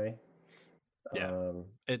anyway. Yeah,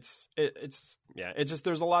 it's just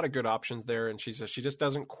there's a lot of good options there, and she just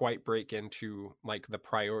doesn't quite break into like the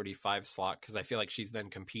priority 5 slot because I feel like she's then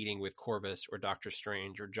competing with Corvus or Doctor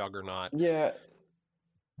Strange or Juggernaut. Yeah,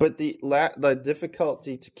 but the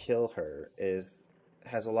difficulty to kill her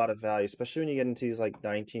has a lot of value, especially when you get into these like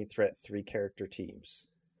 19 threat 3 character teams,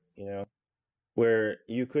 where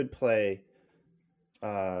you could play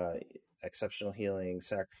exceptional healing,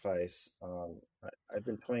 sacrifice. I've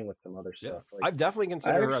been playing with some other stuff. Like, I've definitely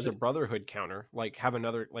considered her as a Brotherhood counter. Like have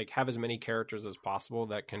as many characters as possible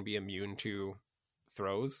that can be immune to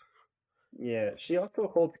throws. Yeah, she also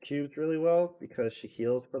holds cubes really well because she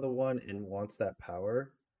heals for the 1 and wants that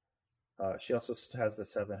power. She also has the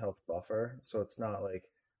 7 health buffer, so it's not like,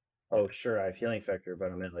 oh sure, I have healing factor,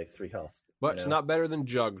 but I'm at like 3 health. But it's not better than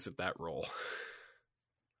Jugs at that role.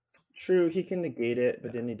 True, he can negate it,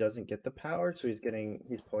 but then he doesn't get the power, so he's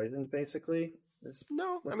poisoned basically. I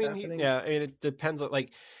mean, it depends. Like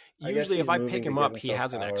usually, if I pick him up, he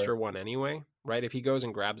has an extra one anyway, right? If he goes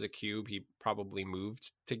and grabs a cube, he probably moved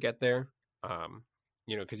to get there.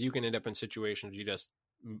 Because you can end up in situations you just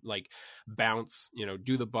like bounce,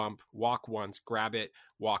 do the bump, walk once, grab it,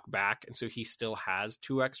 walk back, and so he still has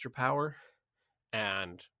 2 extra power,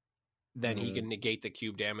 and then he can negate the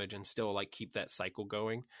cube damage and still like keep that cycle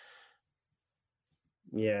going.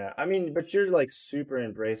 Yeah, I mean, but you're like super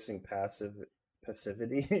embracing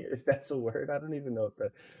passivity, if that's a word. I don't even know if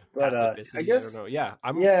that. But I guess I don't know. Yeah,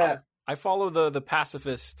 I follow the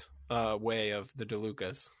pacifist way of the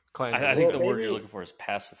DeLucas. I think the word you're looking for is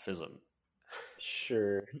pacifism.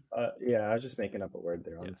 Sure. Yeah, I was just making up a word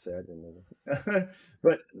there. Honestly, I didn't know.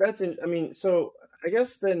 But so I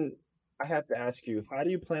guess then I have to ask you, how do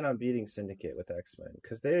you plan on beating Syndicate with X-Men?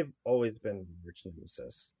 Because they've always been arch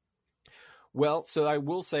nemesis. Well, so I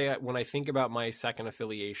will say when I think about my second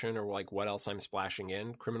affiliation or like what else I'm splashing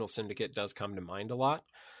in, Criminal Syndicate does come to mind a lot.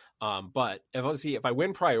 But if I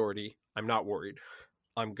win priority, I'm not worried.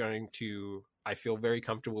 I feel very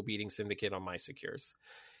comfortable beating Syndicate on my secures.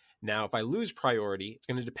 Now, if I lose priority, it's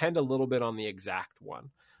going to depend a little bit on the exact one.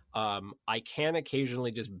 I can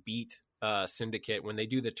occasionally just beat Syndicate when they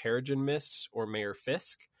do the Terrigen Mists or Mayor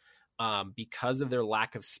Fisk because of their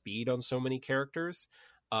lack of speed on so many characters.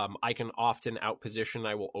 I can often outposition.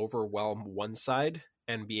 I will overwhelm one side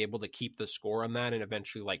and be able to keep the score on that and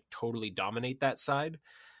eventually like totally dominate that side.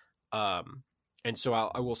 And so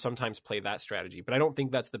I will sometimes play that strategy, but I don't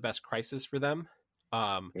think that's the best crisis for them.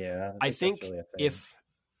 I think really if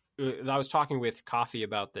I was talking with Coffee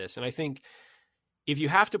about this, and I think if you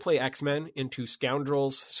have to play X-Men into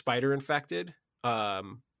Scoundrels, Spider Infected,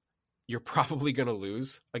 you're probably going to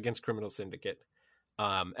lose against Criminal Syndicate.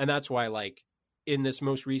 And that's why, like, in this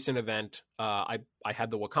most recent event, I had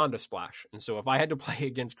the Wakanda splash. And so if I had to play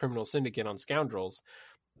against Criminal Syndicate on Scoundrels,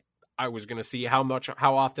 I was going to see how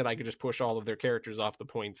often I could just push all of their characters off the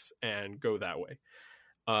points and go that way.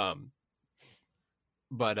 Yeah,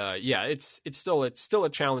 it's still a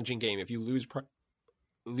challenging game. If you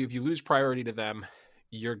lose priority to them,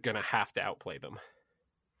 you're going to have to outplay them.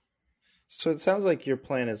 So it sounds like your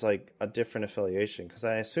plan is like a different affiliation, because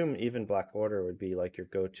I assume even Black Order would be like your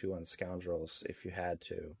go-to on Scoundrels if you had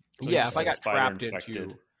to. Yeah, if I got trapped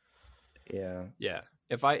infected.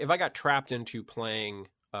 If I got trapped into playing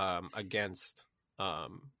against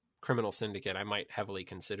Criminal Syndicate, I might heavily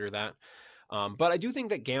consider that. But I do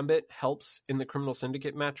think that Gambit helps in the Criminal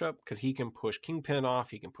Syndicate matchup because he can push Kingpin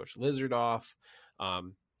off, he can push Lizard off.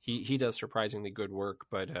 He does surprisingly good work,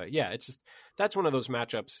 but it's just that's one of those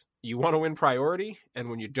matchups you want to win priority, and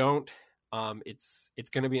when you don't, it's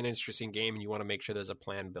going to be an interesting game, and you want to make sure there's a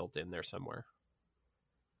plan built in there somewhere.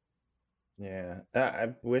 Yeah, I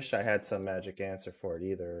wish I had some magic answer for it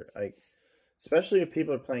either. Like, especially if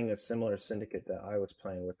people are playing a similar syndicate that I was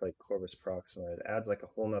playing with, like Corvus Proxima, it adds like a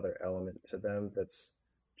whole nother element to them. That's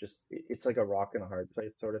just it's like a rock and a hard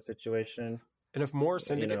place sort of situation. And if more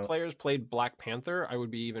Syndicate players played Black Panther, I would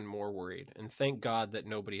be even more worried. And thank God that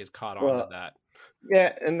nobody has caught on to that.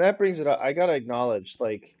 Yeah, and that brings it up. I got to acknowledge,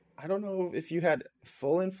 like, I don't know if you had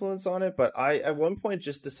full influence on it, but I, at one point,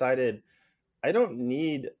 just decided I don't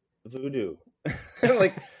need Voodoo.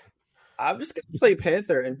 Like, I'm just going to play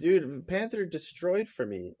Panther. And, dude, Panther destroyed for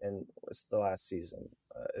me in the last season.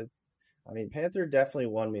 Panther definitely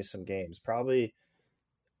won me some games. Probably...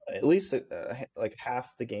 at least like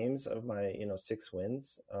half the games of my 6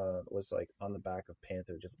 wins was like on the back of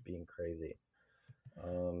Panther just being crazy.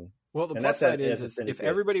 Well, the plus side is if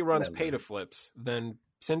everybody runs pay to flips, then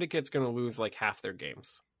Syndicate's going to lose like half their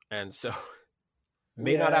games, and so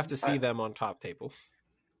may not have to see them on top tables.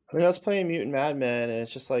 I mean, I was playing Mutant Madman, and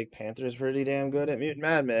it's just like Panther's pretty damn good at Mutant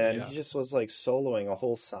Madman. Yeah. He just was like soloing a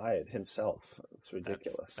whole side himself. It's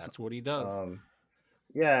ridiculous. That's what he does.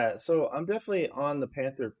 Yeah, so I'm definitely on the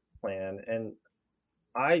Panther plan, and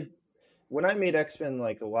when I made X-Men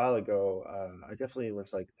like a while ago, I definitely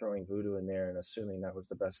was like throwing Voodoo in there and assuming that was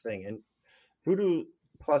the best thing. And Voodoo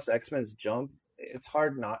plus X-Men's jump, it's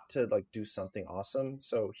hard not to like do something awesome.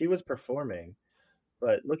 So he was performing,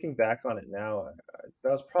 but looking back on it now,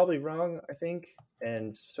 that was probably wrong, I think.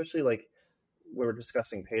 And especially like we were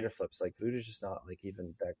discussing pay to flips, like Voodoo's just not like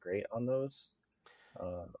even that great on those.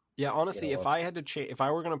 Yeah, honestly, if I had to if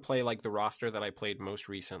I were going to play like the roster that I played most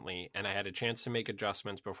recently, and I had a chance to make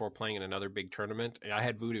adjustments before playing in another big tournament, and I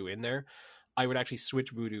had Voodoo in there, I would actually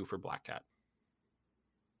switch Voodoo for Black Cat.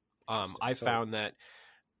 I found that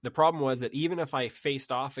the problem was that even if I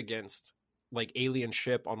faced off against like Alien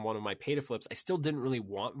Ship on one of my pay to flips, I still didn't really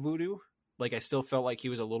want Voodoo. Like I still felt like he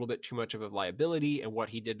was a little bit too much of a liability, and what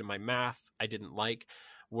he did to my math I didn't like.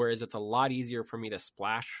 Whereas it's a lot easier for me to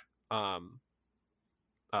splash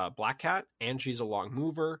Black Cat, and she's a long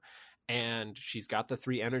mover, and she's got the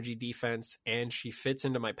 3 energy defense, and she fits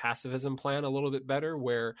into my pacifism plan a little bit better,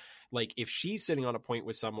 where like if she's sitting on a point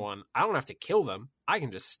with someone, I don't have to kill them, I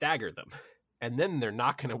can just stagger them, and then they're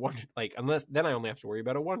not going to unless then I only have to worry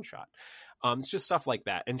about a one shot. It's just stuff like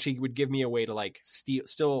that, and she would give me a way to like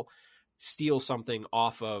steal something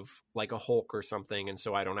off of like a Hulk or something, and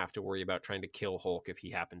so I don't have to worry about trying to kill Hulk if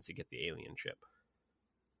he happens to get the alien ship.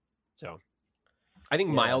 So I think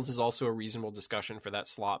Miles is also a reasonable discussion for that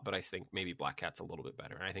slot, but I think maybe Black Cat's a little bit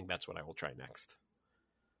better. And I think that's what I will try next.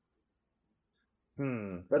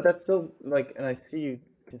 But that's still like, and I see you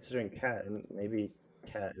considering Cat, and maybe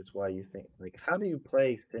Cat is why you think like, how do you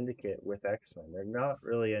play Syndicate with X-Men? They're not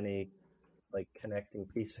really any like connecting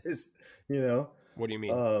pieces, What do you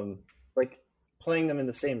mean? Like playing them in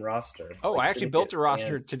the same roster. Oh, like I actually built a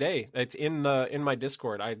roster today. It's in my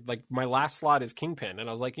Discord. I like my last slot is Kingpin, and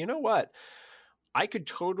I was like, you know what? I could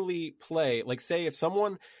totally play, like, say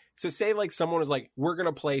someone is like, we're going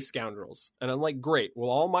to play Scoundrels. And I'm like, great. Well,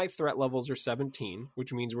 all my threat levels are 17,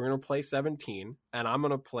 which means we're going to play 17. And I'm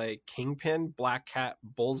going to play Kingpin, Black Cat,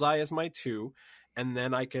 Bullseye as my 2. And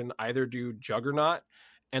then I can either do Juggernaut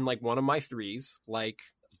and like one of my 3s, like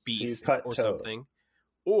Beast or something.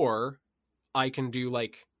 Or I can do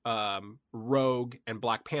like Rogue and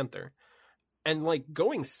Black Panther. And like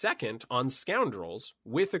going second on Scoundrels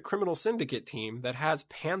with a Criminal Syndicate team that has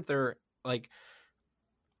Panther, like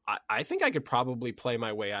I think I could probably play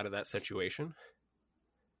my way out of that situation.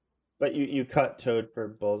 But you cut Toad for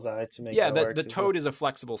Bullseye to make it work? The Toad is a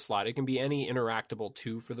flexible slot. It can be any interactable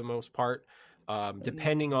 2 for the most part.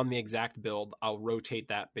 Depending on the exact build, I'll rotate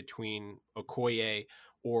that between Okoye,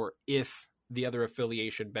 or if the other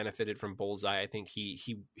affiliation benefited from Bullseye, I think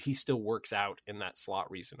he still works out in that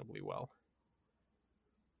slot reasonably well.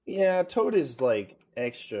 Yeah, Toad is like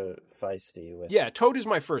extra feisty with. Yeah, Toad is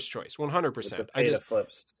my first choice, 100%. I just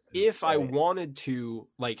flips. If I wanted to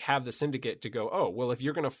like have the Syndicate to go, oh well, if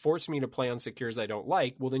you're going to force me to play on Secures I don't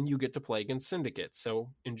like, well then you get to play against Syndicate. So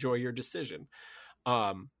enjoy your decision.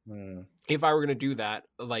 If I were going to do that,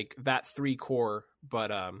 like that 3 core, but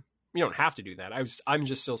you don't have to do that. I'm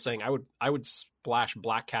just still saying I would splash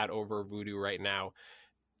Black Cat over Voodoo right now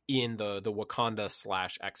in the Wakanda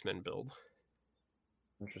 / X-Men build.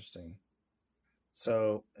 Interesting.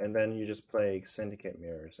 So, and then you just play Syndicate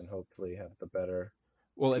mirrors and hopefully have the better.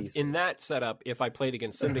 Well, in that setup, if I played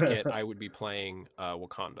against Syndicate, I would be playing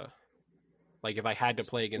Wakanda. Like if I had to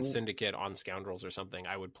play against Syndicate on Scoundrels or something,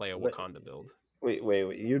 I would play a Wakanda build. Wait.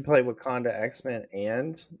 You'd play Wakanda, X-Men,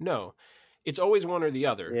 and? No. It's always one or the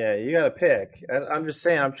other. Yeah, you got to pick. I'm just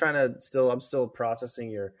saying, I'm still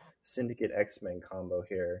processing your Syndicate X-Men combo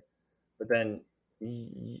here. But then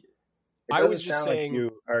I was just saying, like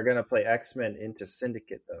you are going to play X-Men into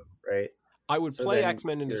Syndicate, though, right? I would play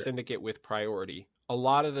X-Men into Syndicate with priority. A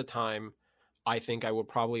lot of the time, I think I would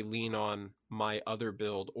probably lean on my other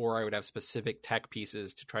build, or I would have specific tech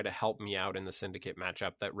pieces to try to help me out in the Syndicate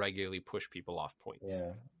matchup that regularly push people off points.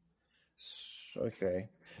 Yeah. Okay.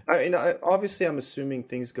 I mean, obviously, I'm assuming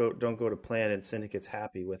things don't go to plan, and Syndicate's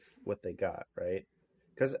happy with what they got, right?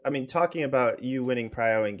 Because I mean, talking about you winning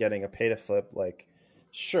Prio and getting a pay to flip, like.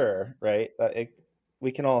 Sure, right?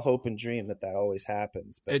 We can all hope and dream that always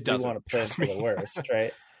happens, but it doesn't. We want to plan for the worst,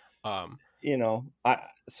 right?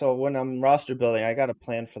 so when I'm roster building, I got to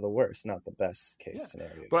plan for the worst, not the best case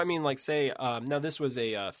scenario. But I mean, like, say, now this was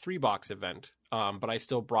a 3-box event, but I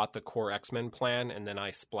still brought the core X-Men plan, and then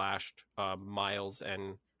I splashed Miles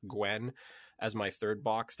and Gwen as my 3rd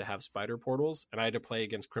box to have spider portals, and I had to play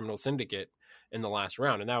against Criminal Syndicate in the last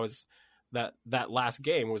round, and that was that last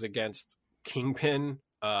game was against Kingpin,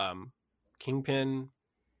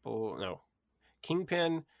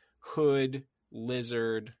 Hood,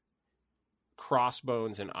 Lizard,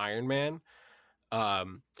 Crossbones, and Iron Man.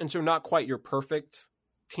 And so not quite your perfect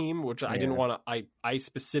team, which I didn't want to, I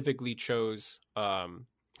specifically chose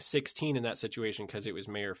 16 in that situation because it was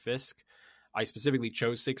Mayor Fisk. I specifically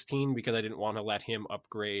chose 16 because I didn't want to let him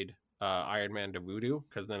upgrade Iron Man to Voodoo,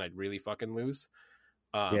 because then I'd really fucking lose.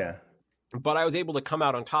 But I was able to come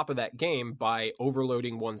out on top of that game by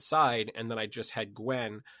overloading one side, and then I just had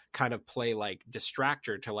Gwen kind of play like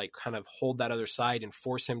distractor to like kind of hold that other side and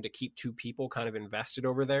force him to keep 2 people kind of invested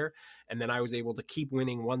over there. And then I was able to keep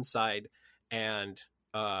winning one side and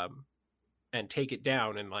take it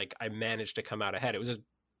down, and like I managed to come out ahead. It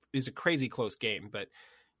was a crazy close game, but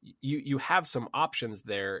you have some options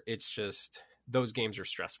there. It's just those games are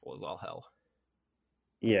stressful as all hell.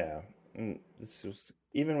 Yeah. It's just,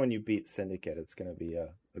 even when you beat Syndicate, it's going to be a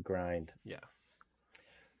grind. Yeah.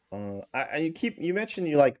 You mentioned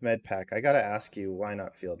you like MedPack. I got to ask you, why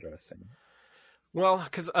not field dressing? Well,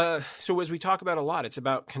 because so as we talk about a lot, it's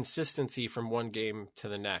about consistency from one game to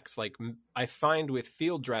the next. Like I find with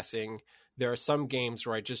field dressing, there are some games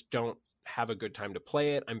where I just don't have a good time to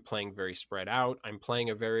play it. I'm playing very spread out. I'm playing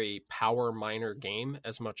a very power minor game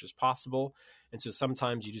as much as possible. And so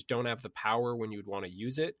sometimes you just don't have the power when you'd want to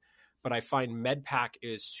use it. But I find MedPack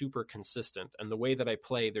is super consistent. And the way that I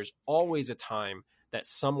play, there's always a time that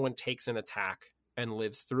someone takes an attack and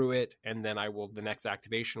lives through it. And then the next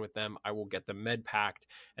activation with them, I will get them MedPacked.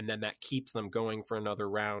 And then that keeps them going for another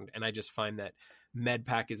round. And I just find that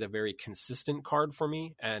MedPack is a very consistent card for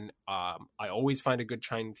me. And I always find a good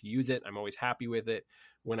time to use it. I'm always happy with it.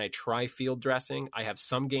 When I try field dressing, I have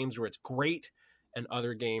some games where it's great and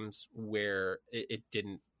other games where it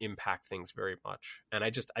didn't impact things very much. And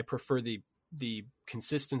I prefer the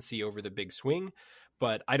consistency over the big swing,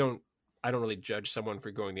 but I don't really judge someone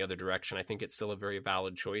for going the other direction. I think it's still a very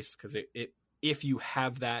valid choice, because if you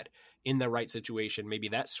have that in the right situation, maybe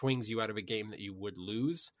that swings you out of a game that you would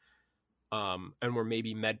lose. And where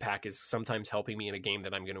maybe MedPack is sometimes helping me in a game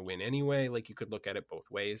that I'm going to win anyway. Like, you could look at it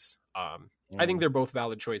both ways. I think they're both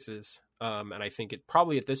valid choices. And I think it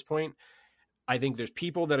probably at this point, I think there's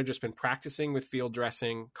people that have just been practicing with field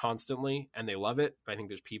dressing constantly and they love it. I think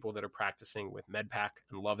there's people that are practicing with MedPack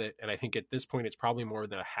and love it. And I think at this point, it's probably more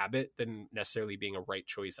than a habit than necessarily being a right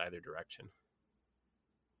choice either direction.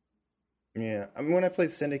 Yeah. I mean, when I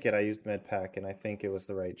played Syndicate, I used MedPack and I think it was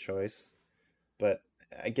the right choice. But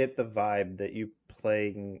I get the vibe that you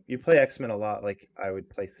play X-Men a lot like I would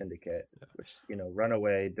play Syndicate, which, run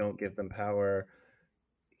away, don't give them power,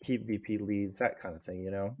 keep VP leads, that kind of thing,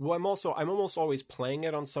 Well, I'm almost always playing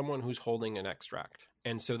it on someone who's holding an extract.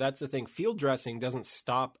 And so that's the thing. Field dressing doesn't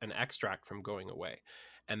stop an extract from going away.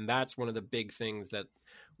 And that's one of the big things, that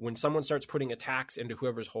when someone starts putting attacks into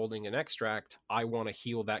whoever's holding an extract, I want to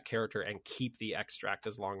heal that character and keep the extract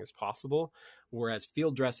as long as possible. Whereas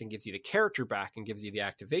field dressing gives you the character back and gives you the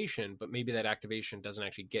activation, but maybe that activation doesn't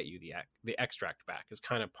actually get you the extract back. Is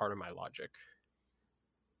kind of part of my logic.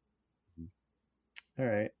 All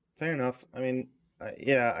right, fair enough. I mean,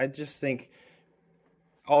 I just think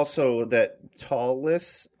also that tall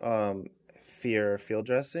lists fear field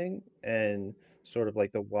dressing, and sort of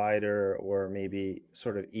like the wider or maybe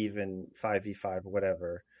sort of even 5v5 or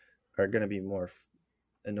whatever are going to be more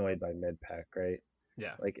annoyed by MedPack, right?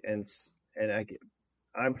 Yeah. Like, and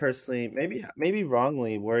I'm personally maybe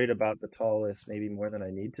wrongly worried about the tall list, maybe more than I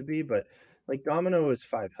need to be, but like Domino is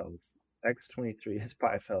 5 health, X-23 is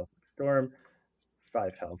 5 health, Storm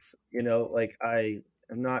 5 health. Like, I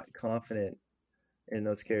am not confident in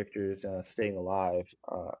those characters staying alive.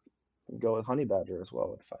 Go with Honey Badger as well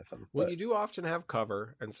with 5 health. Well, you do often have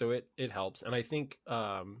cover, and so it helps. And I think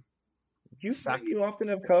you often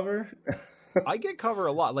have cover. I get cover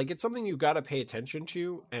a lot. Like, it's something you got to pay attention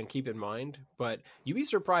to and keep in mind. But you'd be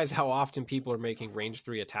surprised how often people are making range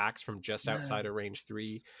 3 attacks from just outside of range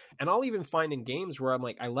 3. And I'll even find in games where I'm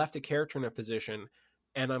like, I left a character in a position,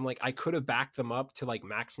 and I'm like, I could have backed them up to like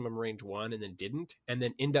maximum range 1 and then didn't, and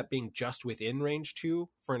then end up being just within range 2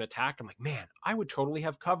 for an attack. I'm like, man, I would totally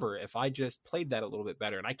have cover if I just played that a little bit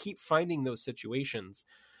better. And I keep finding those situations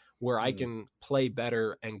where I can play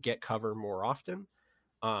better and get cover more often.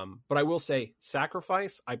 But I will say,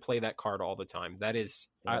 Sacrifice, I play that card all the time. That is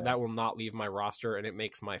that will not leave my roster, and it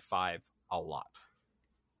makes my 5 a lot.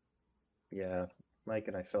 Yeah, Mike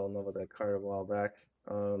and I fell in love with that card a while back.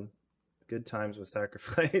 Good times with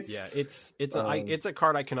Sacrifice. Yeah, it's a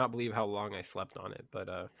card I cannot believe how long I slept on it. But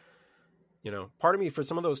part of me, for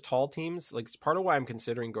some of those tall teams, like it's part of why I'm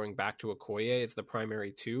considering going back to Okoye as the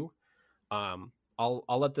primary 2. I'll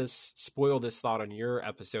let this spoil this thought on your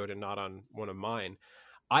episode and not on one of mine.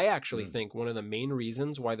 I actually think one of the main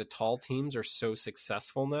reasons why the tall teams are so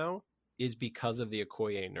successful now is because of the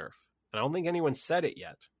Okoye nerf. And I don't think anyone said it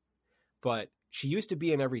yet, but she used to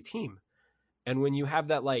be in every team. And when you have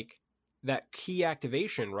that key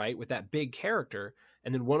activation, right, with that big character,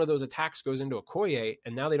 and then one of those attacks goes into Okoye,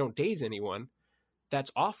 and now they don't daze anyone,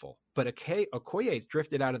 that's awful. But Okoye's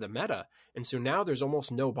drifted out of the meta, and so now there's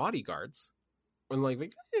almost no bodyguards. And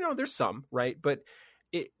there's some, right? But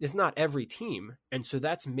it's not every team, and so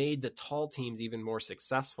that's made the tall teams even more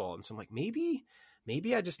successful. And so I'm like, maybe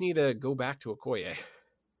I just need to go back to Okoye.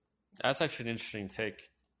 That's actually an interesting take.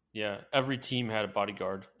 Yeah, every team had a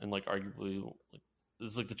bodyguard, and arguably,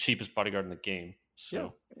 it's the cheapest bodyguard in the game.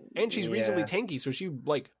 So, yeah. And she's reasonably tanky, so she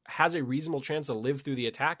has a reasonable chance to live through the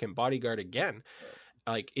attack and bodyguard again.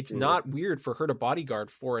 It's not weird for her to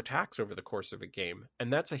bodyguard 4 attacks over the course of a game,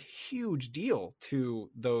 and that's a huge deal to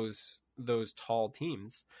those tall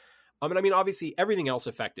teams. And I mean, obviously, everything else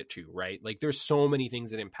affected too, right? There's so many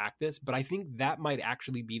things that impact this, but I think that might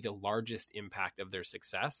actually be the largest impact of their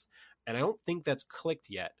success, and I don't think that's clicked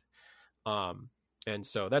yet. And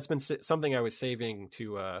so that's been something I was saving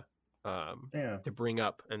to bring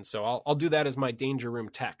up, and so I'll do that as my Danger Room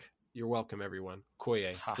tech. You're welcome, everyone.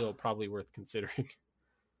 Okoye, still probably worth considering.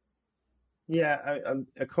 Yeah,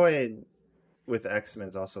 Okoye with X-Men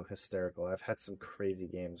is also hysterical. I've had some crazy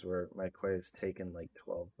games where my Okoye has taken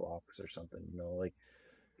 12 blocks or something,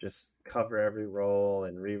 just cover every roll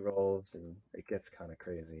and re-rolls, and it gets kind of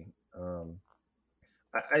crazy.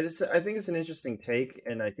 I think it's an interesting take,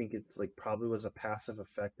 and I think it's probably was a passive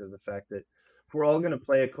effect of the fact that if we're all going to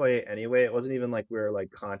play Okoye anyway, it wasn't even we were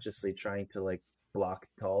consciously trying to block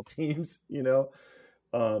tall teams,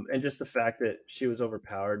 and just the fact that she was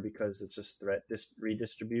overpowered because it's just threat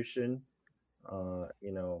redistribution.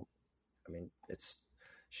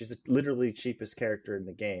 She's literally cheapest character in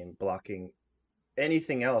the game. Blocking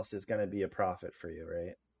anything else is going to be a profit for you,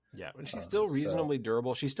 right? Yeah, and she's still reasonably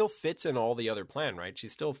durable. She still fits in all the other plan, right?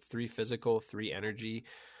 She's still 3 physical, 3 energy.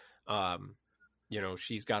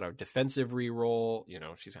 She's got a defensive reroll.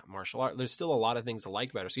 She's got martial art. There's still a lot of things to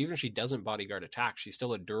like about her. So even if she doesn't bodyguard attack, she's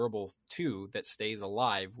still a durable 2 that stays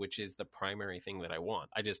alive, which is the primary thing that I want.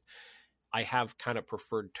 I have kind of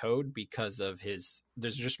preferred Toad because of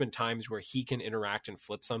there's just been times where he can interact and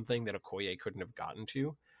flip something that Okoye couldn't have gotten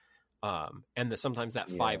to. And sometimes that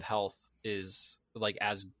 5 health is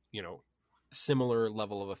as similar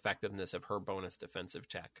level of effectiveness of her bonus defensive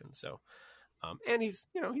tech. And so, and he's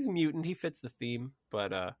a mutant. He fits the theme,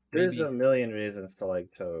 but there's a million reasons to like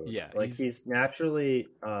Toad. Yeah, he's naturally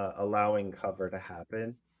allowing cover to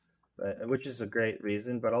happen, which is a great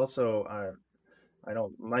reason. But also, I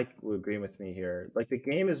don't. Mike will agree with me here. The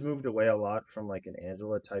game has moved away a lot from an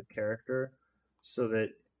Angela type character, so that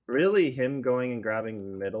really him going and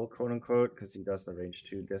grabbing middle, quote unquote, because he does the range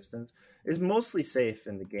 2 distance, is mostly safe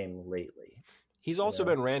in the game lately. He's also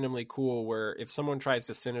been randomly cool where if someone tries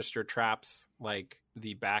to Sinister traps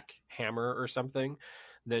the back hammer or something,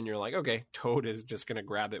 then you're okay, Toad is just going to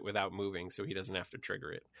grab it without moving so he doesn't have to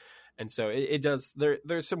trigger it. And so it does,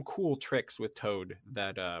 there's some cool tricks with Toad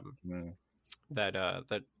that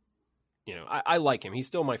I like him. He's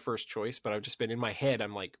still my first choice, but I've just been in my head.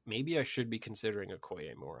 I'm maybe I should be considering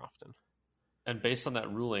Okoye more often. And based on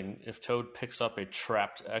that ruling, if Toad picks up a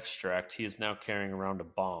trapped extract, he is now carrying around a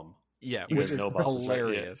bomb. Yeah, which is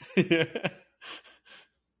hilarious. Yeah.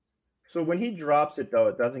 So when he drops it, though,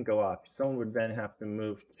 it doesn't go off. Someone would then have to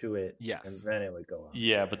move to it, yes, and then it would go off.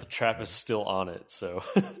 Yeah, but the trap is still on it, so...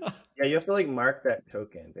 Yeah, you have to mark that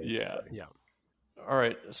token, basically. Yeah. All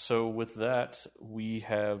right, so with that, we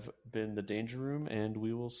have been the Danger Room, and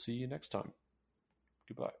we will see you next time.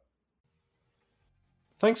 Goodbye.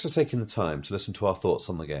 Thanks for taking the time to listen to our thoughts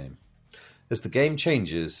on the game. As the game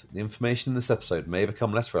changes, the information in this episode may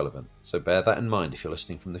become less relevant, so bear that in mind if you're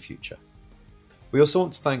listening from the future. We also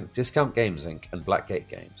want to thank Discount Games Inc. and Blackgate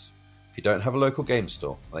Games. If you don't have a local game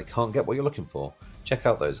store and they can't get what you're looking for, check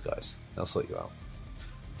out those guys. They'll sort you out.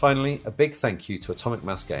 Finally, a big thank you to Atomic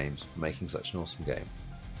Mass Games for making such an awesome game.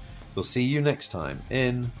 We'll see you next time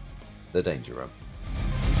in the Danger Room.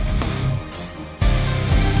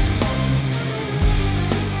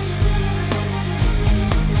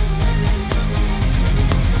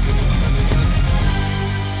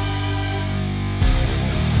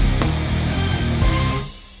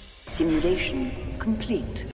 Simulation complete.